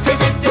 ਦੂਜੀ ਅੱਖ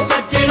ਵਿੱਚ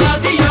ਸੱਜਣਾ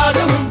ਦੀ ਯਾਦ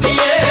ਹੁੰਦੀ ਏ।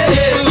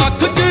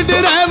 ਅੱਖ 'ਚ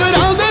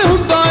ਡਰਾਈਵਰਾਂ ਦੇ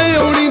ਹੁੰਦਾ ਏ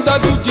ਉਣੀਂਦਾ,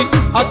 ਦੂਜੀ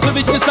ਅੱਖ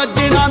ਵਿੱਚ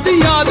ਸੱਜਣਾ ਦੀ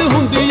ਯਾਦ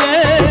ਹੁੰਦੀ ਏ।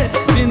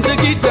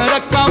 ਜ਼ਿੰਦਗੀ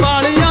ਟਰੱਕਾਂ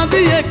ਵਾਲਿਆਂ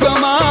ਦੀ ਏ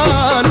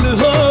ਕਮਾਲ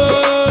ਹੋ।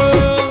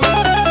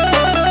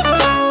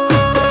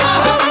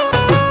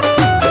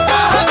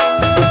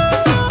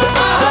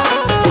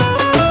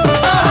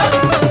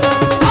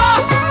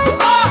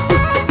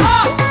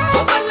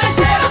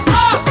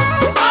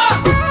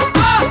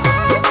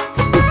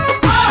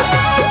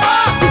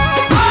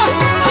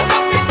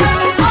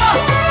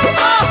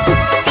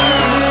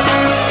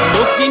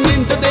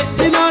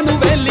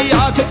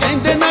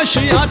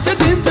 ਨਸ਼ਿਆਂ 'ਚ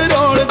ਦਿੰਦ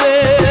ਰੋਲਦੇ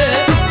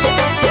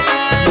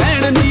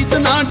ਲੈਣ ਨੀਤ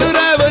ਨਾ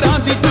ਡਰਾਈਵਰਾਂ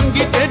ਦੀ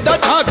ਚੰਗੀ ਟੇਡਾ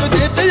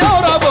ਠਾਕਦੇ ਤੇ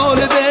ਔਰਾ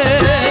ਬੋਲਦੇ।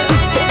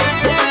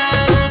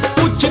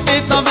 ਪੁੱਛ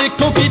ਕੇ ਤਾਂ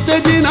ਵੇਖੋ ਕਿਤੇ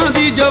ਜਿਨ੍ਹਾਂ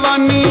ਦੀ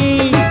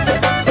ਜਵਾਨੀ,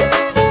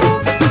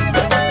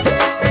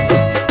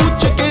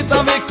 ਪੁੱਛ ਕੇ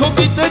ਤਾਂ ਵੇਖੋ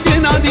ਕਿਤੇ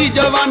ਜਿਨ੍ਹਾਂ ਦੀ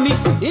ਜਵਾਨੀ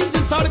ਇੰਜ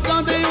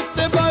ਸੜਕਾਂ ਦੇ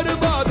ਉੱਤੇ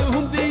ਬਰਬਾਦ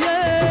ਹੁੰਦੀ ਏ।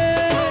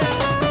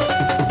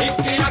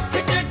 ਇੱਕ ਅੱਖ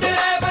 'ਚ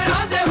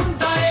ਡਰਾਈਵਰਾਂ ਦੇ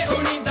ਹੁੰਦਾ ਏ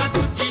ਉਣੀਂਦਾ,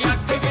 ਦੂਜੀ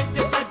ਅੱਖ ਵਿੱਚ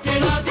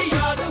ਸੱਜਣਾ ਦੀ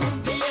ਯਾਦ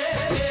ਹੁੰਦੀ ਏ।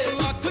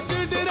 ਅੱਖ 'ਚ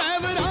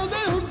ਡਰਾਈਵਰਾਂ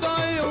ਦੇ ਹੁੰਦਾ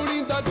ਏ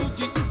ਉਣੀਂਦਾ,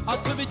 ਦੂਜੀ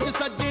ਅੱਖ ਵਿੱਚ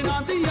ਸੱਜਣਾ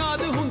ਦੀ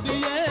ਯਾਦ ਹੁੰਦੀ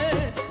ਏ।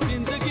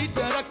 ਜ਼ਿੰਦਗੀ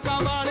ਟਰੱਕਾਂ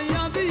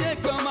ਵਾਲਿਆਂ ਦੀ ਏ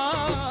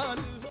ਕਮਾਲ।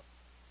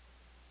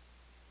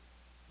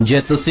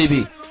 ਜੇ ਤੁਸੀਂ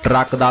ਵੀ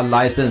ਟਰੱਕ ਦਾ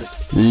ਲਾਇਸੈਂਸ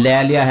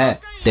ਲੈ ਲਿਆ ਹੈ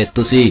ਤੇ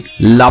ਤੁਸੀਂ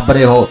ਲੱਭ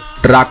ਰਹੇ ਹੋ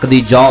ਟਰੱਕ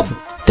ਦੀ ਜੌਬ,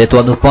 ਤੇ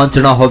ਤੁਹਾਨੂੰ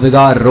ਪਹੁੰਚਣਾ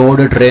ਹੋਵੇਗਾ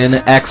ਰੋਡ ਟ੍ਰੇਨ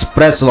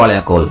ਐਕਸਪ੍ਰੈਸ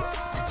ਵਾਲਿਆਂ ਕੋਲ।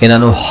 ਇਹਨਾਂ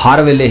ਨੂੰ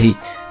ਹਰ ਵੇਲੇ ਹੀ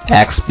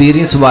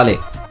ਐਕਸਪੀਰੀਅੰਸ ਵਾਲੇ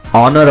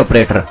ਓਨਰ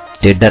ਆਪਰੇਟਰ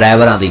ਤੇ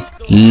ਡਰਾਈਵਰਾਂ ਦੀ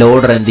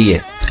ਲੋੜ ਰਹਿੰਦੀ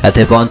ਹੈ।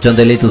 ਇੱਥੇ ਪਹੁੰਚਣ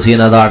ਦੇ ਲਈ ਤੁਸੀਂ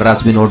ਇਹਨਾਂ ਦਾ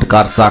ਐਡਰੈਸ ਵੀ ਨੋਟ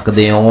ਕਰ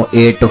ਸਕਦੇ ਹੋ।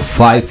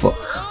 85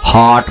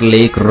 Heart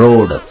Lake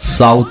road,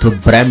 south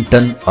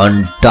Brampton,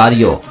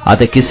 ontario।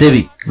 ਅਤੇ ਕਿਸੇ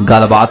ਵੀ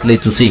ਗੱਲਬਾਤ ਲਈ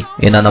ਤੁਸੀਂ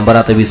ਇਹਨਾਂ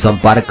ਨੰਬਰਾਂ ਤੇ ਵੀ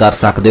ਸੰਪਰਕ ਕਰ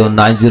ਸਕਦੇ ਹੋ।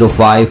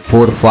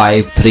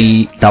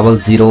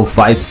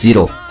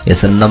 9054530050।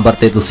 ਇਸ ਨੰਬਰ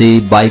ਤੇ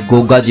ਤੁਸੀਂ ਬਾਈ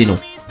ਗੋਗਾ ਜੀ ਨੂੰ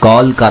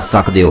ਕਾਲ ਕਰ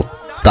ਸਕਦੇ ਹੋ।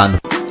 ਧੰਨਵਾਦ।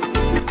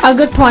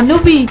 ਅਗਰ ਤੁਹਾਨੂੰ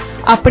ਵੀ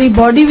ਆਪਣੀ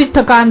ਬਾਡੀ ਵਿੱਚ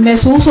ਥਕਾਨ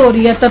ਮਹਿਸੂਸ ਹੋ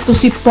ਰਹੀ ਹੈ ਤਾਂ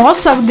ਤੁਸੀਂ ਪਹੁੰਚ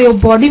ਸਕਦੇ ਹੋ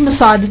ਬਾਡੀ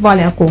ਮਸਾਜ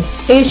ਵਾਲਿਆਂ ਕੋਲ।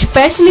 ਇਹ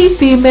specially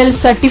female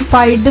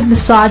certified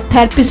massage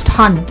therapist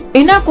ਹਨ।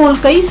 ਇਹਨਾਂ ਕੋਲ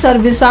ਕਈ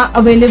ਸਰਵਿਸਾਂ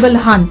ਅਵੇਲੇਬਲ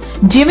ਹਨ,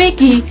 ਜਿਵੇਂ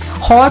ਕਿ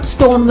ਹੌਟ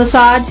ਸਟੋਨ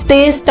ਮਸਾਜ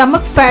ਤੇ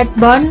stomach fat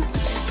burn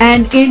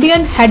and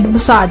Indian head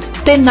massage.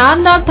 ਤੇ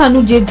ਨਾਲ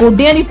ਤੁਹਾਨੂੰ ਜੇ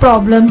ਗੋਡਿਆਂ ਦੀ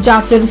ਪ੍ਰੋਬਲਮ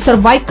ਜਾਂ ਫਿਰ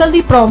ਸਰਵਾਈਕਲ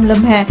ਦੀ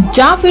ਪ੍ਰੋਬਲਮ ਹੈ,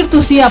 ਜਾਂ ਫਿਰ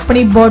ਤੁਸੀਂ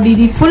ਆਪਣੀ ਬਾਡੀ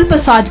ਦੀ ਫੁੱਲ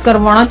ਮਸਾਜ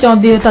ਕਰਵਾਉਣਾ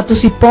ਚਾਹੁੰਦੇ ਹੋ ਤਾਂ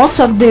ਤੁਸੀਂ ਪਹੁੰਚ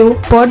ਸਕਦੇ ਹੋ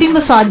ਬਾਡੀ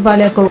ਮਸਾਜ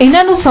ਵਾਲਿਆਂ ਕੋਲ।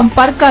 ਇਹਨਾਂ ਨੂੰ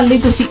ਸੰਪਰਕ ਕਰਨ ਲਈ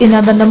ਤੁਸੀਂ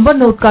ਇਹਨਾਂ ਦਾ ਨੰਬਰ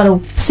ਨੋਟ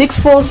ਕਰੋ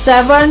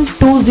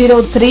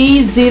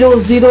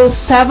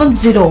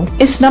 6472030070।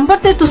 ਇਸ ਨੰਬਰ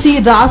ਤੇ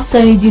ਤੁਸੀਂ ਰਾਜ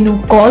ਸੈਣੀ ਜੀ ਨੂੰ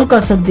ਕਾਲ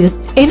ਕਰ ਸਕਦੇ ਹੋ।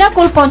 ਇਹਨਾਂ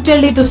ਕੋਲ ਪਹੁੰਚਣ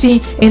ਲਈ ਤੁਸੀਂ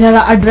ਇਹਨਾਂ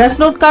ਦਾ ਐਡਰੈਸ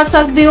ਨੋਟ ਕਰ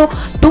ਸਕਦੇ ਹੋ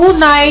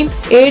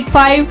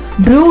 2985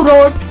 Drew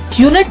road,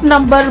 unit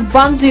number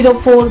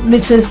 104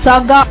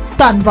 Mississauga.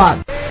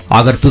 धन्यवाद।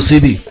 अगर तुसी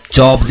भी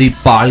जॉब दी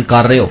भाल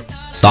कर रहे हो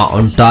तां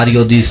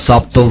ओंटारियो दी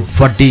सब तो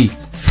वड्डी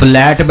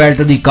फ्लैट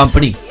बेल्ट दी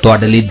कंपनी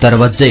तुहाडे लई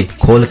दरवाजे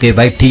खोल के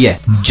बैठी है,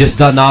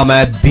 जिसदा नाम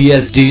है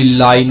BSD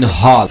लाइन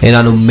हॉल।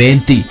 इन्हां नूं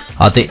मेहनती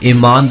अते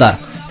ईमानदार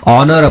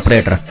ऑनर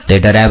ऑपरेटर ते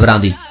ड्राइवरां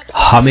दी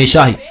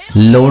हमेशा ही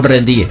लोड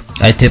रहिंदी है।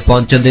 इत्थे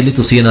पहुंचण दे लई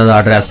तुसीं इन्हां दा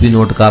एड्रैस भी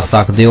नोट कर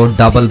सकदे हो,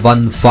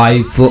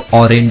 115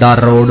 ओरिंडा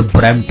रोड,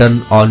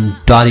 ब्रैम्पटन,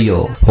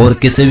 ओंटारियो। होर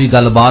किसी भी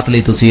गलबात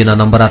लई तुसीं इन्हां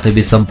नंबरां ते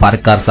भी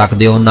संपर्क कर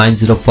सकदे हो,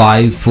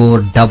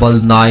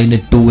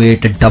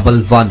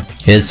 9054992811।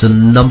 इस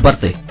नंबर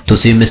ते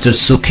तुसीं मिस्टर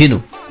सुखी नूं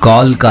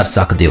कॉल कर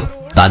सकदे हो।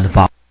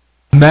 धन्यवाद।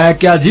 मैं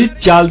क्या जी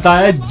चलता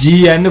है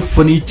GN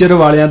फर्नीचर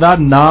वालियां दा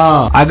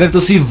नां। अगर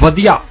तुसी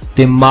वधिया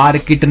ते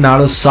मार्केट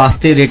नालों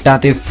सस्ते रेटां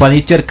ते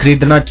फर्नीचर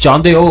खरीदना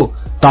चाहते हो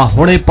तां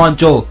हुणे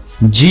पहुंचो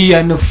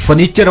GN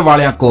फर्नीचर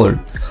वालियां कोल।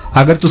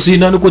 अगर तुसी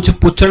इन्हां नूं कुछ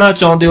पुछना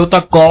चाहते हो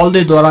तां कॉल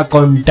दे द्वारा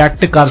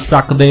कॉन्टैक्ट कर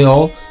सकते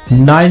हो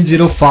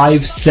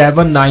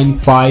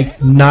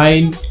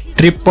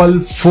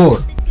 9057959444।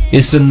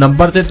 इस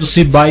नंबर ते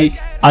तुसी बाई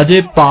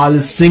अजय पाल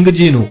सिंह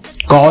जी नूं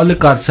कॉल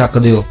कर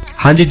सकते हो।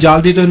 हाँ जी,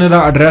 जल्दी तो इन्हां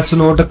दा एड्रैस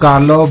नोट कर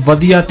लो।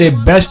 वधिया ते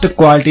बेस्ट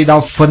क्वालिटी दा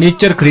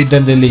फर्नीचर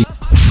खरीदण दे लई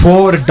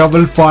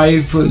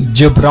 455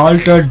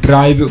 जिब्राल्टर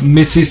ड्राइव,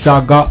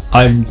 मिसिसागा,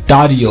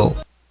 ओंटारियो।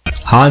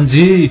 हाँ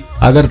जी,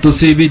 अगर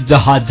तुसी भी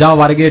जहाजां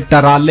वर्गे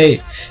टराले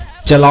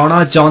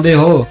चलाउणा चाहुंदे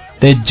हो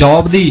ते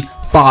जॉब दी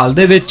भाल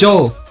दे विच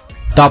हो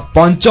तां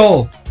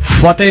पहुंचो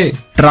फतेह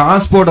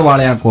ट्रांसपोर्ट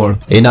वालियां कोल।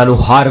 इन्हां नूं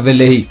हर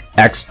वेले ही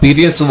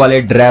एक्सपीरियंस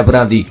वाले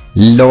ड्राइवरां दी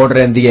लोड़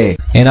रहिंदी है।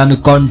 इन्हां नूं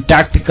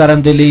कॉन्टैक्ट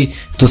करन दे लई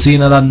तुसीं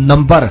इन्हां दा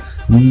नंबर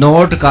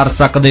नोट कर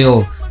सकदे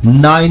हो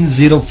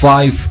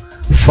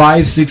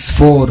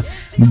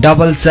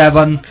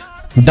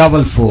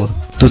 9055647744।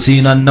 तुसीं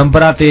इन्हां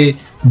नंबरां ते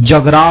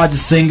जगराज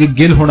सिंह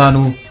गिल हुणां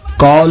नूं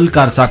कॉल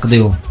कर सकदे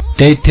हो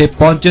ते इत्थे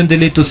पहुंचण दे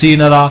लई तुसीं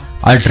इन्हां दा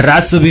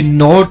एड्रैस भी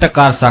नोट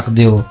कर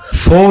सकदे हो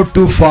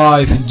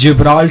 425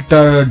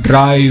 जिब्राल्टर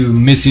ड्राइव,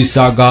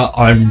 मिसिसागा,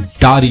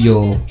 ओंटारियो।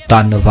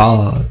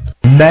 धन्यवाद।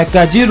 मैं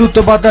कहा जी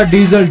रुतबा दा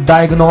डीजल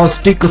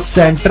डायग्नोस्टिक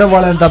सेंटर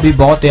वालियां दा भी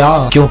बहुत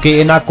आ,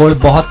 क्योंकि इन्हां कोल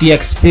बहुत ही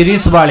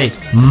एक्सपीरियंस वाले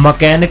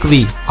मकैनिक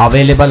भी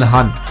अवेलेबल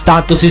हन।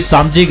 तां तुसीं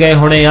समझी गए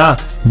होने आ,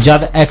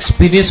 जद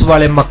एक्सपीरियंस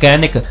वाले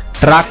मकैनिक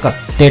ट्रक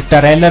ते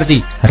ट्रेलर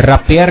दी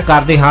रिपेयर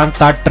करदे हन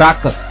तां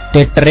ट्रक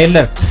ते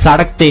ट्रेलर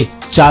सड़क ते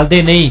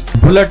चलदे नहीं,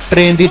 बुलेट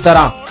ट्रेन दी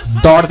तरह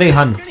दौड़दे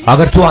हन।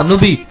 अगर तुहानू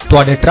भी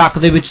तुहाडे ट्रक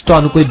दे विच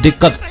तुहानू कोई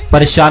दिक्कत,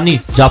 परेशानी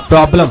जां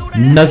प्रॉब्लम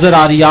नजर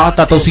आ रही आ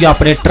तां तुसीं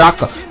अपने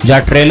ट्रक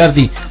जां ट्रेलर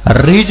दी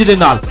रीज दे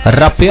नाल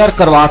रिपेयर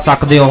करवा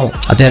सकदे हो।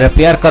 अते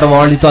रिपेयर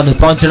करवाउण लई तुहानू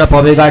पहुंचना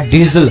पवेगा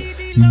डीजल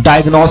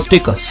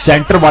डायग्नोस्टिक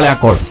सेंटर वालियां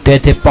कोल ते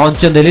इत्थे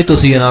पहुंचण दे लई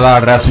तुसीं इन्हां दा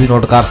एड्रैस भी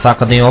नोट कर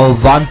सकदे हो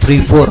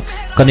 134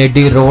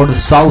 Kennedy road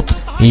south,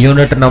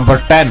 unit number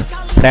 10,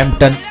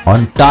 Brampton,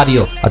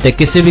 Ontario. अते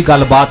किसी भी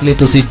गलबात लई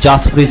तुसीं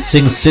जसप्रीत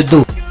सिंह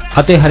सिद्धू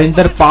ਅਤੇ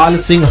ਹਰਿੰਦਰਪਾਲ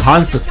ਸਿੰਘ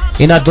ਹੰਸ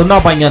ਇਹਨਾਂ ਦੋਨਾਂ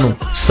ਭਾਈਆਂ ਨੂੰ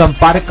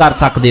ਸੰਪਰਕ ਕਰ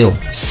ਸਕਦੇ ਹੋ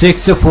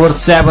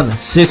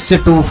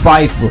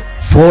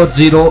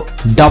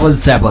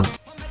 6476254077।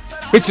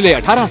 पिछले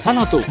 18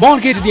 सालों तो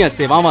मॉर्गेज ਦੀਆਂ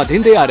ਸੇਵਾਵਾਂ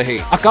ਦਿੰਦੇ ਆ ਰਹੇ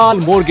ਅਕਾਲ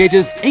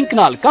ਮੋਰਗੇजेस इंक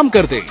ਨਾਲ ਕੰਮ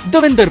ਕਰਦੇ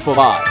Davinder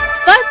Pawar.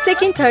 First,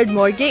 second, third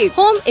mortgage,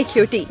 home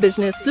equity,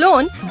 business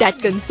loan, debt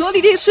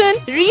consolidation,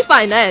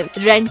 refinance,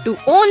 rent to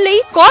only.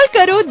 Call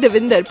karo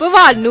Devinder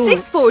Pawar nu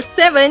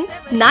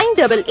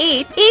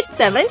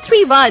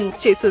 647-988-8731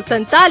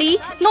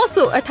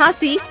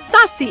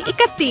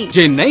 647-988-8731।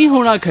 ਜੇ ਨਹੀਂ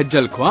ਹੋਣਾ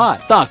ਖੱਜਲ ਖੁਆਰ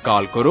ਤਾਂ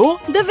ਕਾਲ ਕਰੋ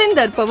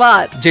Devinder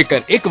Pawar।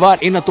 ਜੇਕਰ ਇੱਕ ਵਾਰ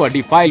ਇਹਨਾਂ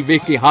ਤੁਹਾਡੀ ਫਾਈਲ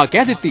ਵੇਖ ਕੇ ਹਾਂ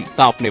ਕਹਿ ਦਿੱਤੀ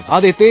ਤਾਂ ਆਪਣੇ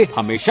ਵਾਅਦੇ ਤੇ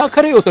ਹਮੇਸ਼ਾ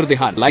ਖਰੇ ਉਤਰਦੇ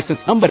ਹਨ।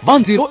 Licence number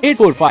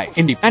 10845,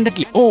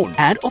 independently owned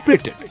and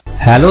operated।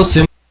 Hello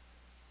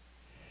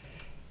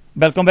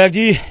welcome back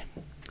ਜੀ।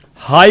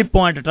 ਹਾਈ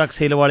ਪੁਆਇੰਟ ਟਰੱਕ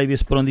ਸੇਲ ਵਾਲੇ ਵੀ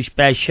ਇਸ ਪਰੋਂ ਦੀ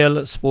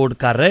ਸਪੈਸ਼ਲ ਸਪੋਰਟ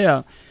ਕਰ ਰਹੇ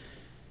ਆ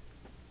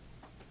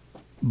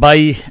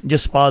ਬਾਈ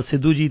ਜਸਪਾਲ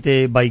ਸਿੱਧੂ ਜੀ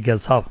ਤੇ ਬਾਈ ਗਿੱਲ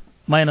ਸਾਹਿਬ।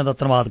 ਮੈਂ ਇਹਨਾਂ ਦਾ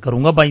ਧੰਨਵਾਦ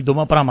ਕਰੂੰਗਾ ਬਾਈ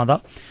ਦੋਵਾਂ ਭਰਾਵਾਂ ਦਾ।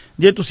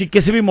 ਜੇ ਤੁਸੀਂ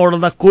ਕਿਸੇ ਵੀ ਮਾਡਲ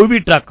ਦਾ ਕੋਈ ਵੀ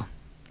ਟਰੱਕ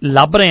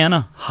ਲੱਭ ਰਹੇ ਆ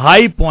ਨਾ,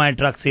 ਹਾਈ ਪੁਆਇੰਟ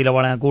ਟਰੱਕ ਸੇਲ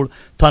ਵਾਲਿਆਂ ਕੋਲ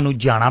ਤੁਹਾਨੂੰ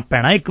ਜਾਣਾ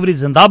ਪੈਣਾ। ਇੱਕ ਵਾਰੀ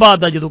ਜ਼ਿੰਦਾਬਾਦ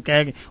ਦਾ ਜਦੋਂ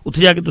ਕਹਿ ਕੇ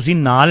ਉੱਥੇ ਜਾ ਕੇ ਤੁਸੀਂ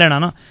ਨਾਂ ਲੈਣਾ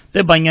ਨਾ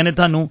ਤੇ ਬਾਈਆਂ ਨੇ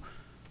ਤੁਹਾਨੂੰ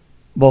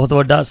ਬਹੁਤ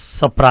ਵੱਡਾ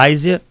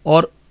ਸਰਪ੍ਰਾਈਜ਼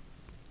ਔਰ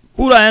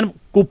ਪੂਰਾ ਐਨ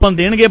ਕੂਪਨ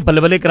ਦੇਣਗੇ,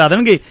 ਬੱਲੇ ਕਰਾ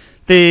ਦੇਣਗੇ।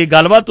 ਤੇ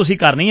ਗੱਲਬਾਤ ਤੁਸੀਂ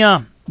ਕਰਨੀ ਆ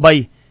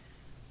ਬਾਈ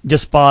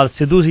ਜਸਪਾਲ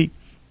ਸਿੱਧੂ ਸੀ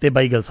ਤੇ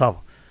ਬਾਈ ਗਿੱਲ ਸਾਹਿਬ।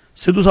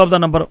 ਸਿੱਧੂ ਸਾਹਿਬ ਦਾ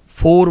number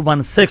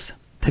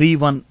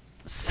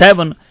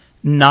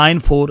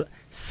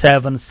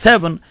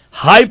 4163179477।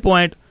 High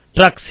point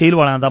truck sale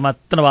ਵਾਲਿਆਂ ਦਾ ਮੈਂ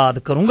ਧੰਨਵਾਦ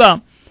ਕਰੂੰਗਾ।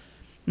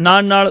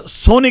 ਨਾਲ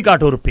ਸੋਨੀ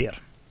ਕਾਟੋ ਰਿਪੇਅਰ,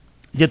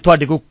 ਜੇ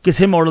ਤੁਹਾਡੇ ਕੋਲ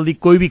ਕਿਸੇ ਮਾਡਲ ਦੀ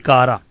ਕੋਈ ਵੀ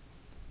ਕਾਰ ਆ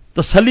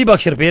ਤਸੱਲੀ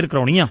ਬਖਸ਼ ਰਿਪੇਅਰ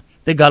ਕਰਾਉਣੀ ਆ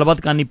ਤੇ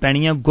ਗੱਲਬਾਤ ਕਰਨੀ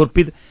ਪੈਣੀ ਆ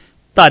ਗੁਰਪ੍ਰੀਤ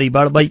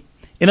ਧਾਰੀਵਾਲ ਬਾਈ।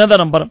 ਇਹਨਾਂ ਦਾ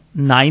ਨੰਬਰ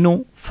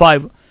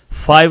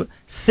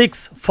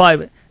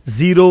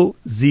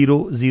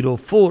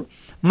 9055650004।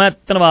 ਮੈਂ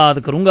ਧੰਨਵਾਦ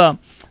ਕਰੂੰਗਾ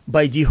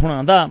ਬਾਈ ਜੀ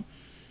ਹੁਣਾਂ ਦਾ।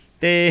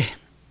 ਤੇ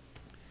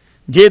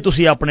ਜੇ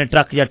ਤੁਸੀਂ ਆਪਣੇ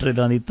ਟਰੱਕ ਜਾਂ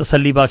ਟਰੇਲਰਾਂ ਦੀ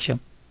ਤਸੱਲੀ ਬਖਸ਼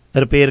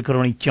ਰਿਪੇਅਰ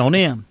ਕਰਾਉਣੀ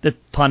ਚਾਹੁੰਦੇ ਆ ਤੇ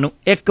ਤੁਹਾਨੂੰ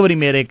ਇੱਕ ਵਾਰੀ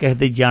ਮੇਰੇ ਕਿਸੇ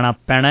ਤੇ ਜਾਣਾ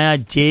ਪੈਣਾ ਆ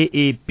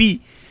JAP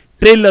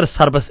ਟ੍ਰੇਲਰ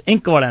ਸਰਵਿਸ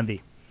ਇੰਕ ਵਾਲਿਆਂ ਦੀ।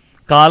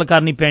 ਕਾਲ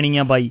ਕਰਨੀ ਪੈਣੀ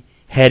ਆ ਬਾਈ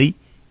ਹੈਰੀ,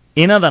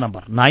 ਇਹਨਾਂ ਦਾ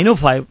ਨੰਬਰ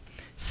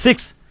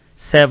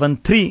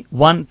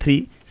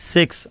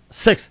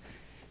 9056731366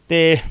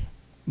 ਤੇ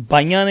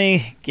ਬਾਈਆਂ ਨੇ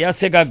ਕਿਹਾ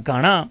ਸੀਗਾ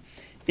ਗਾਣਾ,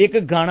 ਇੱਕ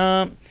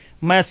ਗਾਣਾ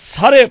ਮੈਂ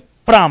ਸਾਰੇ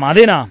ਭਰਾਵਾਂ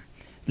ਦੇ ਨਾਂ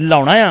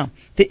ਲਾਉਣਾ ਆ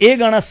ਤੇ ਇਹ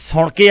ਗਾਣਾ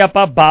ਸੁਣ ਕੇ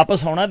ਆਪਾਂ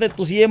ਵਾਪਸ ਆਉਣਾ ਤੇ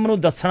ਤੁਸੀਂ ਇਹ ਮੈਨੂੰ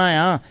ਦੱਸਣਾ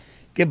ਆ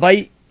ਕਿ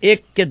ਬਾਈ ਇਹ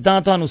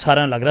ਕਿੱਦਾਂ ਤੁਹਾਨੂੰ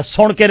ਸਾਰਿਆਂ ਨੂੰ ਲੱਗ ਰਿਹਾ।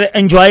 ਸੁਣ ਕੇ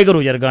ਇੰਜੋਏ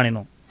ਕਰੋ ਯਾਰ ਗਾਣੇ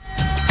ਨੂੰ।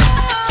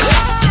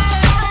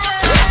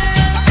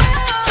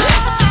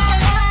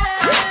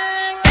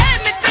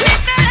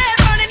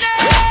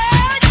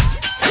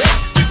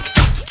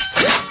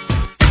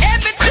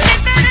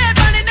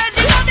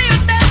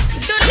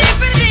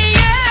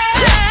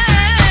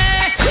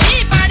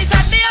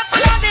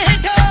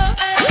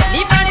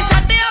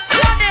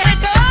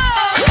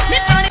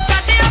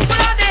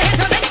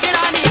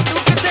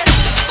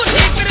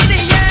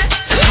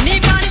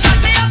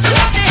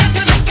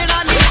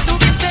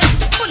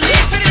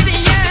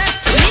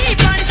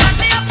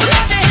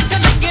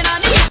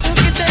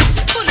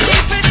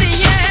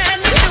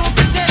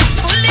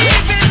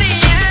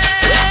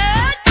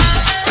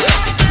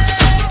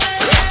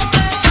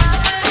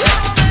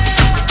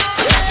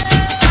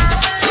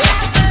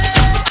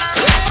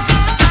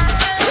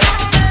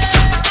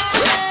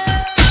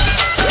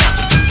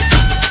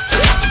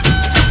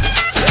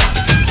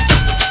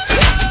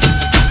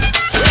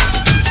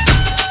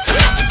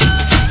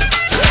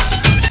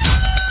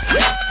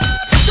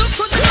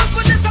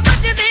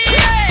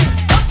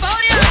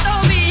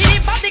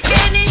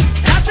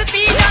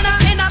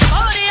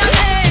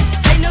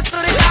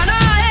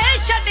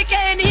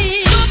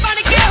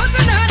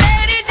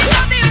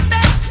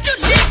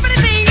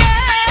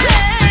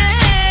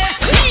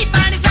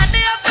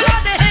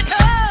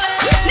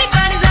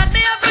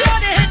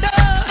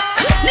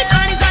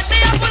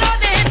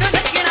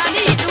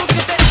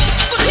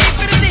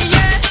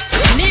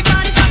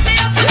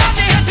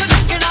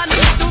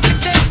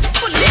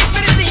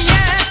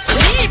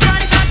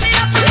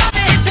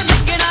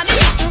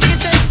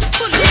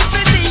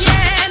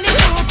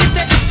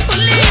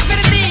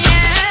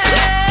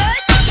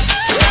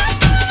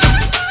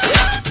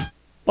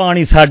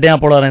 ਪਾਣੀ ਸਾਡਿਆਂ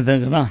ਪੁਲਾ ਰਹਿੰਦੇ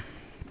ਨਾ,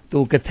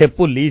 ਤੂੰ ਕਿੱਥੇ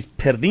ਭੁੱਲੀ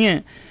ਫਿਰਦੀ ਐ।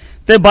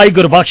 ਤੇ ਬਾਈ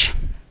ਗੁਰਬਖਸ਼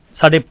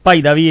ਸਾਡੇ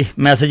ਭਾਈ ਦਾ ਵੀ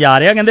ਮੈਸੇਜ ਆ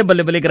ਰਿਹਾ, ਕਹਿੰਦੇ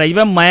ਬੱਲੇ ਬੱਲੇ ਕਰਾਈ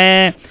ਵਾ।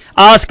 ਮੈਂ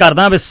ਆਸ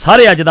ਕਰਦਾ ਵੀ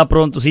ਸਾਰੇ ਅੱਜ ਦਾ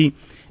ਪ੍ਰੋਗਰਾਮ ਤੁਸੀਂ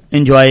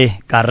ਇੰਜੋਏ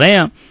ਕਰ ਰਹੇ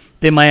ਆ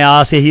ਤੇ ਮੈਂ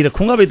ਆਸ ਇਹੀ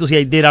ਰੱਖੂੰਗਾ ਵੀ ਤੁਸੀਂ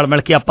ਇੱਦੇ ਰਲ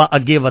ਮਿਲ ਕੇ ਆਪਾਂ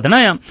ਅੱਗੇ ਵਧਣਾ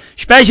ਆ।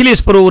 ਸਪੈਸ਼ਲੀ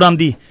ਇਸ ਪ੍ਰੋਗਰਾਮ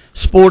ਦੀ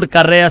ਸਪੋਰਟ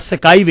ਕਰ ਰਿਹਾ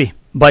ਸਕਾਈਵੇ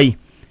ਬਾਈ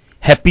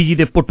ਹੈਪੀ ਜੀ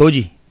ਤੇ ਭੁੱਟੋ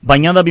ਜੀ,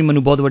 ਬਾਈਆਂ ਦਾ ਵੀ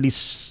ਮੈਨੂੰ ਬਹੁਤ ਵੱਡੀ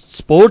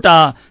ਸਪੋਰਟ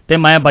ਆ ਤੇ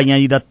ਮੈਂ ਬਾਈਆਂ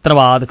ਜੀ ਦਾ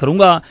ਧੰਨਵਾਦ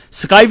ਕਰੂੰਗਾ।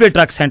 ਸਕਾਈਵੇ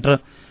ਟਰੱਕ ਸੈਂਟਰ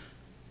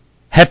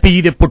ਹੈਪੀ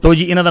ਜੀ ਦੇ ਭੁੱਟੋ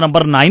ਜੀ, ਇਹਨਾਂ ਦਾ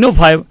ਨੰਬਰ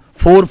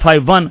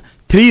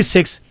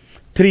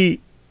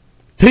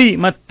 9054513633,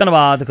 ਮੈਂ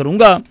ਧੰਨਵਾਦ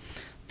ਕਰੂੰਗਾ।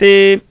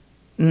 ਤੇ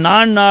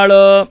ਨਾਲ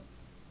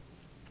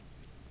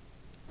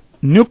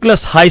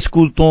ਨਿਊਕਲੀਅਸ ਹਾਈ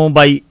ਸਕੂਲ ਤੋਂ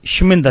ਬਾਈ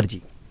ਸ਼ਮਿੰਦਰ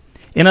ਜੀ,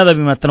 ਇਹਨਾਂ ਦਾ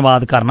ਵੀ ਮੈਂ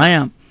ਧੰਨਵਾਦ ਕਰਨਾ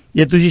ਆ।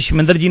 ਜੇ ਤੁਸੀਂ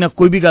ਸ਼ਮਿੰਦਰ ਜੀ ਨਾਲ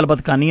ਕੋਈ ਵੀ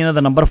ਗੱਲਬਾਤ ਕਰਨੀ ਹੈ, ਇਹਨਾਂ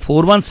ਦਾ ਨੰਬਰ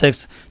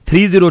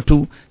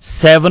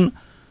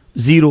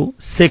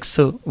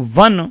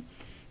 4163027061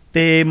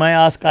 ਤੇ ਮੈਂ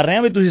ਆਸ ਕਰ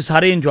ਰਿਹਾ ਵੀ ਤੁਸੀਂ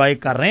ਸਾਰੇ ਇੰਜੋਏ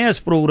ਕਰ ਰਹੇ ਆ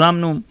ਇਸ ਪ੍ਰੋਗਰਾਮ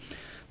ਨੂੰ।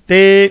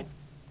 ਤੇ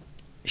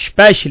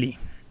ਸਪੈਸ਼ਲੀ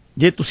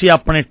ਜੇ ਤੁਸੀਂ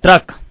ਆਪਣੇ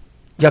ਟਰੱਕ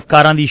ਜਾਂ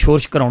ਕਾਰਾਂ ਦੀ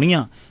ਇੰਸ਼ੋਰੈਂਸ ਕਰਾਉਣੀ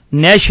ਆ,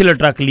 national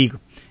truck league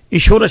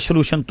insurance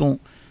solution ਤੋਂ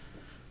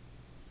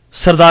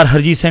ਸਰਦਾਰ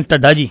ਹਰਜੀਤ ਸਿੰਘ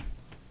ਢੱਡਾ ਜੀ,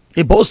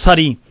 ਇਹ ਬਹੁਤ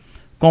ਸਾਰੀ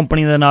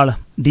ਕੰਪਨੀ ਦੇ ਨਾਲ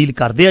ਡੀਲ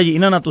ਕਰਦੇ ਆ ਜੀ।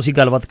 ਇਹਨਾਂ ਨਾਲ ਤੁਸੀਂ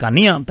ਗੱਲਬਾਤ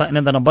ਕਰਨੀ ਆ ਤਾਂ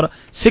ਇਹਨਾਂ ਦਾ ਨੰਬਰ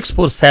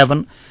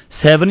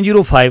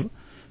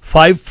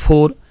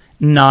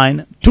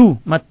 6477055492।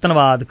 ਮੈਂ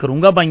ਧੰਨਵਾਦ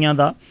ਕਰੂੰਗਾ ਬਾਈਆਂ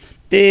ਦਾ।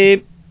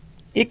 ਤੇ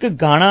ਇੱਕ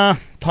ਗਾਣਾ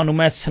ਤੁਹਾਨੂੰ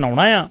ਮੈਂ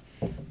ਸੁਣਾਉਣਾ ਆ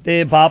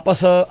ਤੇ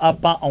ਵਾਪਸ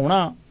ਆਪਾਂ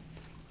ਆਉਣਾ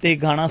ਤੇ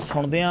ਗਾਣਾ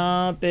ਸੁਣਦੇ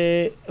ਆ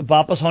ਤੇ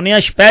ਵਾਪਸ ਆਉਂਦੇ ਆ।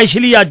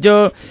 ਸਪੈਸ਼ਲੀ ਅੱਜ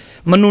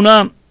ਮੈਨੂੰ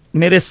ਨਾ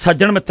ਮੇਰੇ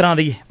ਸੱਜਣ ਮਿੱਤਰਾਂ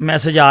ਦੀ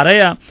ਮੈਸੇਜ ਆ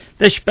ਰਹੇ ਆ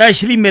ਤੇ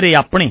ਸਪੈਸ਼ਲੀ ਮੇਰੇ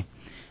ਆਪਣੇ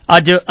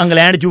ਅੱਜ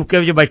ਇੰਗਲੈਂਡ ਯੂਕੇ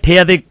ਵਿੱਚ ਬੈਠੇ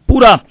ਆ ਤੇ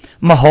ਪੂਰਾ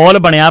ਮਾਹੌਲ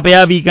ਬਣਿਆ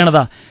ਪਿਆ ਵੀਕਐਂਡ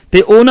ਦਾ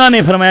ਤੇ ਉਹਨਾਂ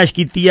ਨੇ ਫਰਮਾਇਸ਼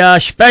ਕੀਤੀ ਆ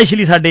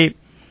ਸਪੈਸ਼ਲੀ ਸਾਡੇ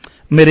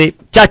ਮੇਰੇ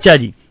ਚਾਚਾ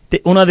ਜੀ ਤੇ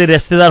ਉਹਨਾਂ ਦੇ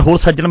ਰਿਸ਼ਤੇਦਾਰ ਹੋਰ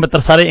ਸੱਜਣ ਮਿੱਤਰ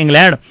ਸਾਰੇ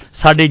ਇੰਗਲੈਂਡ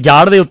ਸਾਡੇ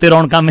ਜਾੜ ਦੇ ਉੱਤੇ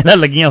ਰੌਣਕਾਂ ਮੇਲਾ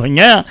ਲੱਗੀਆਂ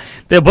ਹੋਈਆਂ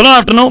ਤੇ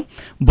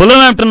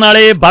ਬੁਲਨਹੈਂਪਟਨ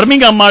ਵਾਲੇ,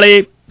 ਬਰਮਿੰਘਮ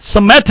ਵਾਲੇ,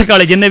 ਸਮੈਥਕ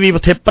ਵਾਲੇ ਜਿੰਨੇ ਵੀ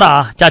ਉੱਥੇ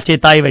ਭਰਾ ਚਾਚੇ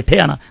ਤਾਏ ਬੈਠੇ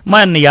ਆ ਨਾ,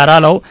 ਮੈਂ ਨਜ਼ਾਰਾ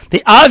ਲਓ।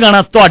 ਤੇ ਆਹ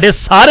ਗਾਣਾ ਤੁਹਾਡੇ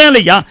ਸਾਰਿਆਂ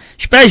ਲਈ ਆ,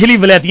 ਸਪੈਸ਼ਲੀ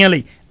ਵਲੈਤੀਆਂ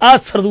ਲਈ। ਆਹ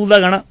ਸਰਦੂਲ ਦਾ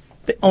ਗਾਣਾ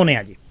ਤੇ ਆਉਣੇ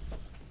ਆ ਜੀ।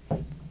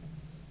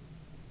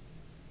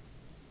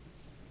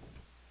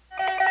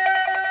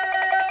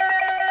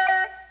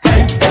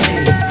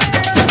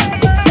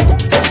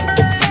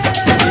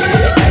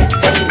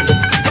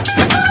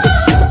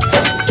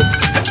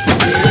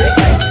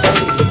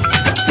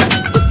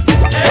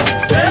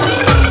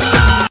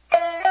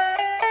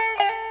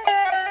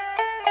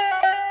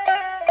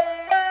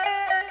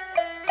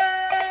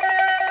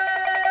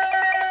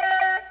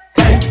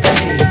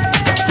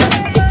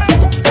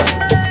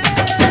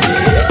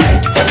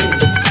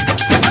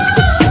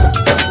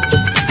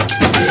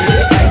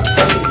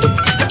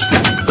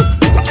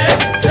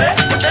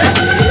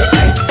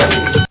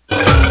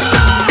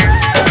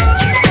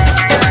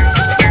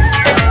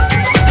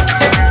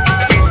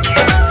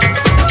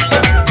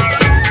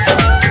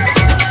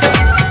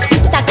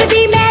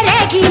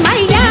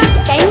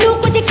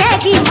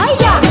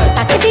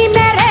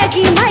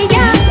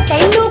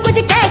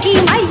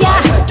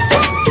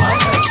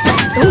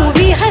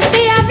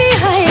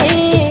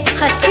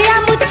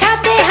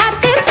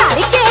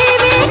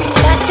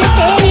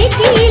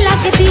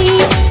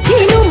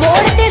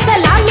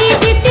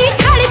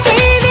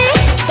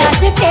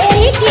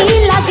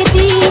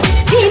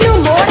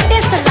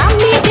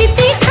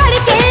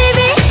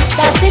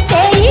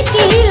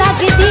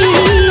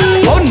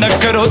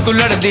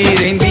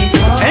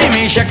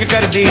 ਸ਼ੱਕ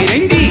ਕਰਦੀ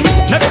ਰਹਿੰਦੀ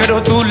ਨਖਰੋ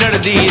ਤੂੰ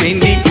ਲੜਦੀ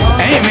ਰਹਿੰਦੀ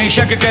ਐਵੇਂ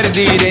ਸ਼ੱਕ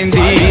ਕਰਦੀ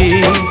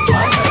ਰਹਿੰਦੀ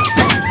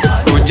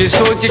ਕੁਝ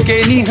ਸੋਚ ਕੇ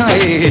ਨਹੀਂ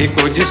ਹਾਏ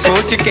ਕੁਝ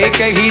ਸੋਚ ਕੇ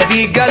ਕਹੀ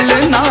ਦੀ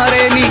ਗੱਲ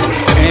ਨਾਰੇ ਨੀ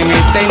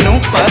ਐਵੇਂ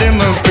ਤੈਨੂੰ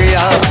ਪਰਮ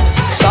ਪਿਆ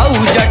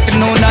ਸਾਊ ਜੱਟ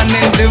ਨੂੰ ਨਾ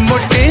ਨਿੰਦ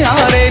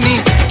ਮੁਟਿਆਰੇ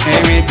ਨੀ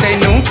ਐਵੇਂ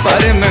ਤੈਨੂੰ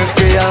ਪਰਮ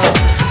ਪਿਆ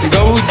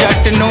ਗਊ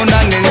ਜੱਟ ਨੂੰ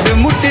ਨਾ ਨਿੰਦ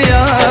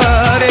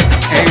ਮੁਟਿਆਰੇ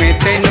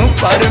ਐਵੇਂ ਤੈਨੂੰ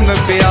ਪਰਮ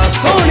ਪਿਆ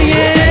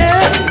ਸੋਹਣੀਏ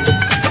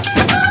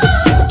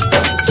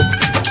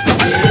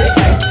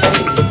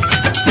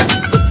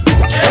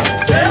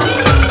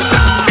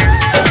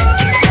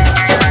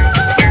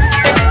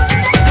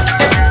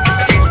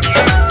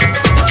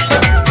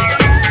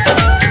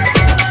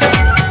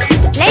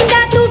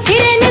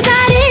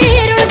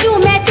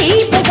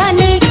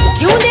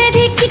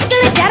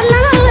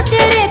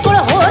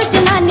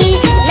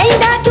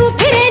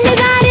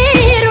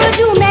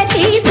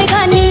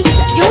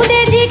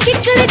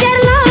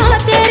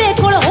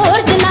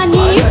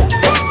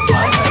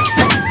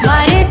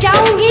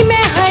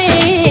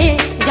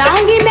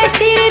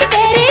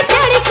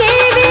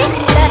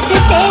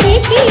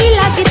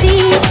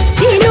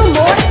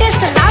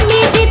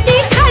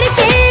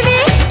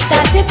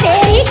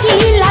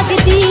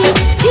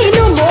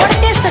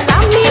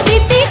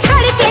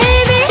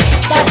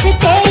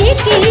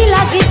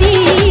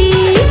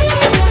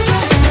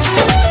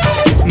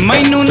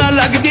ਮੈਨੂੰ ਨਾ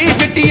ਲੱਗਦੀ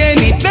ਜੱਟੀਏ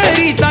ਨੀ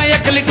ਤੇਰੀ ਤਾਂ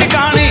ਅਕਲ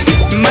ਟਿਕਾਣੇ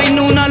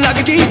ਮੈਨੂੰ ਨਾ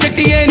ਲੱਗਦੀ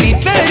ਜੱਟੀਏ ਨੀ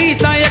ਤੇਰੀ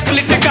ਤਾਂ ਅਕਲ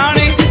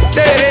ਟਿਕਾਣੇ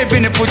ਤੇਰੇ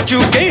ਬਿਨ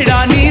ਪੁੱਛੂ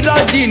ਕਿਹੜਾ ਨੀ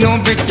ਰਾਜੀ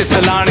ਨੂੰ ਵਿੱਚ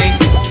ਸਲਾਣੇ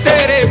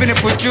ਤੇਰੇ ਬਿਨ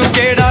ਪੁੱਛੂ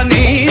ਕਿਹੜਾ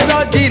ਨੀ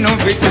ਰਾਜੀ ਨੂੰ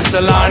ਵਿੱਚ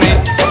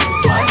ਸਲਾਣੇ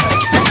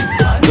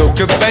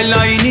ਦੁੱਖ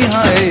ਪਹਿਲਾਂ ਹੀ ਨਹੀਂ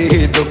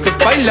ਹਾਏ ਦੁੱਖ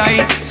ਪਹਿਲਾਂ ਹੀ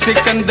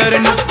ਸਿਕੰਦਰ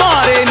ਨੂੰ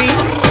ਭਾਰੇ ਨੀ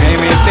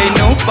ਐਵੇਂ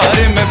ਤੈਨੂੰ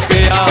ਪਰਮ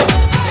ਪਿਆ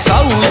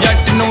ਸਾਊ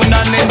ਜੱਟ ਨੂੰ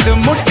ਨਾ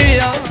ਨਿੰਦ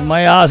ਮੁੱਟਿਆ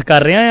ਮੈਂ ਆਸ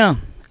ਕਰ ਰਿਹਾ ਆ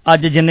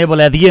ਅੱਜ ਜਿੰਨੇ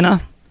ਬੁਲਾਦੀਏ ਨਾ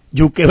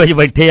ਯੂਕੇ ਵਿੱਚ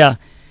ਬੈਠੇ ਆ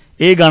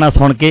ਇਹ ਗਾਣਾ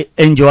ਸੁਣ ਕੇ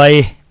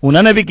ਇੰਜੋਏ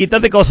ਉਹਨਾਂ ਨੇ ਵੀ ਕੀਤਾ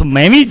ਤੇ ਕੁਛ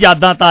ਮੈਂ ਵੀ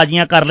ਯਾਦਾਂ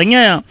ਤਾਜ਼ੀਆਂ ਕਰ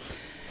ਲਈਆਂ ਆ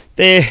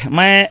ਤੇ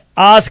ਮੈਂ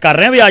ਆਸ ਕਰ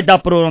ਰਿਹਾ ਵੀ ਅੱਜ ਦਾ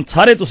ਪ੍ਰੋਗਰਾਮ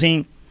ਸਾਰੇ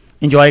ਤੁਸੀਂ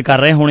ਇੰਜੋਏ ਕਰ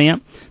ਰਹੇ ਹੋਣੇ ਆ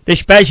ਤੇ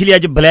ਸਪੈਸ਼ਲੀ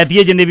ਅੱਜ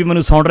ਬੁਲਾਦੀਏ ਜਿੰਨੇ ਵੀ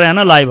ਮੈਨੂੰ ਸੁਣ ਰਹੇ ਆ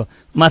ਨਾ ਲਾਈਵ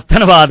ਮੈਂ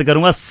ਧੰਨਵਾਦ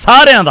ਕਰੂੰਗਾ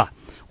ਸਾਰਿਆਂ ਦਾ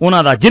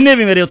ਉਹਨਾਂ ਦਾ ਜਿੰਨੇ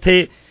ਵੀ ਮੇਰੇ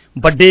ਉੱਥੇ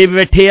ਵੱਡੇ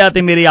ਬੈਠੇ ਆ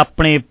ਤੇ ਮੇਰੇ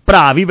ਆਪਣੇ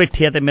ਭਰਾ ਵੀ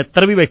ਬੈਠੇ ਆ ਤੇ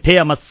ਮਿੱਤਰ ਵੀ ਬੈਠੇ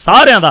ਆ ਮੈਂ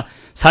ਸਾਰਿਆਂ ਦਾ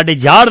ਸਾਡੇ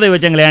ਯਾਰ ਦੇ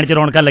ਵਿੱਚ ਇੰਗਲੈਂਡ 'ਚ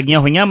ਰੌਣਕਾਂ ਲੱਗੀਆਂ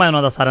ਹੋਈਆਂ ਮੈਂ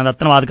ਉਹਨਾਂ ਦਾ ਸਾਰਿਆਂ ਦਾ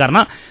ਧੰਨਵਾਦ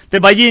ਕਰਨਾ ਤੇ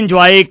ਬਾਈ ਜੀ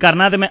ਇੰਜੋਏ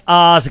ਕਰਨਾ ਤੇ ਮੈਂ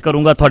ਆਸ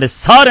ਕਰੂੰਗਾ ਤੁਹਾਡੇ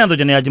ਸਾਰਿਆਂ ਤੋਂ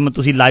ਜਿੰਨੇ ਅੱਜ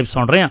ਤੁਸੀਂ ਲਾਈਵ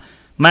ਸੁਣ ਰਹੇ ਆ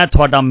ਮੈਂ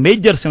ਤੁਹਾਡਾ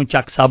ਮੇਜਰ ਸਿੰਘ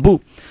ਚੱਕ ਸਾਬੂ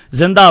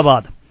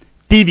ਜ਼ਿੰਦਾਬਾਦ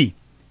ਟੀਵੀ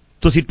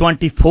ਤੁਸੀਂ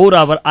 24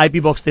 ਆਵਰ ਆਈਪੀ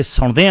ਬਾਕਸ ਤੇ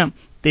ਸੁਣਦੇ ਆ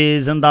ਤੇ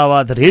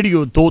ਜ਼ਿੰਦਾਬਾਦ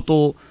ਰੇਡੀਓ 2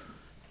 ਤੋਂ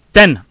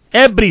 3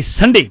 ਐਵਰੀ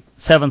ਸੰਡੇ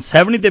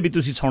 770 ਤੇ ਵੀ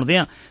ਤੁਸੀਂ ਸੁਣਦੇ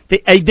ਆ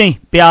ਤੇ ਐਦਾਂ ਹੀ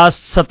ਪਿਆਰ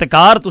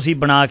ਸਤਿਕਾਰ ਤੁਸੀਂ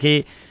ਬਣਾ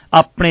ਕੇ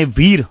ਆਪਣੇ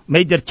ਵੀਰ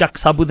ਮੇਜਰ ਚੱਕ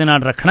ਸਾਬੂ ਦੇ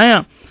ਨਾਲ ਰੱਖਣਾ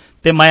ਆ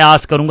ਤੇ ਮੈਂ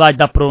ਆਸ ਕਰੂੰਗਾ ਅੱਜ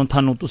ਦਾ ਪ੍ਰੋਗਰਾਮ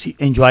ਤੁਹਾਨੂੰ ਤੁਸੀਂ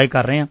ਇੰਜੋਏ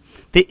ਕਰ ਰਹੇ ਆ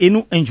ਤੇ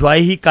ਇਹਨੂੰ ਇੰਜੋਏ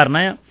ਹੀ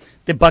ਕਰਨਾ ਆ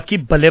ਤੇ ਬਾਕੀ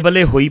ਬੱਲੇ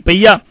ਬੱਲੇ ਹੋਈ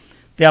ਪਈ ਆ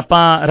ਤੇ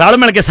ਆਪਾਂ ਰਲ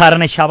ਮਿਲ ਕੇ ਸਾਰਿਆਂ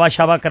ਨੇ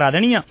ਸ਼ਾਬਾ ਕਰਾ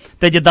ਦੇਣੀ ਆ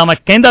ਤੇ ਜਿੱਦਾਂ ਮੈਂ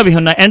ਕਹਿੰਦਾ ਵੀ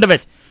ਹੁੰਨਾ ਐਂਡ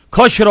ਵਿੱਚ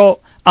ਖੁਸ਼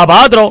ਰਹੋ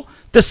ਆਬਾਦ ਰਹੋ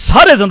ਤੇ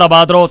ਸਾਰੇ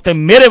ਜ਼ਿੰਦਾਬਾਦ ਰਹੋ ਤੇ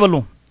ਮੇਰੇ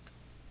ਵੱਲੋਂ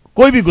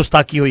ਕੋਈ ਵੀ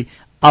ਗੁਸਤਾਖੀ ਹੋਈ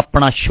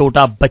ਆਪਣਾ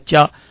ਛੋਟਾ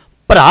ਬੱਚਾ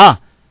ਭਰਾ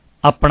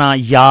ਆਪਣਾ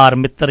ਯਾਰ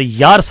ਮਿੱਤਰ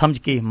ਯਾਰ ਸਮਝ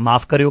ਕੇ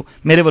ਮਾਫ ਕਰਿਓ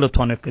ਮੇਰੇ ਵੱਲੋਂ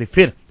ਤੁਹਾਨੂੰ ਇੱਕ ਵਾਰੀ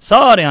ਫਿਰ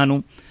ਸਾਰਿਆਂ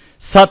ਨੂੰ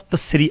ਸਤਿ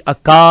ਸ੍ਰੀ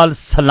ਅਕਾਲ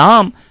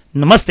ਸਲਾਮ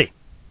ਨਮਸਤੇ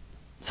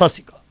ਸਤਿ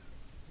ਸ੍ਰੀ ਅਕਾਲ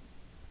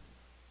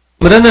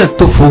ਮਰਨ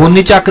ਤੂੰ ਫੋਨ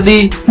ਨਹੀਂ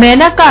ਚੱਕਦੀ ਮੈਂ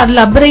ਨਾ ਘਰ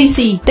ਲੱਭ ਰਹੀ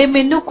ਸੀ ਤੇ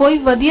ਮੈਨੂੰ ਕੋਈ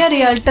ਵਧੀਆ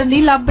ਰਿਐਲਟਰ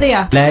ਨਹੀਂ ਲੱਭ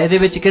ਰਿਹਾ ਲੈ ਇਹਦੇ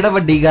ਵਿੱਚ ਕਿਹੜਾ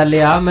ਵੱਡੀ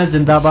ਗੱਲ ਆ ਮੈਂ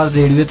ਜ਼ਿੰਦਾਬਾਦ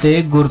ਰੇਡੀਓ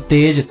ਤੇ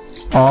ਗੁਰਤੇਜ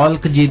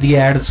ਔਲਖ ਜੀ ਦੀ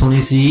ਐਡ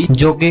ਸੁਣੀ ਸੀ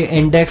ਜੋ ਕਿ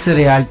ਇੰਡੈਕਸ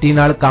ਰਿਐਲਿਟੀ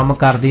ਨਾਲ ਕੰਮ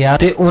ਕਰਦੇ ਆ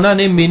ਤੇ ਉਹਨਾਂ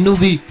ਨੇ ਮੈਨੂੰ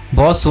ਵੀ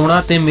ਬਹੁਤ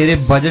ਸੋਹਣਾ ਤੇ ਮੇਰੇ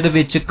ਬਜਟ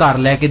ਵਿੱਚ ਘਰ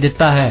ਲੈ ਕੇ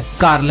ਦਿੱਤਾ ਹੈ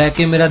ਘਰ ਲੈ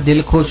ਕੇ ਮੇਰਾ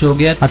ਦਿਲ ਖੁਸ਼ ਹੋ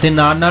ਗਿਆ ਅਤੇ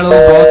ਨਾਲ ਉਹ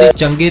ਬਹੁਤ ਹੀ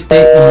ਚੰਗੇ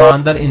ਤੇ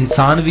ਇਮਾਨਦਾਰ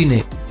ਇਨਸਾਨ ਵੀ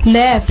ਨੇ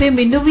ਲੈ ਫੇ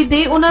ਮੈਨੂੰ ਵੀ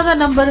ਦੇ ਉਹਨਾਂ ਦਾ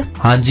ਨੰਬਰ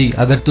ਹਾਂਜੀ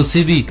ਅਗਰ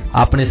ਤੁਸੀਂ ਵੀ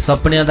ਆਪਣੇ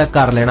ਸੁਪਨਿਆਂ ਦਾ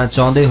ਘਰ ਲੈਣਾ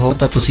ਚਾਹੁੰਦੇ ਹੋ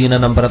ਤਾਂ ਤੁਸੀਂ ਇਹਨਾਂ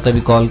ਨੰਬਰਾਂ ਤੇ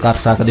ਵੀ ਕਾਲ ਕਰ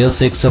ਸਕਦੇ ਹੋ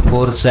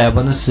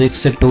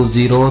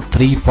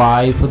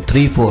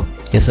 6476203534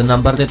 ਇਸ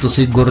ਨੰਬਰ ਤੇ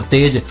ਤੁਸੀਂ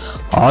ਗੁਰਤੇਜ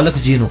ਔਲਖ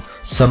ਜੀ ਨੂੰ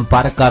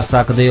ਸੰਪਰਕ ਕਰ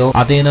ਸਕਦੇ ਹੋ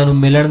ਅਤੇ ਇਹਨਾਂ ਨੂੰ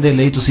ਮਿਲਣ ਦੇ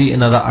ਲਈ ਤੁਸੀਂ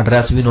ਇਹਨਾਂ ਦਾ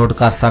ਐਡਰੈਸ ਵੀ ਨੋਟ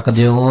ਕਰ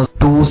ਸਕਦੇ ਹੋ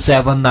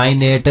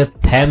 2798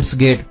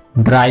 Thamesgate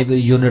drive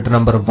unit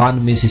number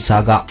 1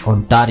 Mississauga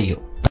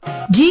Ontario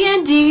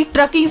G&G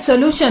trucking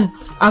solution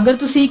ਅਗਰ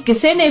ਤੁਸੀਂ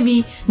ਕਿਸੇ ਨੇ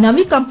ਵੀ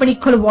ਨਵੀਂ ਕੰਪਨੀ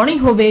ਖੁਲਵਾਉਣੀ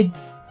ਹੋਵੇ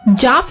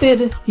ਜਾਂ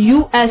ਫਿਰ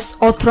US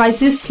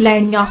ਆਥੋਰਾਈਜ਼ਸ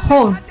ਲੈਣੀਆਂ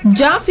ਹੋਣ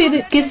ਜਾਂ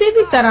ਫਿਰ ਕਿਸੇ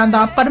ਵੀ ਤਰ੍ਹਾਂ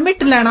ਦਾ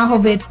ਪਰਮਿਟ ਲੈਣਾ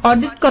ਹੋਵੇ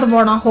ਆਡਿਟ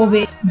ਕਰਵਾਉਣਾ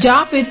ਹੋਵੇ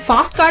ਜਾਂ ਫਿਰ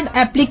ਫਾਸਟ ਕਾਰਡ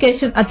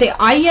ਐਪਲੀਕੇਸ਼ਨ ਅਤੇ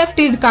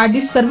IFT ਕਾਰਡ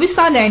ਦੀ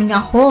ਸਰਵਿਸਾਂ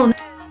ਲੈਣੀਆਂ ਹੋਣ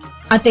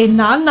ਅਤੇ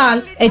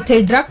ਨਾਲ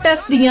ਇੱਥੇ ਡਰੱਗ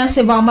ਟੈਸਟ ਦੀਆਂ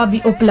ਸੇਵਾਵਾਂ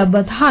ਵੀ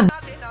ਉਪਲਬਧ ਹਨ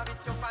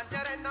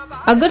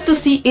ਅਗਰ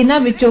ਤੁਸੀਂ ਇਹਨਾਂ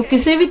ਵਿੱਚੋਂ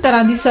ਕਿਸੇ ਵੀ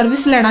ਤਰ੍ਹਾਂ ਦੀ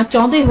ਸਰਵਿਸ ਲੈਣਾ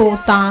ਚਾਹੁੰਦੇ ਹੋ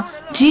ਤਾਂ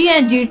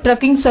G&G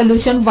ਟਰਕਿੰਗ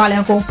ਸੋਲੂਸ਼ਨ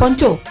ਵਾਲਿਆਂ ਕੋਲ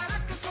ਪਹੁੰਚੋ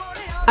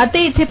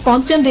ਅਤੇ ਇੱਥੇ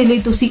ਪਹੁੰਚਣ ਦੇ ਲਈ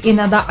ਤੁਸੀਂ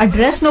ਇਹਨਾਂ ਦਾ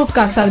ਐਡਰੈਸ ਨੋਟ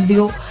ਕਰ ਸਕਦੇ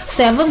ਹੋ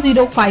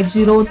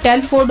 7050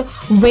 ਟੈਲਫੋਰਡ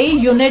ਵੇ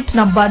ਯੂਨਿਟ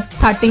ਨੰਬਰ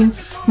 13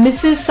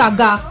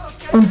 ਮਿਸੀਸਾਗਾ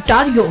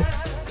ਓਨਟਾਰੀਓ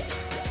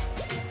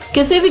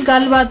ਕਿਸੇ ਵੀ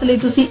ਗੱਲਬਾਤ ਲਈ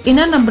ਤੁਸੀਂ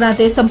ਇਹਨਾਂ ਨੰਬਰਾਂ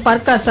ਤੇ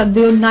ਸੰਪਰਕ ਕਰ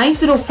ਸਕਦੇ ਹੋ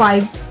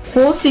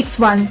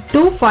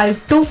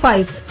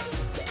 9054612525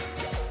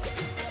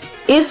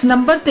 ਇਸ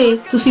ਨੰਬਰ ਤੇ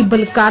ਤੁਸੀਂ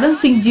ਬਲਕਾਰਨ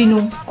ਸਿੰਘ ਜੀ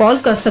ਨੂੰ ਕਾਲ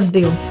ਕਰ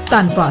ਸਕਦੇ ਹੋ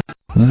ਧੰਨਵਾਦ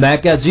ਮੈਂ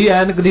ਕਿਹਾ ਜੀ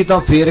ਐਨਕ ਦੀ ਤਾਂ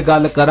ਫੇਰ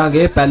ਗੱਲ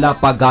ਕਰਾਂਗੇ, ਪਹਿਲਾਂ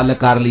ਆਪਾਂ ਗੱਲ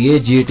ਕਰ ਲਈਏ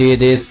GTA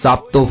ਦੇ ਸਭ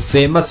ਤੋਂ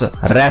ਫੇਮਸ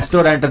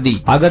ਰੈਸਟੋਰੈਂਟ ਦੀ।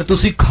 ਅਗਰ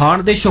ਤੁਸੀਂ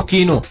ਖਾਣ ਦੇ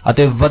ਸ਼ੌਕੀਨ ਹੋ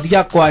ਅਤੇ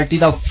ਵਧੀਆ ਕੁਆਲਿਟੀ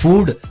ਦਾ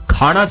ਫੂਡ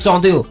ਖਾਣਾ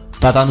ਚਾਹੁੰਦੇ ਹੋ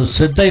ਤਾਂ ਤੁਹਾਨੂੰ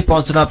ਸਿੱਧਾ ਹੀ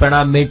ਪਹੁੰਚਣਾ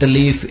ਪੈਣਾ minute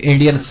leaf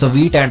Indian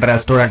sweet and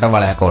restaurant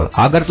ਵਾਲਿਆਂ ਕੋਲ।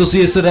 ਅਗਰ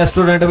ਤੁਸੀਂ ਇਸ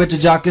ਰੈਸਟੋਰੈਂਟ ਵਿੱਚ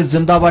ਜਾ ਕੇ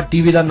ਜ਼ਿੰਦਾਬਾਦ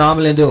ਟੀਵੀ ਦਾ ਨਾਮ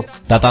ਲੈਂਦੇ ਹੋ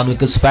ਤਾਂ ਤੁਹਾਨੂੰ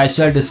ਇੱਕ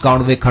ਸਪੈਸ਼ਲ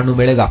ਡਿਸਕਾਊਂਟ ਵੇਖਣ ਨੂੰ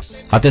ਮਿਲੇਗਾ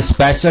ਅਤੇ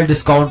ਸਪੈਸ਼ਲ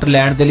ਡਿਸਕਾਊਂਟ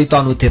ਲੈਣ ਦੇ ਲਈ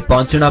ਤੁਹਾਨੂੰ ਇੱਥੇ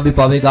ਪਹੁੰਚਣਾ ਵੀ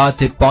ਪਵੇਗਾ।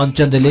 ਇੱਥੇ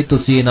ਪਹੁੰਚਣ ਦੇ ਲਈ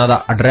ਤੁਸੀਂ ਇਹਨਾਂ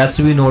ਦਾ ਐਡਰੈਸ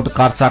ਵੀ ਨੋਟ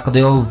ਕਰ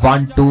ਸਕਦੇ ਹੋ,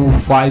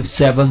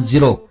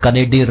 12570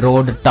 Kennedy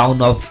road,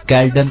 town of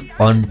Caledon,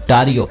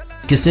 Ontario.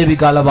 ਕਿਸੇ ਵੀ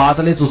ਗੱਲਬਾਤ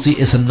ਲਈ ਤੁਸੀਂ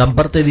ਇਸ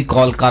ਨੰਬਰ ਤੇ ਵੀ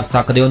ਕਾਲ ਕਰ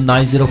ਸਕਦੇ ਹੋ,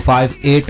 9058